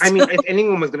pissed. I mean, if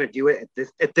anyone was going to do it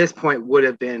at this point, would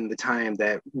have been the time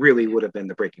that really would have been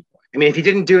the breaking point. I mean, if he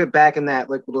didn't do it back in that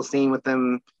like little scene with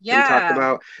them, we talked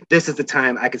about, this is the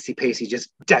time I could see Pacey just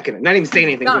decking it, not even saying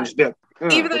anything, but just be like,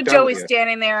 even though Joey's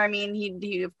standing there. I mean,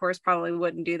 he of course probably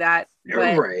wouldn't do that.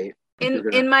 But right.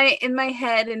 In my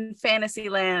head, in fantasy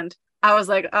land, I was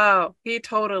like, oh, he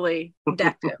totally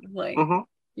decked him. Like,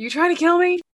 you trying to kill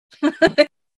me?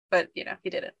 But he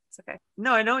didn't. It's okay.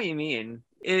 No, I know what you mean.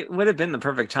 It would have been the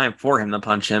perfect time for him to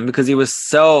punch him because he was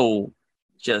so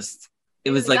just.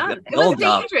 It was like the build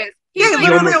up. Yeah, he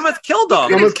literally almost killed him.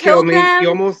 He almost killed me. He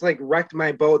almost like wrecked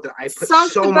my boat that I put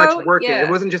so much work in. It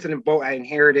wasn't just a boat I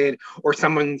inherited or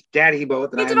someone's daddy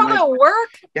boat. He did all that work?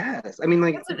 Yes. I mean,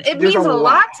 like, it means a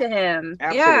lot to him.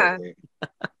 Absolutely. Yeah.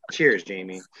 Cheers,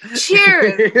 Jamie.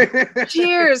 Cheers.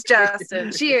 Cheers,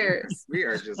 Justin. Cheers. We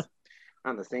are just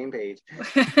on the same page.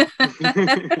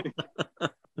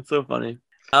 It's so funny.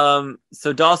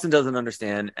 So Dawson doesn't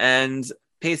understand, and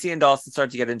Pacey and Dawson start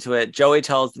to get into it. Joey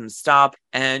tells them to stop,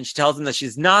 and she tells them that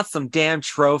she's not some damn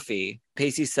trophy.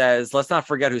 Pacey says, let's not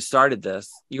forget who started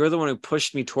this. You're the one who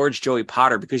pushed me towards Joey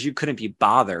Potter because you couldn't be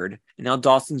bothered. And now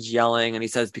Dawson's yelling, and he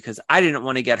says, because I didn't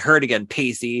want to get hurt again,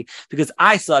 Pacey, because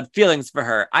I still had feelings for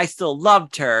her. I still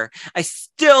loved her. I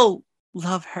still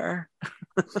love her.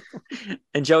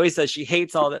 And Joey says she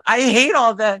hates all that. I hate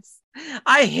all this.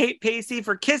 I hate Pacey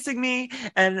for kissing me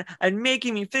and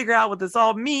making me figure out what this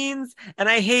all means. And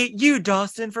I hate you,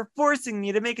 Dawson, for forcing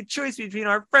me to make a choice between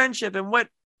our friendship and what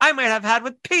I might have had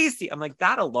with Pacey. I'm like,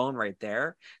 that alone right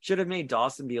there should have made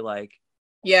Dawson be like,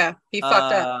 yeah, he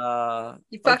fucked up.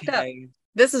 He fucked up.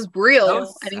 This is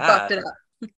real. And he fucked it up.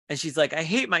 And she's like, I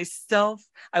hate myself.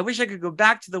 I wish I could go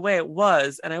back to the way it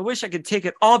was. And I wish I could take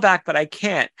it all back, but I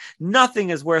can't. Nothing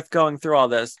is worth going through all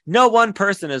this. No one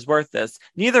person is worth this.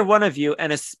 Neither one of you,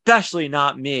 and especially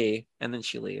not me. And then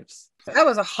she leaves. That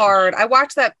was I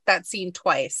watched that scene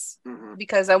twice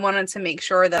because I wanted to make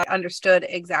sure that I understood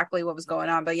exactly what was going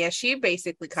on. But yeah, she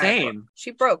basically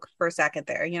she broke for a second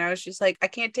there. She's like, I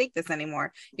can't take this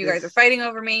anymore. You guys are fighting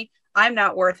over me. I'm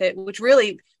not worth it, which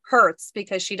really hurts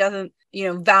because she doesn't,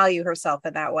 value herself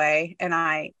in that way. And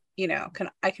I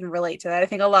can relate to that. I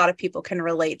think a lot of people can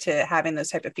relate to having those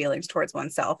type of feelings towards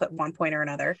oneself at one point or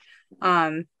another.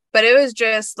 But it was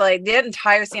just like the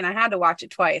entire scene. I had to watch it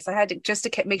twice. I had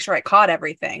to make sure I caught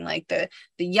everything. Like the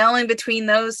yelling between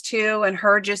those two and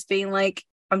her just being like,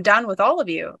 I'm done with all of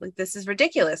you. Like, this is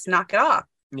ridiculous. Knock it off.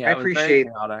 Yeah,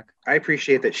 I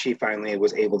appreciate that she finally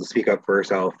was able to speak up for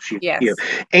herself.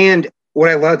 And what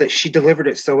I love that she delivered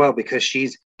it so well because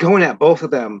she's going at both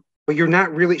of them, but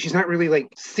she's not really like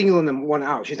singling them one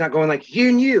out. She's not going like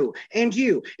you and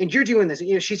you and you're doing this.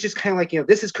 She's just kind of like,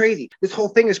 this is crazy. This whole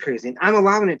thing is crazy. And I'm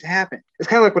allowing it to happen. It's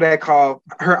kind of like what I call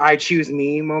her I choose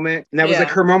me moment. And that was like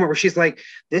her moment where she's like,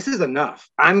 this is enough.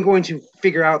 I'm going to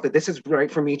figure out that this is right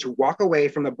for me to walk away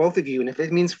from the both of you. And if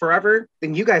it means forever,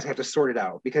 then you guys have to sort it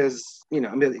out because,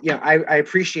 I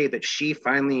appreciate that she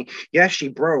finally, she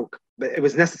broke, but it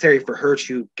was necessary for her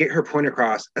to get her point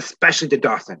across, especially to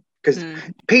Dawson. Because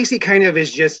Pacey kind of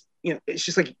is just, it's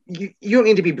just like, you don't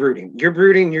need to be brooding. You're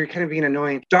brooding, you're kind of being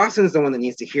annoying. Dawson's the one that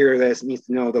needs to hear this, needs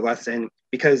to know the lesson,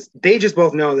 because they just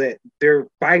both know that they're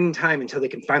biding time until they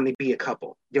can finally be a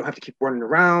couple. You don't have to keep running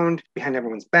around behind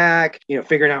everyone's back,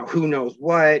 figuring out who knows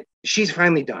what. She's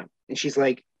finally done. And she's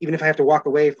like, even if I have to walk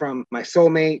away from my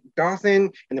soulmate,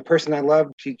 Dawson, and the person I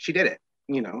love, she did it.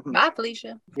 Bye,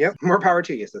 Felicia. Yep, more power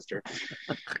to you, sister.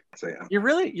 So yeah, you're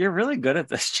really good at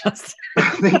this, Justin.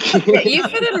 Thank you. Yeah, you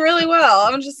fit in really well.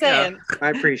 I'm just saying. Yeah,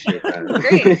 I appreciate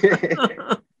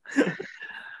that.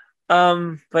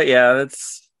 Great. But yeah,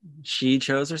 she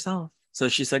chose herself, so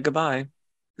she said goodbye.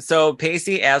 So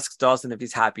Pacey asks Dawson if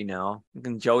he's happy now,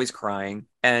 and Joey's crying.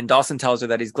 And Dawson tells her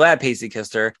that he's glad Pacey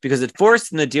kissed her because it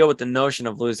forced him to deal with the notion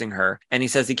of losing her. And he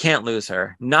says he can't lose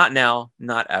her, not now,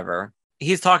 not ever.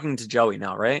 He's talking to Joey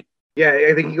now, right? Yeah,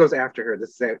 I think he goes after her.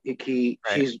 This is that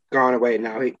she's gone away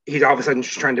now. He's all of a sudden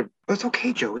just trying to. Oh, it's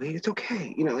okay, Joey. It's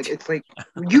okay. You know, like it's like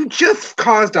you just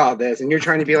caused all this, and you're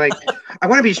trying to be like, I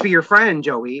want to be your friend,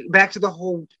 Joey. Back to the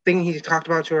whole thing he talked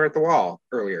about to her at the wall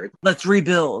earlier. Let's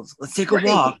rebuild. Let's take a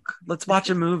walk. Let's watch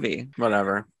a movie.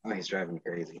 Whatever. Oh, he's driving me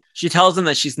crazy. She tells him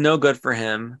that she's no good for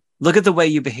him. Look at the way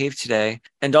you behaved today.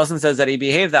 And Dawson says that he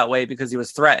behaved that way because he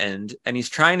was threatened, and he's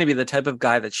trying to be the type of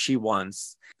guy that she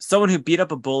wants. Someone who beat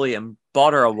up a bully and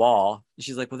bought her a wall. And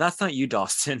she's like, well, that's not you,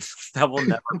 Dawson. That will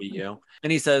never be you.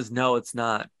 And he says, no, it's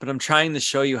not. But I'm trying to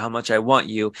show you how much I want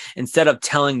you instead of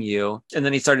telling you. And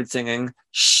then he started singing,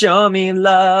 show me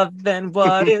love and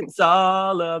what it's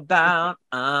all about.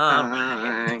 That's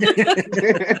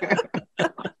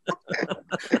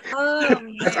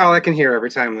all I can hear every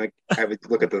time. Like I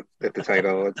would look at the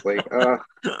title. It's like,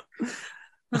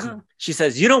 She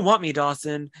says, you don't want me,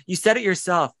 Dawson. You said it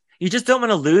yourself. You just don't want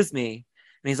to lose me.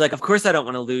 And he's like, of course I don't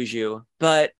want to lose you,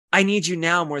 but I need you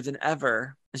now more than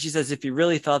ever. And she says, if you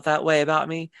really felt that way about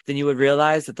me, then you would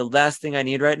realize that the last thing I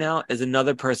need right now is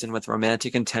another person with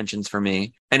romantic intentions for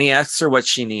me. And he asks her what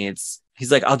she needs.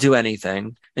 He's like, I'll do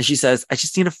anything. And she says, I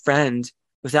just need a friend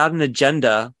without an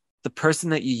agenda, the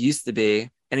person that you used to be.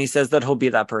 And he says that he'll be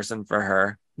that person for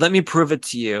her. Let me prove it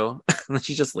to you. And then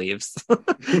she just leaves.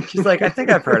 She's like, I think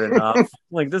I've heard enough.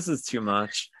 Like, this is too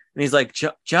much. And he's like,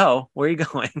 Joe, where are you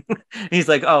going? And he's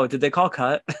like, oh, did they call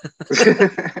cut?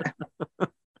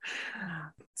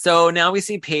 So now we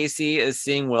see Pacey is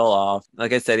seeing Will off.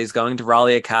 Like I said, he's going to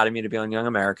Raleigh Academy to be on Young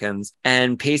Americans.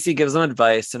 And Pacey gives him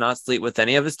advice to not sleep with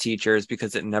any of his teachers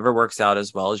because it never works out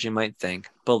as well as you might think.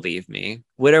 Believe me.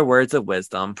 What are words of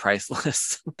wisdom?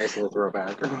 Priceless. Nice little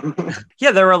throwback.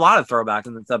 Yeah, there were a lot of throwbacks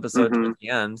in this episode at the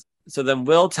end. So then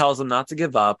Will tells him not to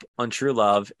give up on true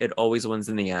love. It always wins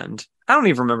in the end. I don't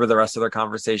even remember the rest of their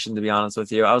conversation, to be honest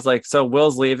with you. I was like, so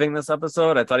Will's leaving this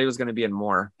episode? I thought he was going to be in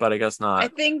more, but I guess not. I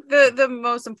think the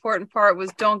most important part was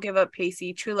don't give up,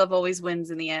 Pacey. True love always wins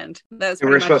in the end.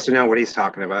 We're supposed to know what he's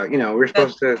talking about. You know, we're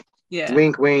supposed to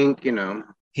wink, wink, you know.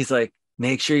 He's like,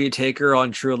 make sure you take her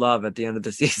on true love at the end of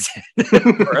the season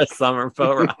for a summer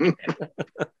boat ride.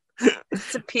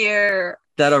 Disappear.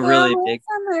 That'll really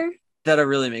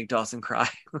make Dawson cry.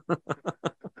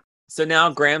 So now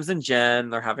Grams and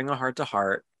Jen, they're having a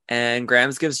heart-to-heart, and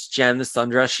Grams gives Jen the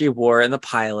sundress she wore in the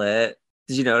pilot.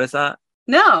 Did you notice that?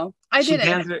 No, I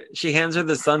didn't. She hands her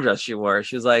the sundress she wore.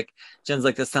 She was like, Jen's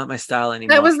like, that's not my style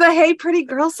anymore. That was the Hey Pretty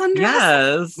Girl sundress?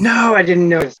 Yes. No, I didn't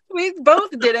notice. We both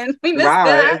didn't. We missed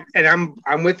that. And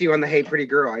I'm with you on the Hey Pretty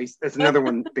Girl. That's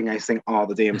another thing I sing all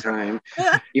the damn time,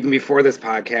 even before this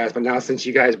podcast. But now since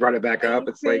you guys brought it back up,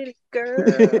 it's like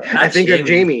I think of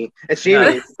Jamie. It's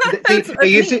Jamie.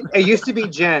 It used to be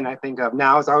Jen. I think of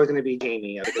now. It's always going to be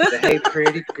Jamie. The Hey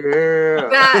Pretty Girl.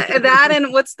 That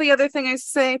and what's the other thing I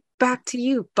say? Back to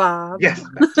you, Bob. Yes,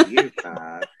 back to you,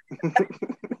 Bob.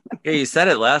 Yeah, you said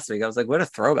it last week. I was like, what a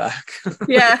throwback.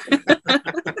 Yeah.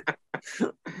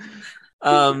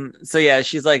 So yeah,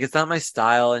 she's like, it's not my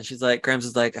style. And she's like, Grams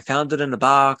is like, I found it in a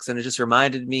box and it just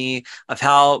reminded me of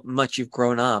how much you've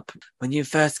grown up. When you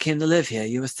first came to live here,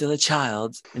 you were still a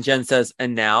child. And Jen says,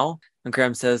 and now? And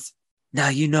Grams says, now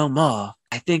you know more.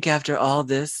 I think after all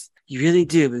this, you really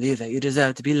do believe that you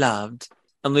deserve to be loved.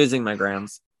 I'm losing my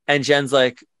Grams. And Jen's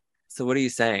like, so what are you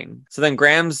saying? So then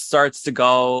Grams starts to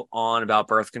go on about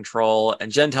birth control,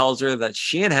 and Jen tells her that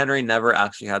she and Henry never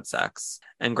actually had sex.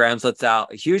 And Grams lets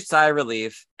out a huge sigh of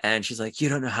relief, and she's like, you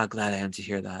don't know how glad I am to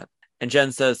hear that. And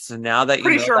Jen says, so now that you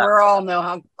pretty know sure that- we all know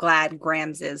how glad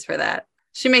Grams is for that.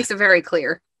 She makes it very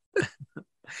clear.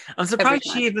 I'm surprised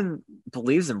she even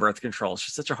believes in birth control.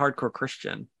 She's such a hardcore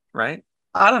Christian, right?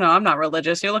 I don't know. I'm not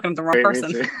religious. You're looking at the wrong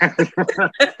person.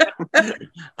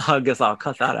 I guess I'll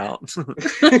cut that out.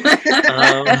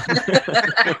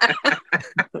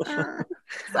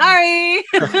 Sorry.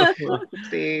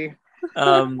 See.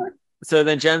 So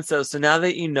then Jen says, so now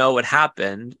that you know what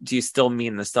happened, do you still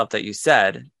mean the stuff that you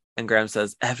said? And Graham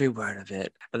says, every word of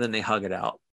it. And then they hug it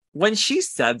out. When she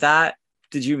said that,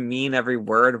 did you mean every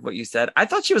word of what you said? I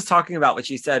thought she was talking about what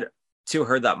she said to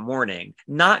her that morning,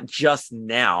 not just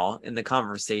now in the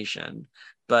conversation,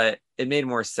 but it made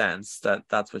more sense that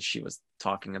that's what she was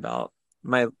talking about.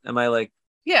 Am I like,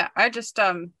 yeah, I just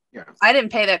I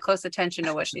didn't pay that close attention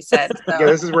to what she said. So. Yeah,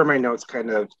 this is where my notes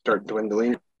kind of start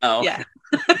dwindling. Oh yeah.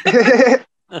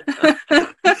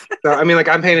 So I mean, like,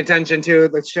 I'm paying attention to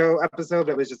the show episode,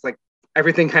 but it was just like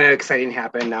everything kind of exciting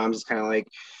happened. Now I'm just kind of like,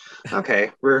 okay,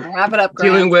 we're wrap it up,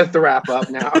 dealing with the wrap up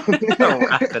now.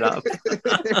 Wrap it up.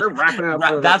 We're wrapping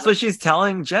up. That's what she's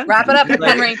telling Jen. Wrap it up, like,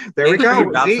 Henry. There we go.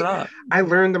 Wraps See, it up. I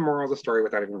learned the moral of the story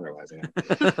without even realizing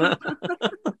it.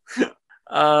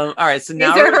 All right, so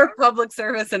now these are our public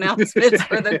service announcements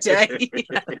for the day.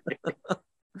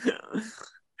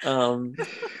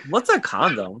 What's a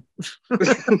condom?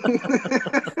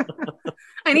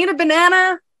 I need a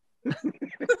banana.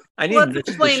 I need Mitch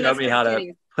to show me how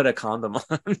to put a condom on.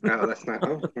 No, that's not.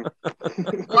 Oh.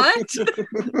 What?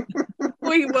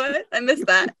 Wait, what? I missed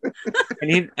that.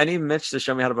 I need Mitch to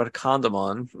show me how to put a condom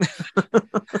on.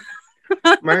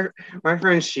 my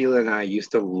friend Sheila and I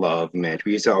used to love Mitch.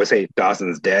 We used to always say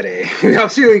Dawson's daddy. She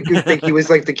like think he was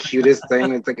like the cutest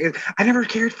thing. It's like I never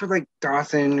cared for like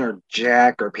Dawson or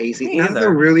Jack or Pacey. None of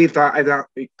them really thought. I thought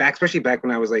back, especially back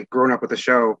when I was like growing up with the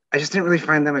show. I just didn't really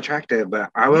find them attractive. But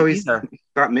I always thought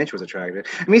Mitch was attractive.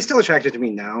 I mean, he's still attractive to me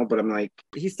now. But I'm like,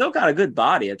 he's still got a good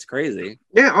body. It's crazy.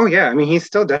 Yeah. Oh yeah. I mean, he's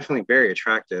still definitely very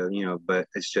attractive. But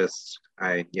it's just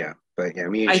But yeah,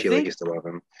 me and Sheila used to love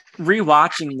him.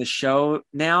 Rewatching the show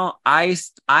now,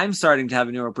 I'm starting to have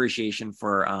a new appreciation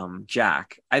for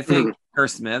Jack. I think Kerr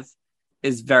Smith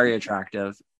is very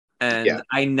attractive, and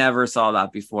I never saw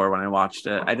that before when I watched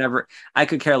it. I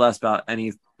could care less about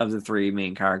any of the three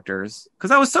main characters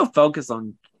because I was so focused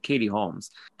on Katie Holmes.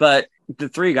 But the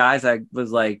three guys, I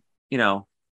was like, I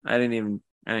didn't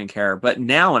care. But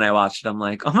now when I watched it, I'm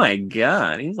like, oh my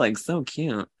God, he's like so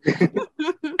cute.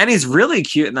 And he's really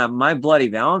cute in that My Bloody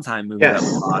Valentine movie that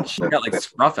we watched. He got like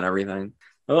scruff and everything.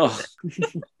 Oh.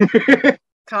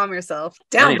 Calm yourself.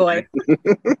 Down, boy.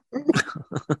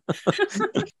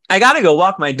 I gotta go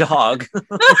walk my dog.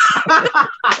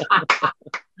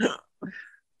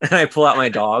 And I pull out my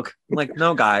dog. I'm like,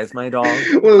 no, guys, my dog.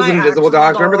 Those invisible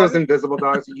dogs. Remember those invisible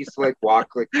dogs that used to like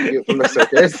walk like from the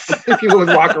circus? People would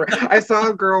walk around. I saw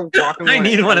a girl walking. I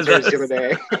need one of those the other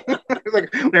day.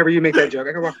 Like, whenever you make that joke,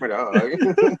 I can walk my dog.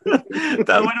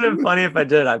 That would have been funny if I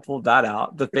did. I pulled that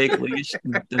out. The fake leash,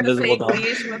 invisible dog.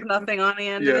 Leash with nothing on the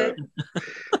end of it.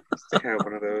 Just to have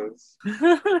one of those.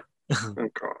 Oh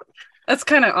God. That's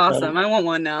kind of awesome. I want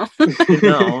one now.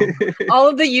 No. All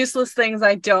of the useless things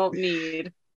I don't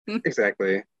need.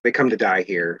 Exactly. They come to die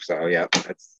here. So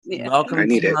welcome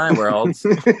to my world.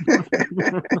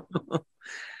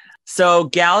 So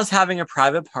Gal is having a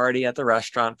private party at the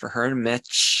restaurant for her and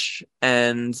Mitch,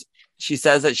 and she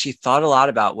says that she thought a lot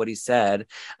about what he said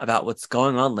about what's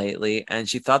going on lately, and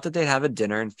she thought that they'd have a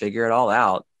dinner and figure it all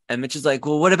out. And Mitch is like,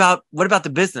 well, what about the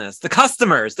business, the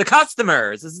customers,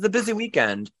 this is the busy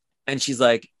weekend. And she's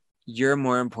like, you're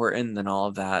more important than all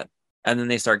of that. And then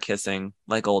they start kissing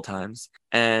like old times,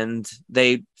 and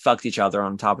they fucked each other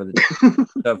on top of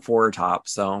the four top.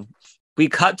 So we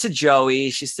cut to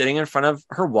Joey. She's sitting in front of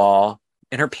her wall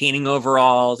in her painting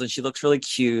overalls, and she looks really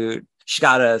cute. She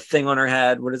got a thing on her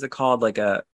head. What is it called? Like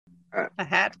a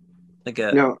hat? Like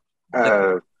a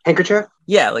handkerchief?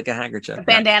 Yeah, like a handkerchief. A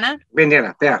bandana?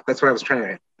 Bandana. Yeah, that's what I was trying to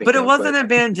think. But it wasn't a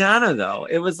bandana though.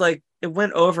 It was like it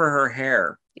went over her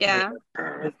hair. Yeah.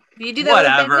 You do that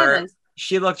with bandanas.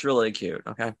 She looked really cute.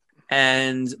 Okay.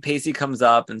 And Pacey comes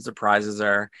up and surprises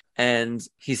her. And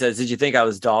he says, did you think I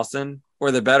was Dawson?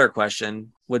 Or the better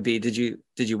question would be, did you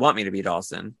want me to be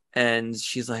Dawson? And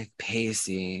she's like,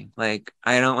 Pacey, like,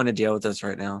 I don't want to deal with this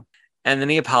right now. And then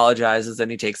he apologizes and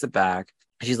he takes it back.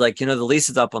 She's like, the lease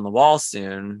is up on the wall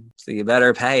soon, so you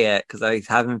better pay it because I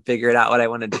haven't figured out what I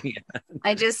want to do yet.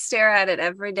 I just stare at it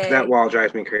every day. That wall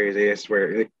drives me crazy, I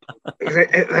swear.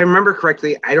 I remember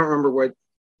correctly. I don't remember what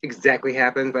exactly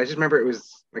happened, but I just remember it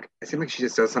was like, it seemed like she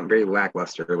just does something very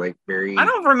lackluster, like very. I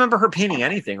don't remember her painting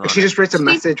anything on she just writes a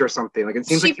message or something. Like it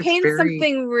seems like she paints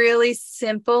something really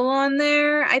simple on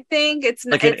there. I think it's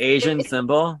like an Asian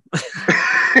symbol.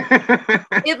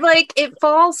 It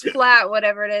falls flat,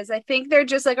 whatever it is. I think they're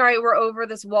just like, all right, we're over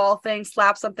this wall thing,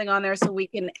 slap something on there so we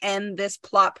can end this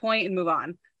plot point and move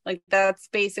on. Like that's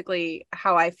basically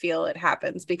how I feel it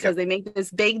happens because they make this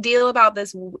big deal about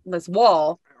this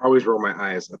wall. I always roll my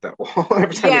eyes at that wall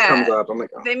every time it comes up. I'm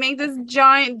like, oh. They make this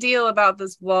giant deal about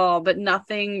this wall, but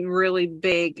nothing really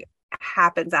big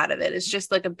happens out of it. It's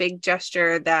just like a big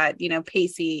gesture that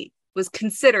Pacey was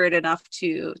considerate enough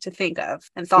to think of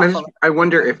and thoughtful. I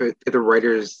wonder if the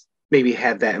writers maybe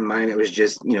had that in mind. It was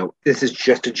just, this is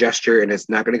just a gesture and it's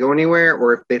not going to go anywhere.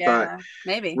 Or if they thought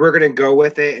maybe we're going to go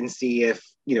with it and see if,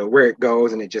 where it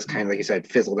goes. And it just kind of, like you said,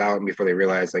 fizzled out. And before they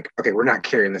realized like, okay, we're not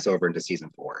carrying this over into season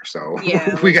 4. So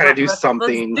we got to do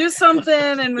something. Let's do something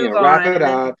and move on. Wrap it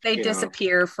up. They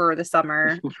disappear for the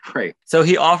summer. Right. So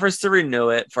he offers to renew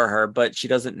it for her, but she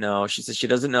doesn't know. She says she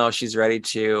doesn't know if she's ready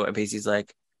to. And Pacey's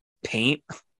like, paint,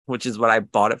 which is what I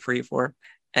bought it for you for.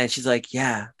 And she's like,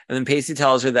 yeah. And then Pacey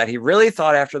tells her that he really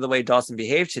thought after the way Dawson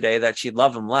behaved today that she'd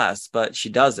love him less, but she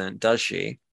doesn't, does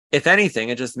she? If anything,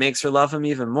 it just makes her love him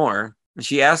even more. And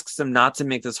she asks him not to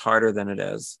make this harder than it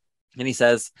is. And he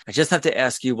says, I just have to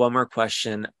ask you one more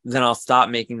question, then I'll stop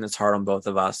making this hard on both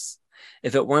of us.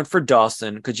 If it weren't for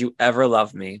Dawson, could you ever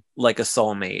love me like a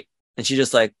soulmate? And she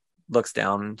just like looks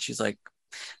down and she's like,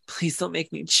 please don't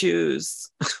make me choose.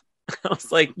 I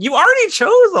was like, you already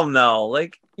chose him though.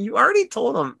 Like, you already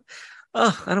told him.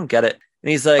 Oh, I don't get it. And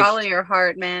he's like, follow your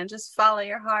heart, man. Just follow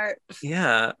your heart.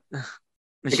 Yeah.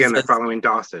 Again, they're following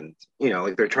Dawson.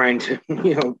 Like they're trying to,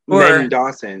 mend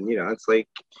Dawson. It's like.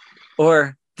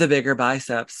 Or the bigger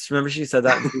biceps. Remember she said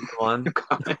that in season 1?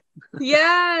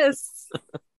 Yes.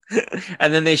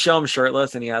 And then they show him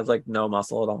shirtless and he has like no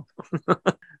muscle at all.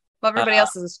 Well, everybody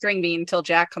else is a string bean until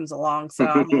Jack comes along. So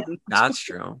I mean. That's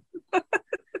true.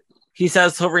 He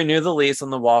says he'll renew the lease on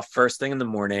the wall first thing in the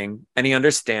morning, and he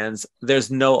understands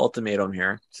there's no ultimatum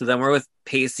here. So then we're with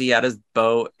Pacey at his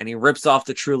boat, and he rips off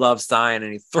the true love sign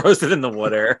and he throws it in the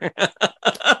water.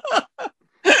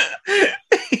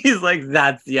 He's like,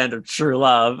 that's the end of true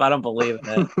love. I don't believe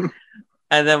it.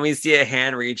 And then we see a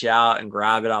hand reach out and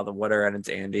grab it out of the water, and it's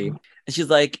Andy. And she's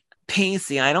like,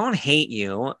 Pacey, I don't hate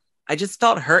you. I just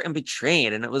felt hurt and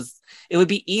betrayed, and it would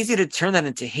be easy to turn that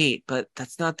into hate, but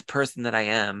that's not the person that I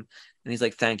am. And he's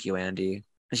like, thank you, Andy.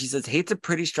 And she says, hate's a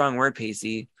pretty strong word,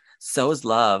 Pacey. So is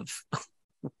love.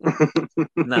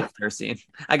 And that's their scene.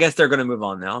 I guess they're going to move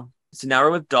on now. So now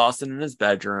we're with Dawson in his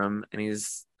bedroom, and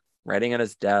he's writing at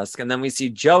his desk. And then we see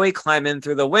Joey climb in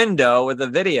through the window with a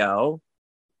video,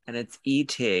 and it's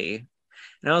E.T.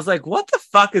 And I was like, what the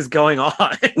fuck is going on?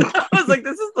 I was like,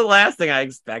 this is the last thing I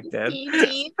expected.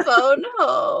 E.T. phone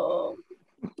home.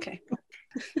 Okay.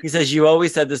 He says, you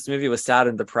always said this movie was sad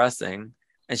and depressing.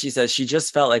 And she says, she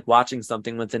just felt like watching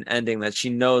something with an ending that she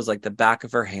knows like the back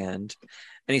of her hand.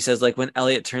 And he says, like when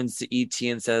Elliot turns to E.T.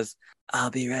 and says,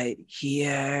 I'll be right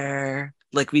here.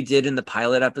 Like we did in the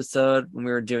pilot episode when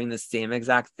we were doing the same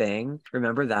exact thing.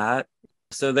 Remember that?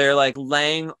 So they're like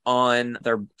laying on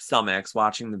their stomachs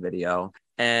watching the video.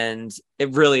 And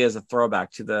it really is a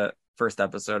throwback to the first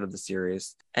episode of the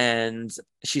series. And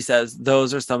she says,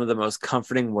 those are some of the most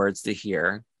comforting words to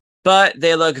hear. But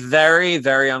they look very,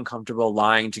 very uncomfortable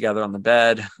lying together on the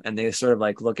bed. And they sort of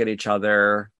like look at each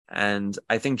other. And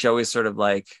I think Joey's sort of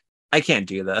like, I can't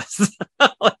do this.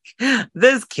 Like,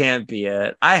 this can't be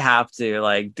it. I have to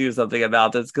like do something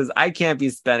about this because I can't be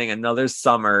spending another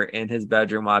summer in his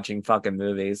bedroom watching fucking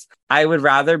movies. I would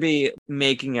rather be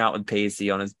making out with Pacey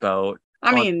on his boat.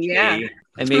 I mean, yeah.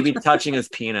 And maybe touching his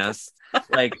penis.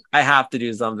 Like, I have to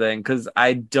do something because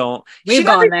I don't. We've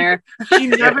gone there. She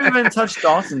never even touched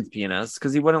Dawson's penis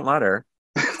because he wouldn't let her.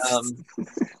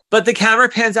 But the camera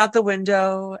pans out the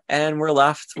window and we're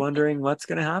left wondering what's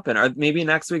going to happen. Or maybe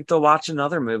next week they'll watch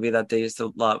another movie that they used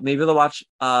to love. Maybe they'll watch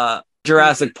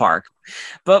Jurassic Park.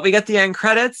 But we get the end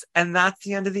credits and that's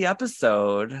the end of the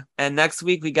episode. And next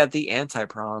week we get the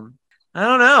anti-prom. I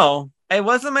don't know. It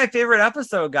wasn't my favorite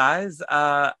episode, guys.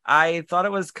 I thought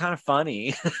it was kind of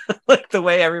funny, like the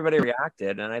way everybody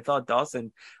reacted. And I thought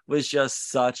Dawson was just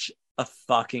such a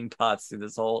fucking putz through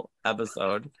this whole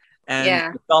episode. And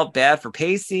I felt bad for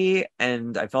Pacey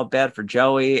and I felt bad for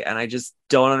Joey. And I just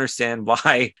don't understand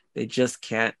why they just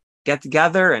can't get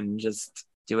together and just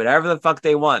do whatever the fuck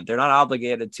they want. They're not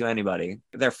obligated to anybody.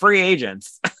 They're free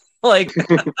agents. Like,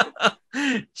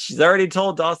 she's already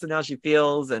told Dawson how she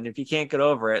feels. And if he can't get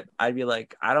over it, I'd be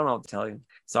like, I don't know what to tell you.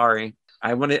 Sorry.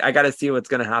 I got to see what's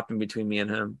going to happen between me and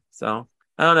him. So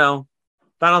I don't know.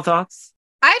 Final thoughts?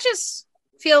 I just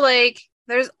feel like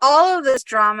there's all of this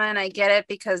drama and I get it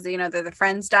because, they're the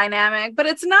friends dynamic, but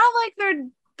it's not like they're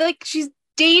like she's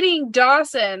dating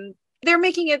Dawson. They're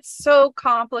making it so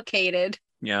complicated.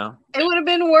 Yeah. It would have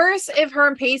been worse if her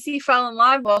and Pacey fell in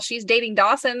love while she's dating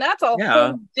Dawson. That's a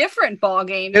whole different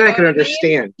ballgame. Then I can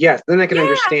understand. Yes. Then I can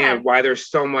understand why there's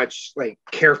so much like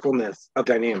carefulness of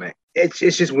dynamic. It's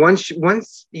just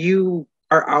once you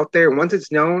are out there, once it's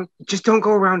known, just don't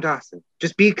go around Dawson.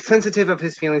 Just be sensitive of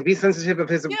his feelings. Be sensitive of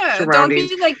his surroundings.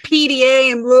 Don't be like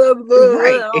PDA and blah, blah,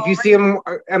 right. blah. If you see him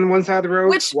on one side of the road,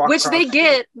 which they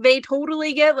get, they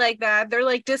totally get like that. They're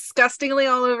like disgustingly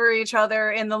all over each other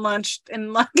in the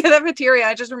cafeteria.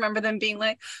 I just remember them being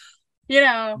like,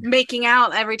 making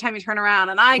out every time you turn around,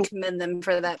 and I commend them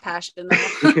for that passion.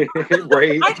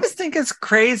 Right. I just think it's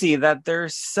crazy that they're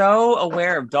so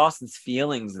aware of Dawson's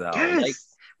feelings, though. Yes. Like,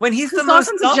 when he's the most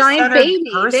Dawson's a giant baby.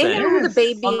 Person they know who the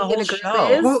baby on the whole in a group show.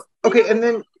 is. Well, okay, and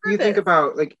then you think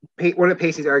about like one of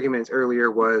Pacey's arguments earlier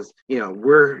was,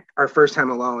 we're our first time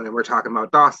alone and we're talking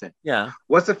about Dawson. Yeah.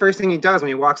 What's the first thing he does when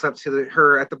he walks up to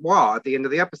her at the wall at the end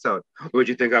of the episode? Would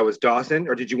you think I was Dawson,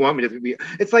 or did you want me to be?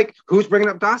 It's like, who's bringing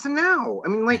up Dawson now? I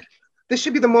mean, like, this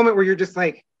should be the moment where you're just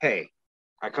like, hey,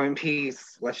 I come in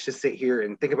peace. Let's just sit here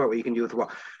and think about what you can do with the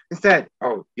wall. Instead,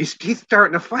 he's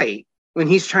starting a fight when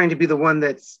he's trying to be the one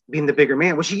that's being the bigger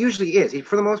man, which he usually is.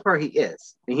 For the most part, he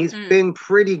is. And he's been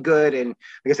pretty good. And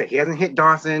like I said, he hasn't hit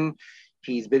Dawson.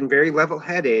 He's been very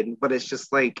level-headed, but it's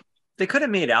just like... They could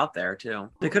have made out there, too.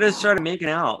 They could have started making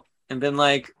out and been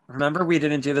like, remember, we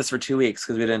didn't do this for 2 weeks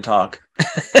because we didn't talk.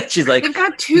 She's like... They've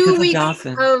got 2 weeks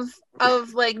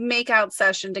of like make-out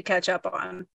session to catch up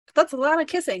on. That's a lot of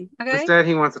kissing, okay? Instead,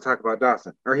 he wants to talk about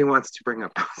Dawson, or he wants to bring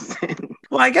up Dawson.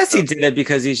 Well, I guess he did it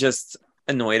because he's just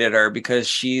annoyed at her because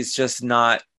she's just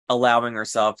not allowing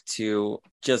herself to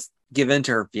just give in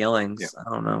to her feelings. Yeah.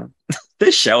 I don't know.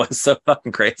 This show is so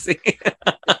fucking crazy.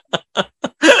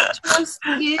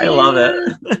 I love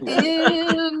it.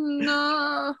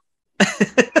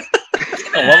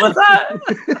 What was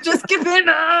that? Just give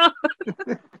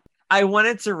in. I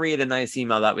wanted to read a nice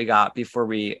email that we got before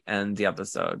we end the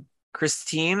episode.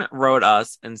 Christine wrote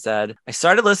us and said, I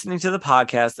started listening to the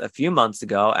podcast a few months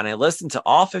ago and I listened to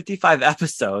all 55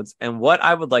 episodes. And what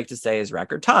I would like to say is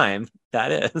record time.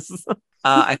 That is.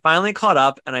 I finally caught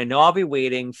up and I know I'll be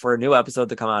waiting for a new episode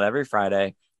to come out every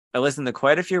Friday. I listened to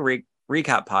quite a few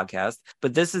recap podcasts,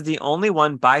 but this is the only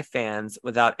one by fans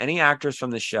without any actors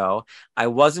from the show. I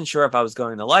wasn't sure if I was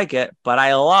going to like it, but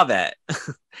I love it.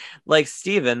 Like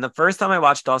Steven, the first time I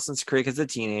watched Dawson's Creek as a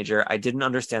teenager, I didn't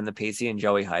understand the Pacey and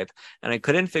Joey hype, and I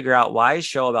couldn't figure out why a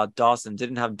show about Dawson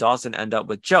didn't have Dawson end up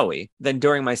with Joey. Then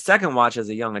during my second watch as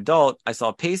a young adult, I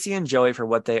saw Pacey and Joey for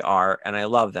what they are, and I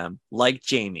love them, like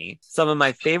Jamie. Some of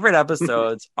my favorite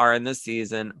episodes are in this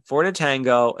season: Four to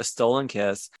Tango, A Stolen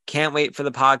Kiss, Can't Wait for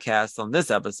the Podcast on this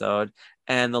episode,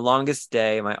 and The Longest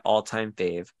Day, my all-time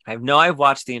fave. I know I've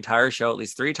watched the entire show at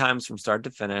least 3 times from start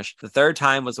to finish. The third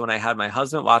time was when I had my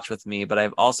husband watch with me, but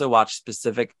I've also watched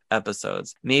specific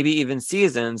episodes, maybe even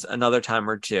seasons another time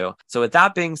or two. So with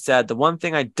that being said, the one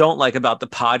thing I don't like about the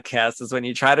podcast is when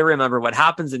you try to remember what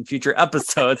happens in future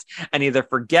episodes and either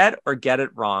forget or get it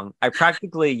wrong. I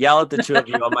practically yell at the two of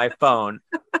you on my phone.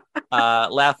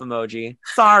 Laugh emoji.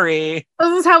 Sorry.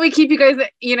 This is how we keep you guys,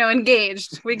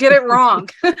 engaged. We get it wrong.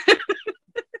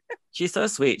 She's so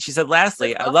sweet. She said,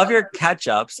 lastly, I love your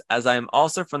catch-ups as I am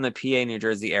also from the PA, New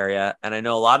Jersey area, and I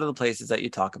know a lot of the places that you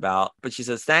talk about. But she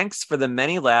says, thanks for the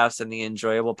many laughs and the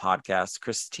enjoyable podcast,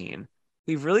 Christine.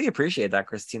 We really appreciate that,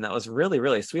 Christine. That was really,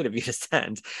 really sweet of you to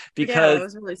send,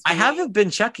 because really I haven't been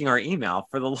checking our email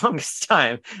for the longest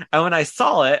time. And when I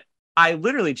saw it, I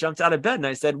literally jumped out of bed and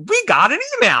I said, we got an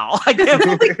email. I can't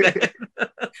believe it.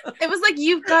 It was like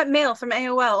you've got mail from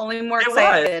AOL, only more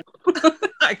excited.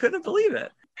 I couldn't believe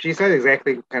it. She said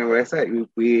exactly kind of what I said.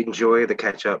 We enjoy the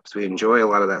catch-ups. We enjoy a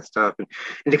lot of that stuff. And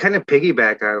to kind of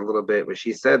piggyback on a little bit, what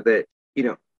she said that,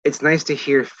 it's nice to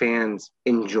hear fans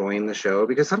enjoying the show,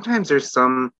 because sometimes there's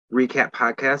some recap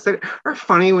podcasts that are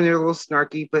funny when they're a little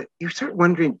snarky, but you start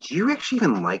wondering, do you actually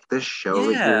even like this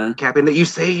show that you're recapping, that you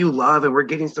say you love, and we're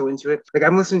getting so into it? Like,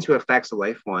 I'm listening to a Facts of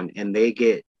Life one, and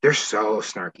they're so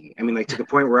snarky. I mean, like, to the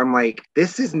point where I'm like,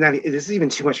 this is even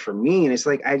too much for me. And it's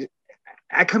like,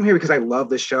 I come here because I love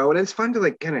the show, and it's fun to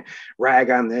like kind of rag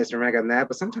on this and rag on that.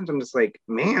 But sometimes I'm just like,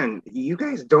 man, you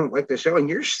guys don't like the show, and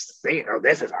you're saying, "Oh,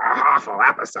 this is an awful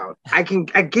episode." I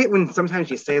get when sometimes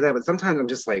you say that, but sometimes I'm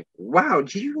just like, "Wow,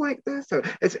 do you like this?" So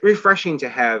it's refreshing to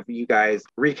have you guys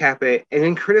recap it and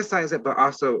then criticize it, but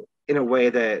also in a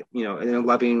way that, in a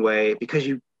loving way, because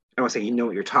I want to say you know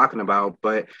what you're talking about,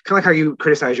 but kind of like how you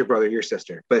criticize your brother, your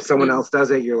sister, but someone else does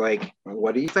it, you're like,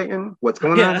 what are you saying? What's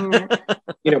going on here?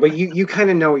 But you kind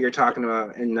of know what you're talking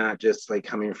about, and not just like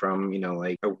coming from,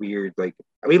 like a weird, like,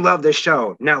 we love this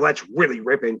show, now let's really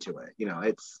rip into it.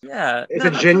 It's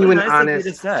a genuine, really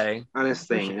honest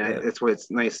thing. And that's what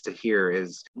it's nice to hear,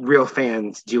 is real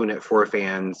fans doing it for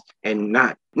fans, and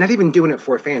not even doing it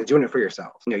for fans, doing it for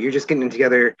yourself. You're just getting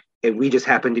together, and we just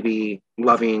happen to be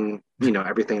loving,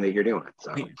 everything that you're doing.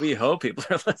 So we hope people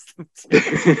are listening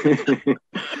to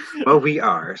well, we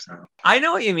are. So I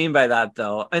know what you mean by that,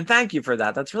 though, and thank you for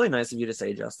that. That's really nice of you to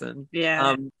say, Justin.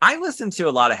 Yeah. I listen to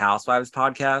a lot of Housewives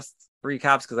podcasts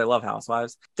recaps because I love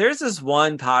Housewives. There's this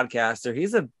one podcaster.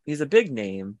 He's a big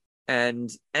name. And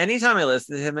anytime I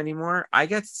listen to him anymore, I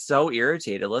get so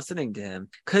irritated listening to him,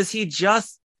 because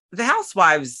the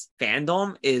Housewives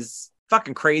fandom is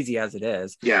fucking crazy as it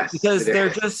is. Yes. Because they're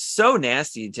just so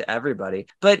nasty to everybody.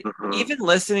 But even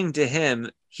listening to him,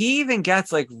 he even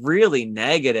gets like really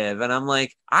negative. And I'm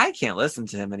like, I can't listen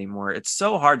to him anymore. It's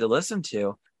so hard to listen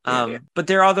to. But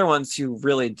there are other ones who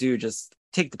really do just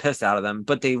take the piss out of them,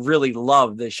 but they really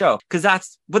love the show because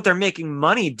that's what they're making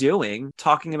money doing,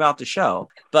 talking about the show.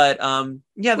 But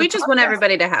yeah, we just want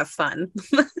everybody to have fun.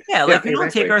 Yeah, like we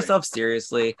don't take ourselves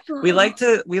seriously. We like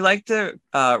to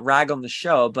rag on the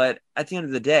show, but at the end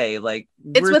of the day, like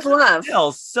it's with love.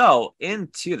 Still so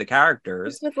into the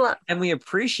characters, it's with love, and we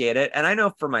appreciate it. And I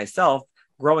know for myself,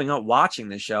 growing up watching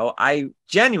the show, I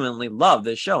genuinely love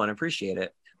this show and appreciate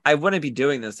it. I wouldn't be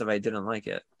doing this if I didn't like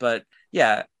it. But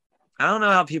yeah, I don't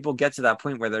know how people get to that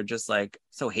point where they're just like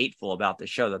so hateful about the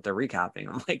show that they're recapping.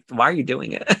 I'm like, why are you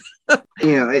doing it?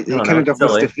 It kind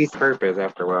of defeats purpose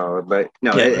after a while. But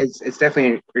no, it's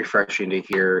definitely refreshing to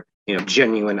hear,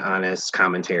 genuine, honest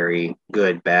commentary,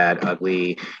 good, bad,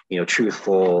 ugly,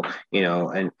 truthful,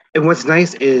 and what's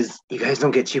nice is you guys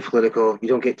don't get too political. You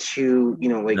don't get too,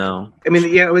 No. I mean,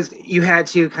 you had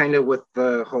to kind of with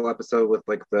the whole episode with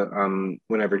like the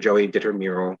whenever Joey did her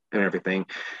mural and everything.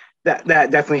 That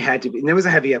definitely had to be, and it was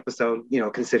a heavy episode,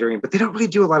 considering, but they don't really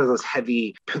do a lot of those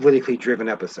heavy politically driven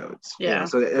episodes. Yeah.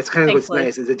 So that's kind of what's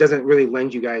nice is it doesn't really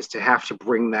lend you guys to have to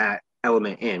bring that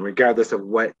element in, regardless of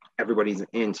what everybody's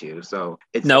into. So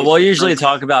we'll usually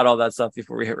talk about all that stuff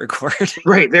before we hit record.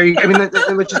 Right there. I mean,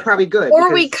 which is probably good.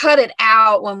 Or we cut it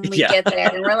out when we get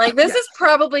there, and we're like, this is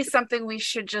probably something we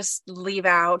should just leave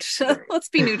out. Let's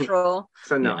be neutral.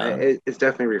 So it's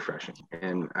definitely refreshing,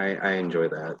 and I enjoy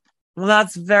that. Well,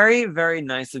 that's very, very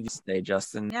nice of you to say,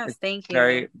 Justin. Yes, thank you.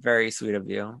 Very, very sweet of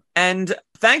you. And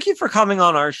thank you for coming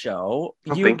on our show.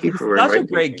 Thank you for such a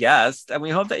great guest, and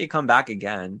we hope that you come back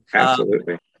again.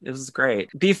 Absolutely. It was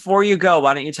great. Before you go,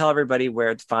 why don't you tell everybody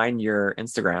where to find your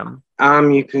Instagram?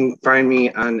 You can find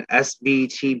me on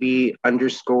SBTB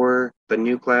 _ the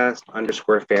new class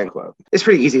 _ fan club. It's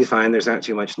pretty easy to find. There's not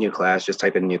too much new class. Just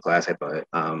type in new class. I put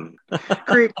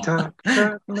Creek Talk.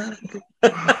 I'm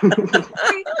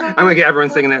gonna get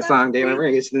everyone singing that song, Damon. We're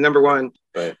gonna get to the number one.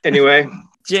 But anyway,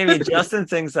 Jamie, Justin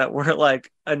thinks that we're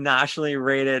like a nationally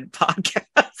rated podcast.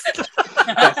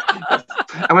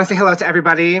 I want to say hello to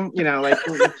everybody.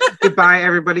 Goodbye,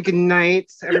 everybody. Good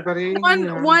night, everybody.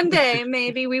 One day,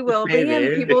 maybe we will be,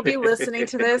 and people will be listening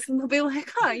to this, and they'll be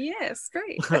like, "Oh, yes,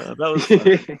 great." That was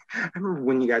fun. I remember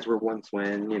when you guys were once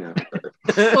when we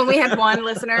had one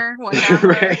listener, one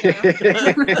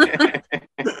download.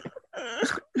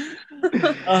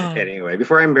 Anyway,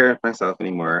 before I embarrass myself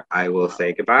anymore, I will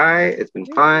say goodbye. It's been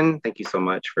fun. Thank you so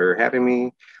much for having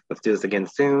me. Let's do this again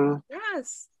soon.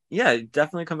 Yes. Yeah,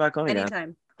 definitely come back on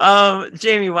anytime. Again.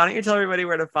 Jamie, why don't you tell everybody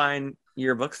where to find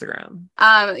your Bookstagram?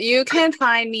 You can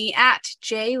find me at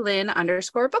JLynn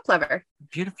 _ book lover.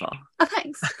 Beautiful. Oh,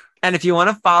 thanks. And if you want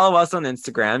to follow us on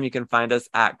Instagram, you can find us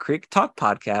at Creek Talk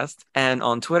Podcast and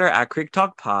on Twitter at Creek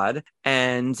Talk Pod.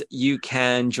 And you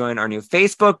can join our new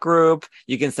Facebook group.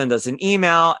 You can send us an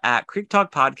email at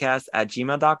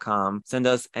creektalkpodcast@gmail.com. Send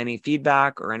us any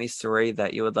feedback or any story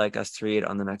that you would like us to read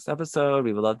on the next episode.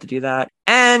 We would love to do that.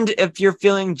 And if you're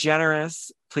feeling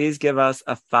generous, please give us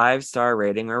a 5-star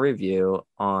rating or review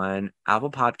on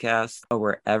Apple Podcasts or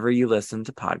wherever you listen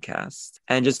to podcasts.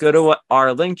 And just go to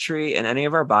our link tree in any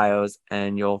of our bios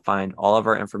and you'll find all of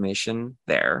our information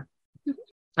there.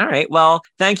 All right. Well,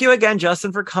 thank you again,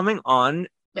 Justin, for coming on.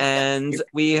 And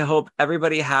we hope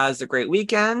everybody has a great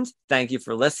weekend. Thank you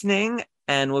for listening.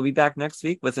 And we'll be back next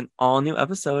week with an all new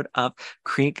episode of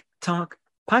Creek Talk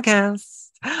Podcast.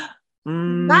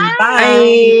 Bye.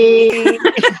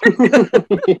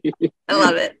 I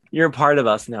love it. You're a part of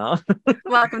us now.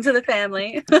 Welcome to the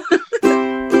family.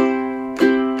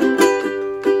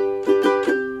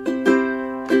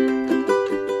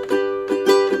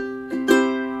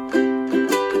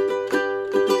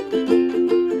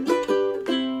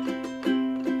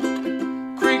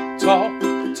 Creek Talk,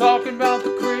 talking about the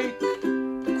creek.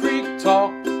 Creek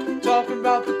Talk, talking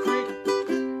about the creek.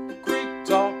 Creek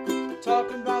Talk,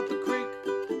 talking about the creek.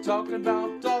 Talking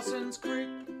about Dawson's Creek.